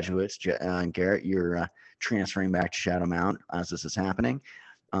school graduates. And Garrett, you're transferring back to Shadow Mount as this is happening.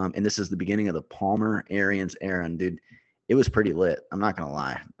 And this is the beginning of the Palmer Arians era. And dude, it was pretty lit. I'm not going to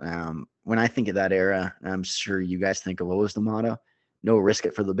lie. When I think of that era, I'm sure you guys think of what was the motto? No risk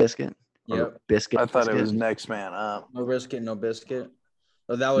it for the biscuit. Yeah. Biscuit. I thought it was next man up. No risk it, no biscuit.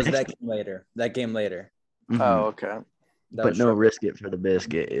 Oh, that came later. Mm-hmm. Oh, okay. But no risk it for the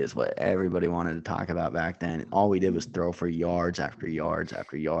biscuit is what everybody wanted to talk about back then. All we did was throw for yards after yards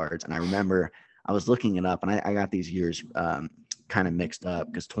after yards. And I remember I was looking it up, and I got these years kind of mixed up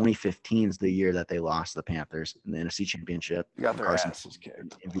because 2015 is the year that they lost the Panthers in the NFC Championship. You got their asses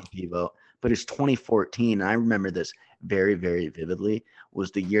kicked. MVP vote. But it's 2014, and I remember this very, very vividly,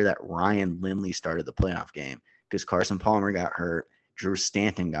 was the year that Ryan Lindley started the playoff game because Carson Palmer got hurt, Drew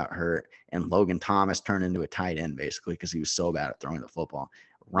Stanton got hurt, and Logan Thomas turned into a tight end basically because he was so bad at throwing the football.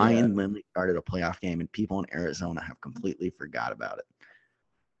 Ryan Lindley started a playoff game, and people in Arizona have completely forgot about it.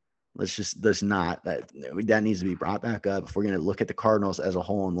 That needs to be brought back up. If we're going to look at the Cardinals as a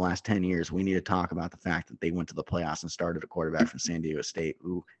whole in the last 10 years, we need to talk about the fact that they went to the playoffs and started a quarterback from San Diego State,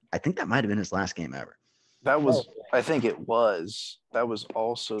 who I think that might have been his last game ever. I think it was. That was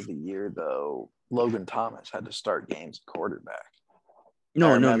also the year, though, Logan Thomas had to start games at quarterback.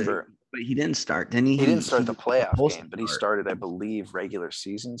 No, but he didn't start, didn't he? He didn't start the playoff game, but he started, I believe, regular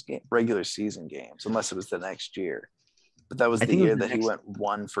season games, unless it was the next year. But that was the year that he went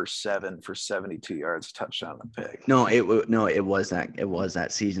 1 for 7 for 72 yards, touchdown, and a pick. No, it was that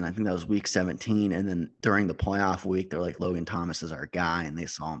season. I think that was week 17, and then during the playoff week, they're like, Logan Thomas is our guy, and they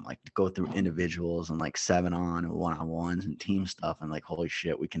saw him like go through individuals and like 7-on and 1-on-1s and team stuff, and like, holy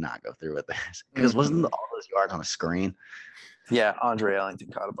shit, we cannot go through with this because wasn't all those yards on a screen? Yeah, Andre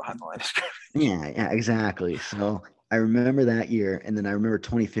Ellington caught it behind the line of scrimmage. Yeah, exactly. So I remember that year, and then I remember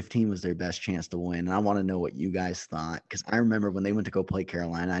 2015 was their best chance to win. And I want to know what you guys thought, because I remember when they went to go play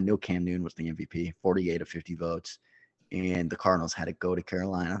Carolina, I know Cam Newton was the MVP, 48 of 50 votes, and the Cardinals had to go to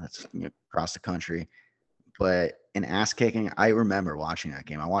Carolina. That's across the country. But in ass kicking, I remember watching that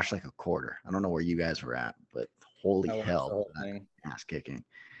game. I watched like a quarter. I don't know where you guys were at, but holy hell, ass kicking.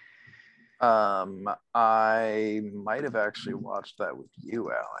 I might have actually watched that with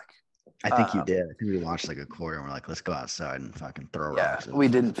you, Alec. I think you did. I think we watched like a quarter and we're like, let's go outside and fucking throw rocks. We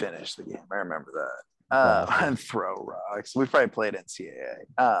didn't finish the game. I remember that. And throw rocks. We probably played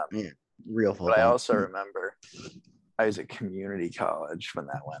NCAA. Real football. But I also remember I was at community college when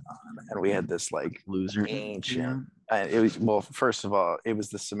that went on, and we had this like loser ancient. And it was, well, first of all, it was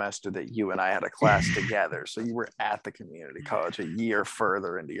the semester that you and I had a class together, so you were at the community college a year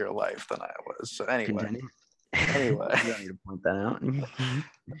further into your life than I was. So anyway, you don't need to point that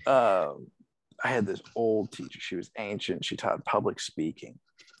out. I had this old teacher. She was ancient. She taught public speaking.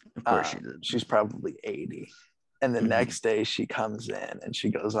 Of course she did. She's probably 80. And the next day she comes in and she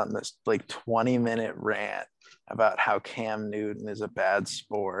goes on this like 20-minute rant about how Cam Newton is a bad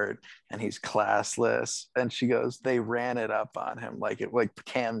sport and he's classless. And she goes, they ran it up on him like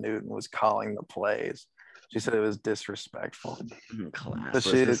Cam Newton was calling the plays. She said it was disrespectful. But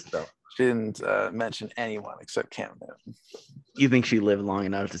she didn't mention anyone except Cam Newton. You think she lived long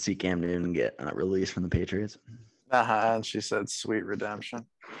enough to see Cam Newton get released from the Patriots? And she said, "Sweet redemption."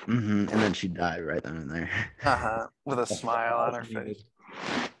 And then she died right then and there. With a smile on her face.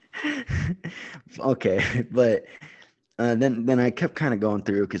 Okay, but then I kept kind of going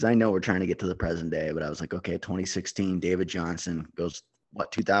through because I know we're trying to get to the present day, but I was like, okay, 2016, David Johnson goes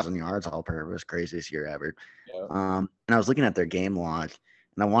 2,000 yards all purpose, craziest year ever. Yeah. And I was looking at their game log,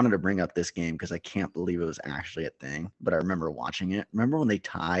 and I wanted to bring up this game because I can't believe it was actually a thing. But I remember watching it. Remember when they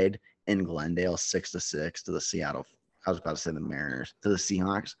tied in Glendale 6-6 to the Seattle? I was about to say the Mariners to the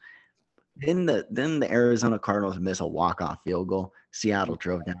Seahawks. Then the Arizona Cardinals miss a walk-off field goal. Seattle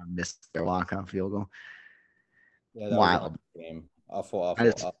drove down, missed their walk-off field goal. Yeah, that wild was a game. Awful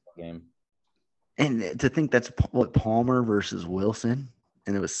game. And to think that's Palmer versus Wilson,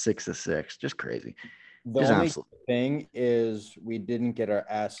 and it was 6-6, just crazy. The only thing is we didn't get our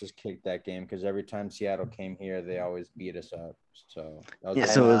asses kicked that game because every time Seattle came here, they always beat us up. So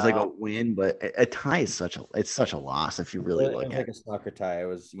it was like a win, but a tie is such a loss if you really look at it. Like a soccer tie. It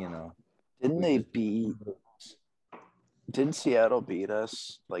was, Didn't Seattle beat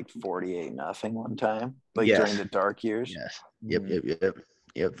us like 48-0 one time, during the dark years? Yes. Yep.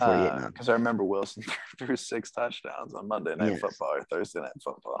 48-0. Because I remember Wilson threw 6 touchdowns on Monday Night Football or Thursday Night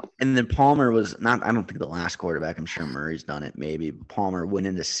Football. And then Palmer was not, I don't think the last quarterback. I'm sure Murray's done it maybe. But Palmer went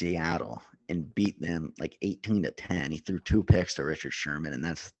into Seattle and beat them like 18-10. He threw 2 picks to Richard Sherman, and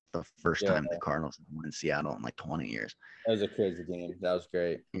that's the first time the Cardinals won in Seattle in like 20 years. That was a crazy game. That was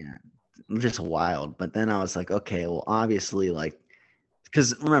great. Yeah. Just wild. But then I was like, okay, well, obviously,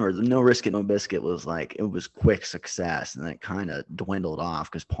 because remember, the no risk it, no biscuit was it was quick success, and then it kind of dwindled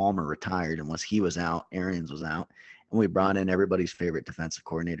off because Palmer retired, and once he was out, Arians was out, and we brought in everybody's favorite defensive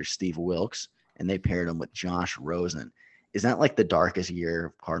coordinator, Steve Wilks, and they paired him with Josh Rosen. Is that like the darkest year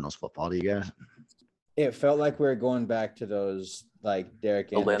of Cardinals football to you guys? It felt like we were going back to those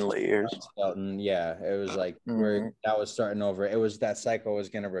Derek Anderson, Lindley years. Shelton. Yeah, it was that was starting over. It was that cycle was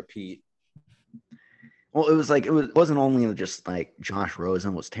going to repeat. Well, it wasn't only just Josh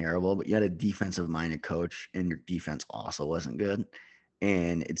Rosen was terrible, but you had a defensive minded coach and your defense also wasn't good.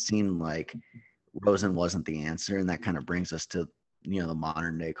 And it seemed like Rosen wasn't the answer. And that kind of brings us to, the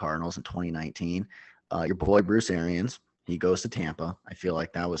modern day Cardinals in 2019. Your boy, Bruce Arians, he goes to Tampa. I feel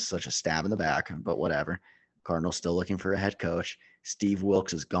like that was such a stab in the back, but whatever. Cardinals still looking for a head coach. Steve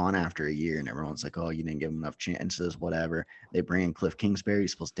Wilks is gone after a year, and everyone's like, oh, you didn't give him enough chances, whatever. They bring in Cliff Kingsbury.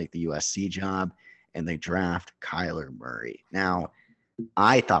 He's supposed to take the USC job. And they draft Kyler Murray. Now,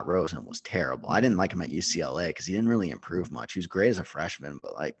 I thought Rosen was terrible. I didn't like him at UCLA because he didn't really improve much. He was great as a freshman,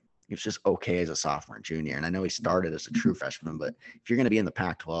 but he was just okay as a sophomore and junior. And I know he started as a true freshman, but if you're going to be in the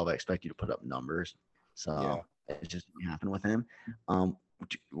Pac-12, I expect you to put up numbers. So it just didn't happen with him.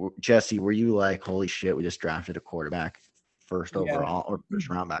 Jesse, were you like, holy shit, we just drafted a quarterback first overall or first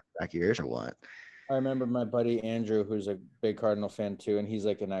round back years or what? I remember my buddy Andrew, who's a big Cardinal fan too, and he's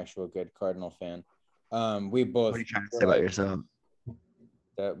like an actual good Cardinal fan. We both. What are you trying to say about yourself?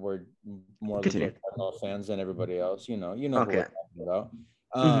 That we're more legit Cardinal fans than everybody else. You know okay. What we're talking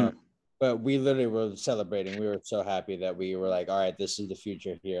about. But we literally were celebrating. We were so happy that we were like, all right, this is the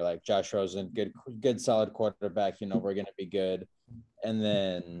future here. Like Josh Rosen, good, solid quarterback. We're gonna be good. And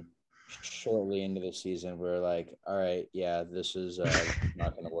then shortly into the season, we're like, all right, yeah, this is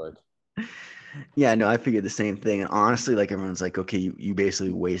not gonna work. Yeah, no, I figured the same thing. And honestly, everyone's like, okay, you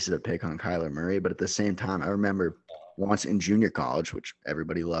basically wasted a pick on Kyler Murray. But at the same time, I remember once in junior college, which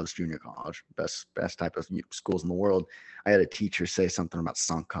everybody loves junior college, best type of schools in the world. I had a teacher say something about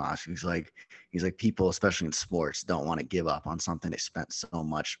sunk costs. He's like, people, especially in sports, don't want to give up on something they spent so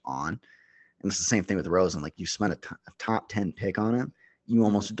much on. And it's the same thing with Rosen. You spent a top 10 pick on him. You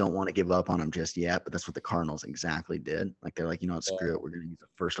almost don't want to give up on him just yet, but that's what the Cardinals exactly did. They're like, screw it. We're going to use a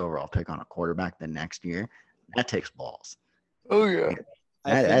first overall pick on a quarterback the next year. That takes balls. Oh, yeah.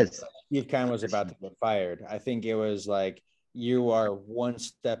 I think Steve Keim was about to get fired. I think it was you are one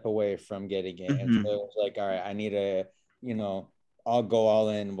step away from getting it. And so it was all right, I need to, I'll go all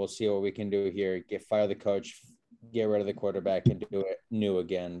in. We'll see what we can do here. Fire the coach, get rid of the quarterback, and do it new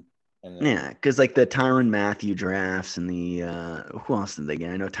again. Because the Tyrann Mathieu drafts and the who else did they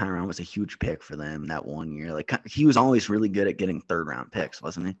get? I know Tyrann was a huge pick for them that one year. He was always really good at getting third round picks,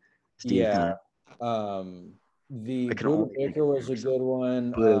 wasn't he? Steve Keim. The Blue Baker was a good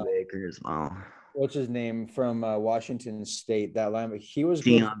one. Blue Baker as well. What's his name from Washington State? That linebacker. He was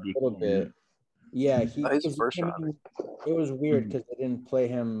good a little bit. Yeah, he's first round. It was weird because they didn't play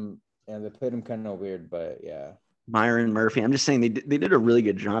him, and they played him kind of weird, but yeah. Myron Murphy. I'm just saying they did a really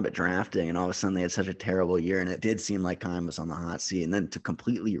good job at drafting, and all of a sudden they had such a terrible year, and it did seem like Kyle was on the hot seat. And then to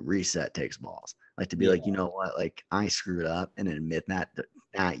completely reset takes balls, like to be like, you know what, like I screwed up, and admit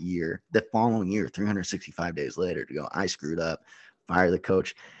that year, the following year, 365 days later, to go, I screwed up, fire the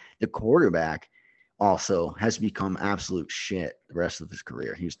coach. The quarterback also has become absolute shit the rest of his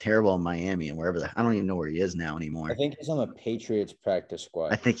career. He was terrible in Miami and wherever I don't even know where he is now anymore. I think he's on the Patriots practice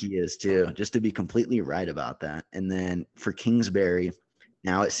squad. I think he is too, just to be completely right about that. And then for Kingsbury,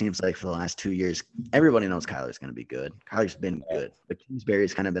 now it seems like for the last 2 years, everybody knows Kyler's going to be good. Kyler's been good, but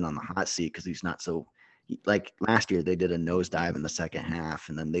Kingsbury's kind of been on the hot seat because he's not so like last year they did a nosedive in the second half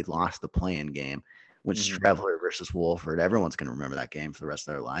and then they lost the play-in game, which is Trevor versus Wolford. Everyone's going to remember that game for the rest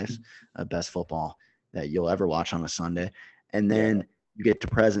of their lives. Best football that you'll ever watch on a Sunday. And then you get to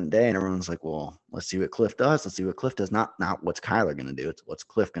present day and everyone's like, well, let's see what Cliff does. Let's see what Cliff does. Not what's Kyler going to do. It's what's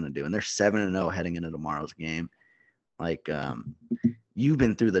Cliff going to do. And they're 7-0 heading into tomorrow's game. Like you've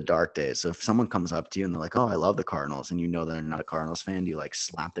been through the dark days. So if someone comes up to you and they're like, oh, I love the Cardinals, and you know they're not a Cardinals fan, do you like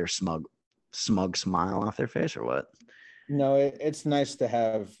slap their smug smile off their face or what? No, it's nice to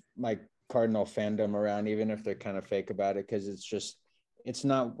have my Cardinal fandom around, even if they're kind of fake about it, because it's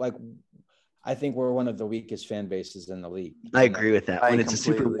not like I think we're one of the weakest fan bases in the league. I agree with that. When it's a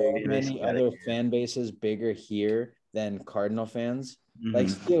Super Bowl, many other fan bases bigger here than Cardinal fans. Like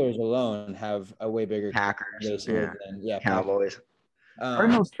Steelers alone have a way bigger Packers than Cowboys.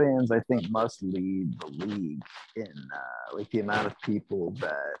 Cardinals fans, I think, must lead the league in like the amount of people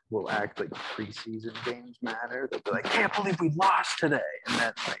that will act like preseason games matter. They'll be like, "Can't believe we lost today," and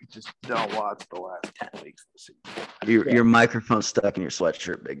then like just don't watch the last 10 weeks of the season. Your microphone's stuck in your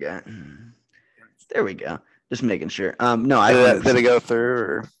sweatshirt, big guy. There we go. Just making sure. No, did it go through?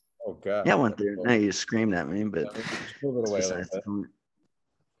 Or? Oh god. Yeah, it went through. No, you just screamed at me, but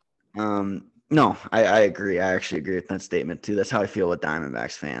no, I agree. I actually agree with that statement too. That's how I feel with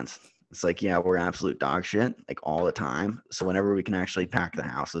Diamondbacks fans. It's like, yeah, we're absolute dog shit, like all the time. So whenever we can actually pack the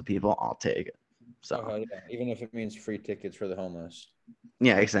house with people, I'll take it. So even if it means free tickets for the homeless.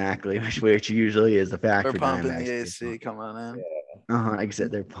 Yeah, exactly. Which usually is the fact. They're pumping the AC. Come on in. Yeah. Like I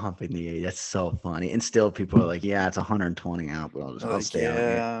said, they're pumping the AC. That's so funny. And still, people are like, "Yeah, it's 120 out, but I'll stay out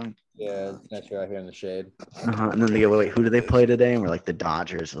here." Yeah, it's nice out here in the shade. And then they go, "Wait, who do they play today?" And we're like, "The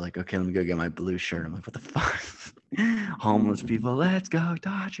Dodgers." They're like, "Okay, let me go get my blue shirt." I'm like, "What the fuck?" Homeless people, let's go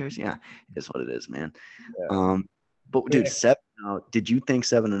Dodgers. Yeah, it's what it is, man. Yeah. But dude, 7-0. Did you think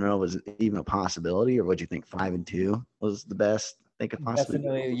 7-0 was even a possibility, or would you think 5-2 was the best they could possibly?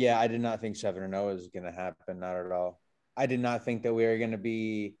 Definitely, yeah. I did not think 7-0 was going to happen. Not at all. I did not think that we were going to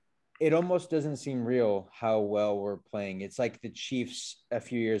be. It almost doesn't seem real how well we're playing. It's like the Chiefs a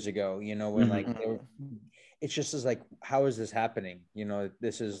few years ago. You know, when like they were, it's just as like, how is this happening? You know,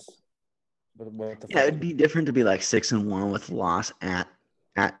 this is. What the fuck? It'd be different to be like 6-1 with loss at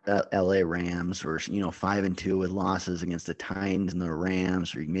LA Rams, or 5-2 with losses against the Titans and the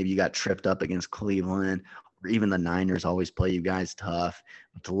Rams, or maybe you got tripped up against Cleveland, or even the Niners always play you guys tough.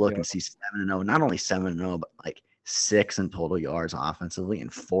 But to look and see 7-0, not only 7-0, but like 6 in total yards offensively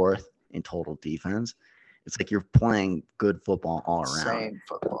and 4th in total defense. It's like you're playing good football all around. Same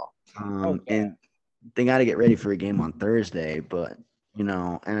football. And they got to get ready for a game on Thursday, but. I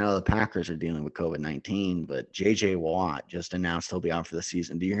know the Packers are dealing with COVID-19, but J.J. Watt just announced he'll be out for the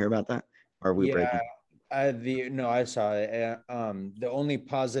season. Do you hear about that? Or are we breaking? I saw it. The only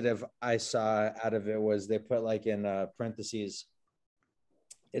positive I saw out of it was they put like in parentheses,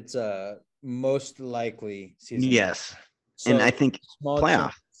 it's a most likely season. Yes, so and I think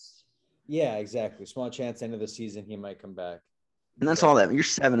playoff. Yeah, exactly. Small chance end of the season he might come back. And that's all that. You're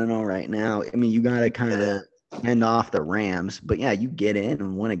 7-0 right now. I mean, you got to kind of end off the Rams, but yeah, you get in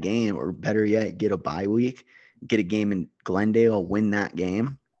and win a game, or better yet, get a bye week, get a game in Glendale, win that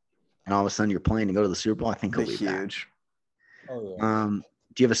game, and all of a sudden you're playing to go to the Super Bowl. I think he'll be huge. Oh, yeah.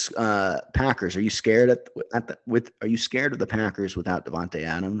 Do you have a Packers? Are you scared are you scared of the Packers without Devontae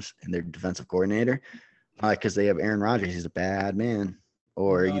Adams and their defensive coordinator? Because they have Aaron Rodgers, he's a bad man.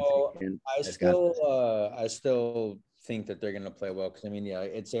 Or I still think that they're gonna play well, because I mean, yeah,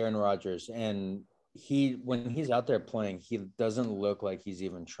 it's Aaron Rodgers, and when he's out there playing, he doesn't look like he's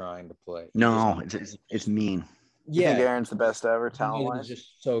even trying to play. It's mean. Yeah, I think Aaron's the best ever talent-wise. He's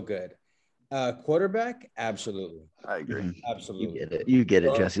just so good. Quarterback, absolutely. I agree. Absolutely. You get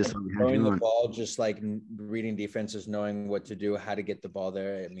it, Jesse. Throwing the ball, just like reading defenses, knowing what to do, how to get the ball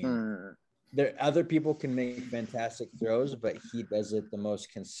there. I mean, other people can make fantastic throws, but he does it the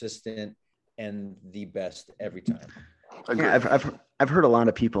most consistent and the best every time. I've heard a lot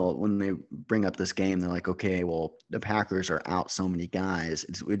of people when they bring up this game, they're like, okay, well, the Packers are out so many guys.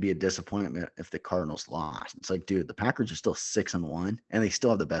 It would be a disappointment if the Cardinals lost. It's like, dude, the Packers are still 6-1, and they still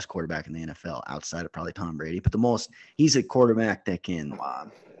have the best quarterback in the NFL outside of probably Tom Brady. But he's a quarterback that can. Come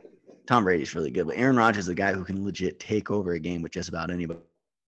on. Tom Brady's really good, but Aaron Rodgers is the guy who can legit take over a game with just about anybody.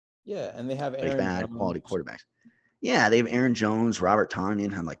 Yeah, and they have Aaron quality quarterbacks. Yeah, they have Aaron Jones, Robert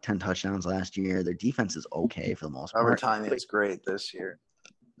Tonyan had like 10 touchdowns last year. Their defense is okay for the most part. Robert Tonyan is great this year.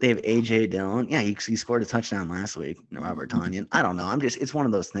 They have A.J. Dillon. Yeah, he scored a touchdown last week. Robert Tonyan. I don't know. It's one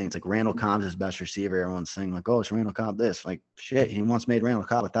of those things. Like Randall Cobb's his best receiver. Everyone's saying like, oh, it's Randall Cobb this. Like, shit, he once made Randall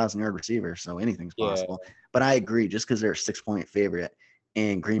Cobb 1,000-yard receiver, so anything's possible. Yeah. But I agree, just because they're a 6-point favorite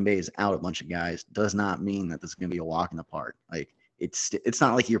and Green Bay is out a bunch of guys does not mean that this is going to be a walk in the park. Like, it's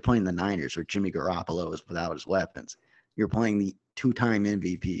not like you're playing the Niners where Jimmy Garoppolo is without his weapons. You're playing the 2-time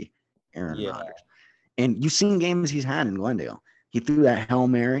MVP, Aaron Rodgers. And you've seen games he's had in Glendale. He threw that Hail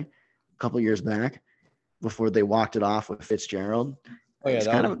Mary a couple years back before they walked it off with Fitzgerald. Oh, yeah, he's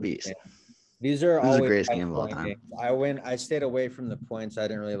kind of a beast. These are always the greatest game of all time. I stayed away from the points. I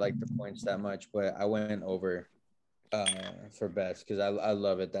didn't really like the points that much, but I went over for bets because I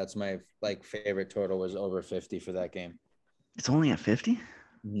love it. That's my favorite total was over 50 for that game. It's only at 50?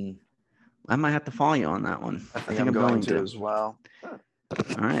 Mm-hmm. I might have to follow you on that one. I think I'm going to as well. All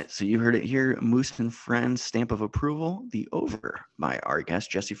right, so you heard it here. Moose and Friends stamp of approval. The over by our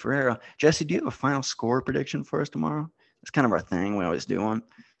guest, Jesse Ferreira. Jesse, do you have a final score prediction for us tomorrow? It's kind of our thing. We always do one.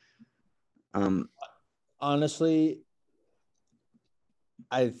 Honestly,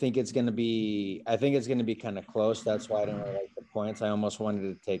 I think it's going to be kind of close. That's why I don't really like the points. I almost wanted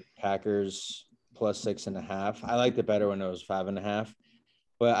to take Packers plus 6.5. I liked it better when it was 5.5.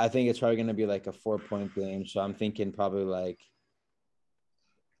 But I think it's probably going to be like a 4-point game. So I'm thinking probably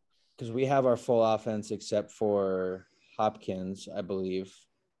because we have our full offense except for Hopkins, I believe.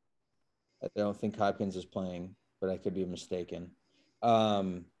 I don't think Hopkins is playing, but I could be mistaken.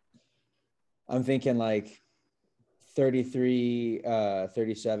 I'm thinking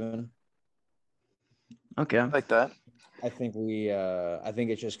 33-37. Okay. I like that. I think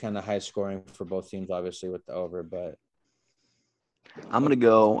it's just kind of high scoring for both teams, obviously, with the over, but I'm gonna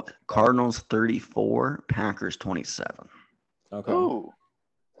go Cardinals 34, Packers 27. Okay. Ooh.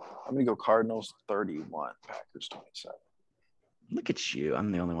 I'm gonna go Cardinals 31, Packers 27. Look at you.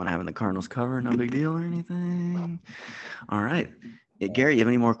 I'm the only one having the Cardinals cover. No big deal or anything. All right. Yeah, Gary, you have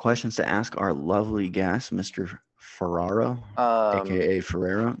any more questions to ask our lovely guest, Mr. Ferraro, aka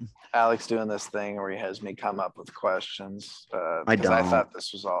Ferrero? Alex doing this thing where he has me come up with questions. I don't. I thought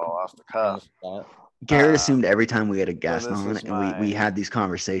this was all off the cuff. Garrett assumed every time we had a guest on and we had these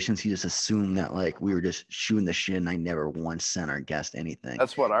conversations, he just assumed that we were just shooting the shit and I never once sent our guest anything.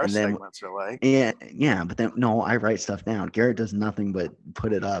 That's what our segments are like. Yeah, but then no, I write stuff down. Garrett does nothing but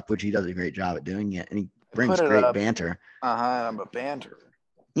put it up, which he does a great job at doing it, and he brings great banter. I'm a banterer.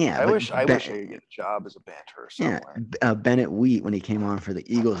 Yeah, I wish I could get a job as a banterer somewhere. Yeah, Bennett Wheat, when he came on for the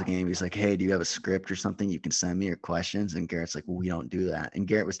Eagles game, he's like, "Hey, do you have a script or something you can send me your questions?" And Garrett's like, "Well, we don't do that." And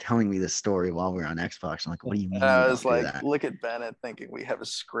Garrett was telling me this story while we were on Xbox. I'm like, "What do you mean?" And I was like, "Look at Bennett thinking we have a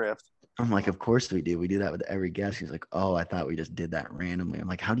script." I'm like, "Of course we do. We do that with every guest." He's like, "Oh, I thought we just did that randomly." I'm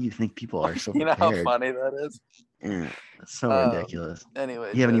like, "How do you think people are so prepared?" You know how funny that is? Yeah, that's so ridiculous. Anyway,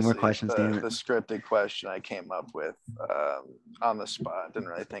 you have any more questions, Dan? The scripted question I came up with on the spot, didn't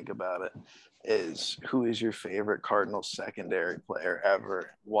really think about it, is who is your favorite Cardinals secondary player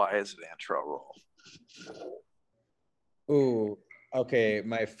ever? Why is it Antrel Rolle? Ooh, okay.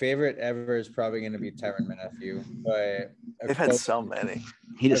 My favorite ever is probably going to be Tyrann Mathieu, but they've had so many.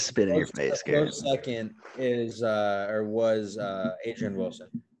 He just spit in your face, Garrett. Second is was Adrian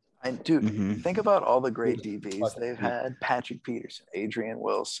Wilson. And dude, think about all the great DBs they've had. Patrick Peterson, Adrian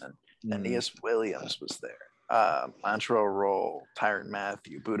Wilson, Aeneas Williams was there. Antrel Rolle, Tyrann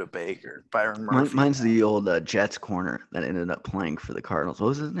Mathieu, Budda Baker, Byron Murphy. Mine's the old Jets corner that ended up playing for the Cardinals. What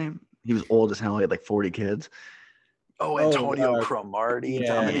was his name? He was old as hell. He had 40 kids. Oh, Antonio Cromartie,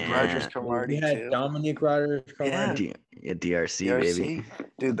 Dominique Rodgers-Cromartie too. Dominique Rodgers-Cromartie. Yeah, DRC, baby.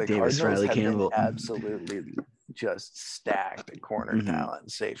 Dude, the Davis Cardinals Riley have Campbell. been absolutely just stacked at corner talent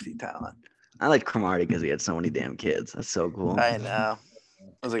and safety talent. I like Cromartie because he had so many damn kids. That's so cool. I know.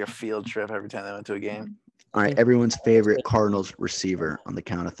 It was like a field trip every time they went to a game. All right, everyone's favorite Cardinals receiver on the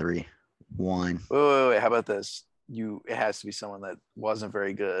count of 3. 1. Wait. How about this? It has to be someone that wasn't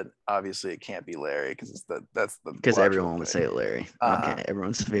very good. Obviously, it can't be Larry because because everyone would say Larry. Okay,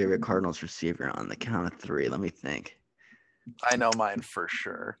 everyone's favorite Cardinals receiver on the count of 3. Let me think. I know mine for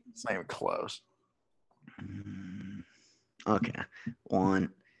sure. It's not even close. Okay, 1,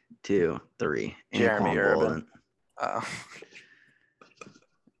 2, 3. Jeremy Urban. Oh.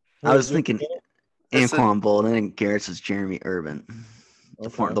 I was thinking Anquan Bolden, and Garrett's is Jeremy Urban.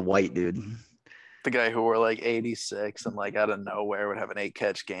 Okay. The white dude. The guy who wore like 86 and like out of nowhere would have an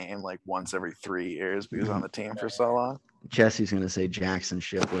 8-catch game like once every 3 years, but he was on the team for so long. Jesse's gonna say Jackson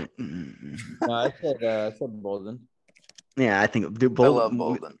Shipley. No, I said Bolden. Yeah, I think I love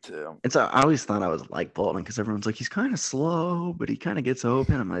Bolden too. I always thought I was like Bolden because everyone's like he's kind of slow, but he kind of gets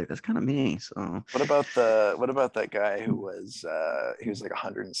open. I'm like, that's kind of me. So what about that guy who was he was like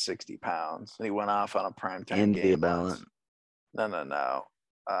 160 pounds and he went off on a primetime game? No.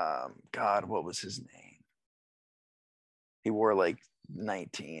 God, what was his name? He wore like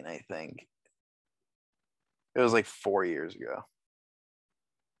 19, I think. It was like 4 years ago.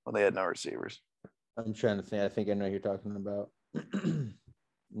 Well, they had no receivers. I'm trying to think. I think I know who you're talking about.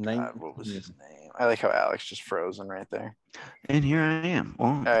 God, what was his name? I like how Alex just frozen right there. And here I am. Well,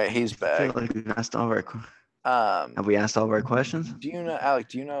 all right, he's back. I feel like we've asked all of our have we asked all of our questions? Do you know, Alec?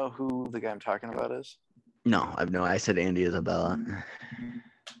 Do you know who the guy I'm talking about is? No, I've no. I said Andy Isabella.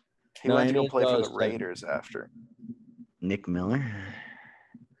 He went to go play for the Raiders after. Nick Miller.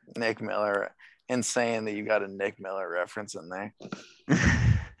 Insane that you got a Nick Miller reference in there.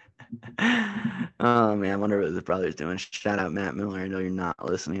 Oh man, I wonder what the brother's doing. Shout out Matt Miller. I know you're not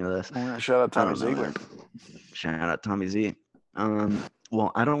listening to this. Shout out Tommy Ziegler. Shout out Tommy Z.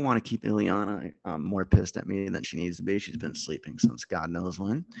 Well, I don't want to keep Ileana more pissed at me than she needs to be. She's been sleeping since God knows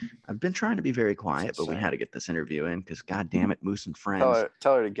when. I've been trying to be very quiet, but we had to get this interview in because God damn it, Moose and Friends.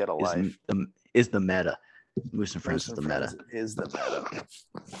 Tell her to get a life. Is the meta. Moose and Friends is the meta. Is the meta.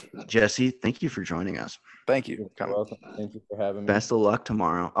 Jesse, thank you for joining us. Thank you. You're welcome. Thank you for having me. Best of luck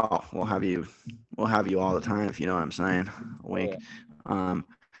tomorrow. Oh, we'll have you all the time if you know what I'm saying. A week. Yeah.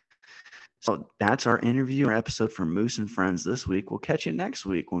 So that's our interview, our episode for Moose and Friends this week. We'll catch you next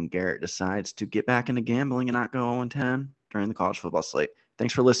week when Garrett decides to get back into gambling and not go 0-10 during the college football slate.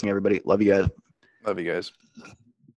 Thanks for listening, everybody. Love you guys. Love you guys.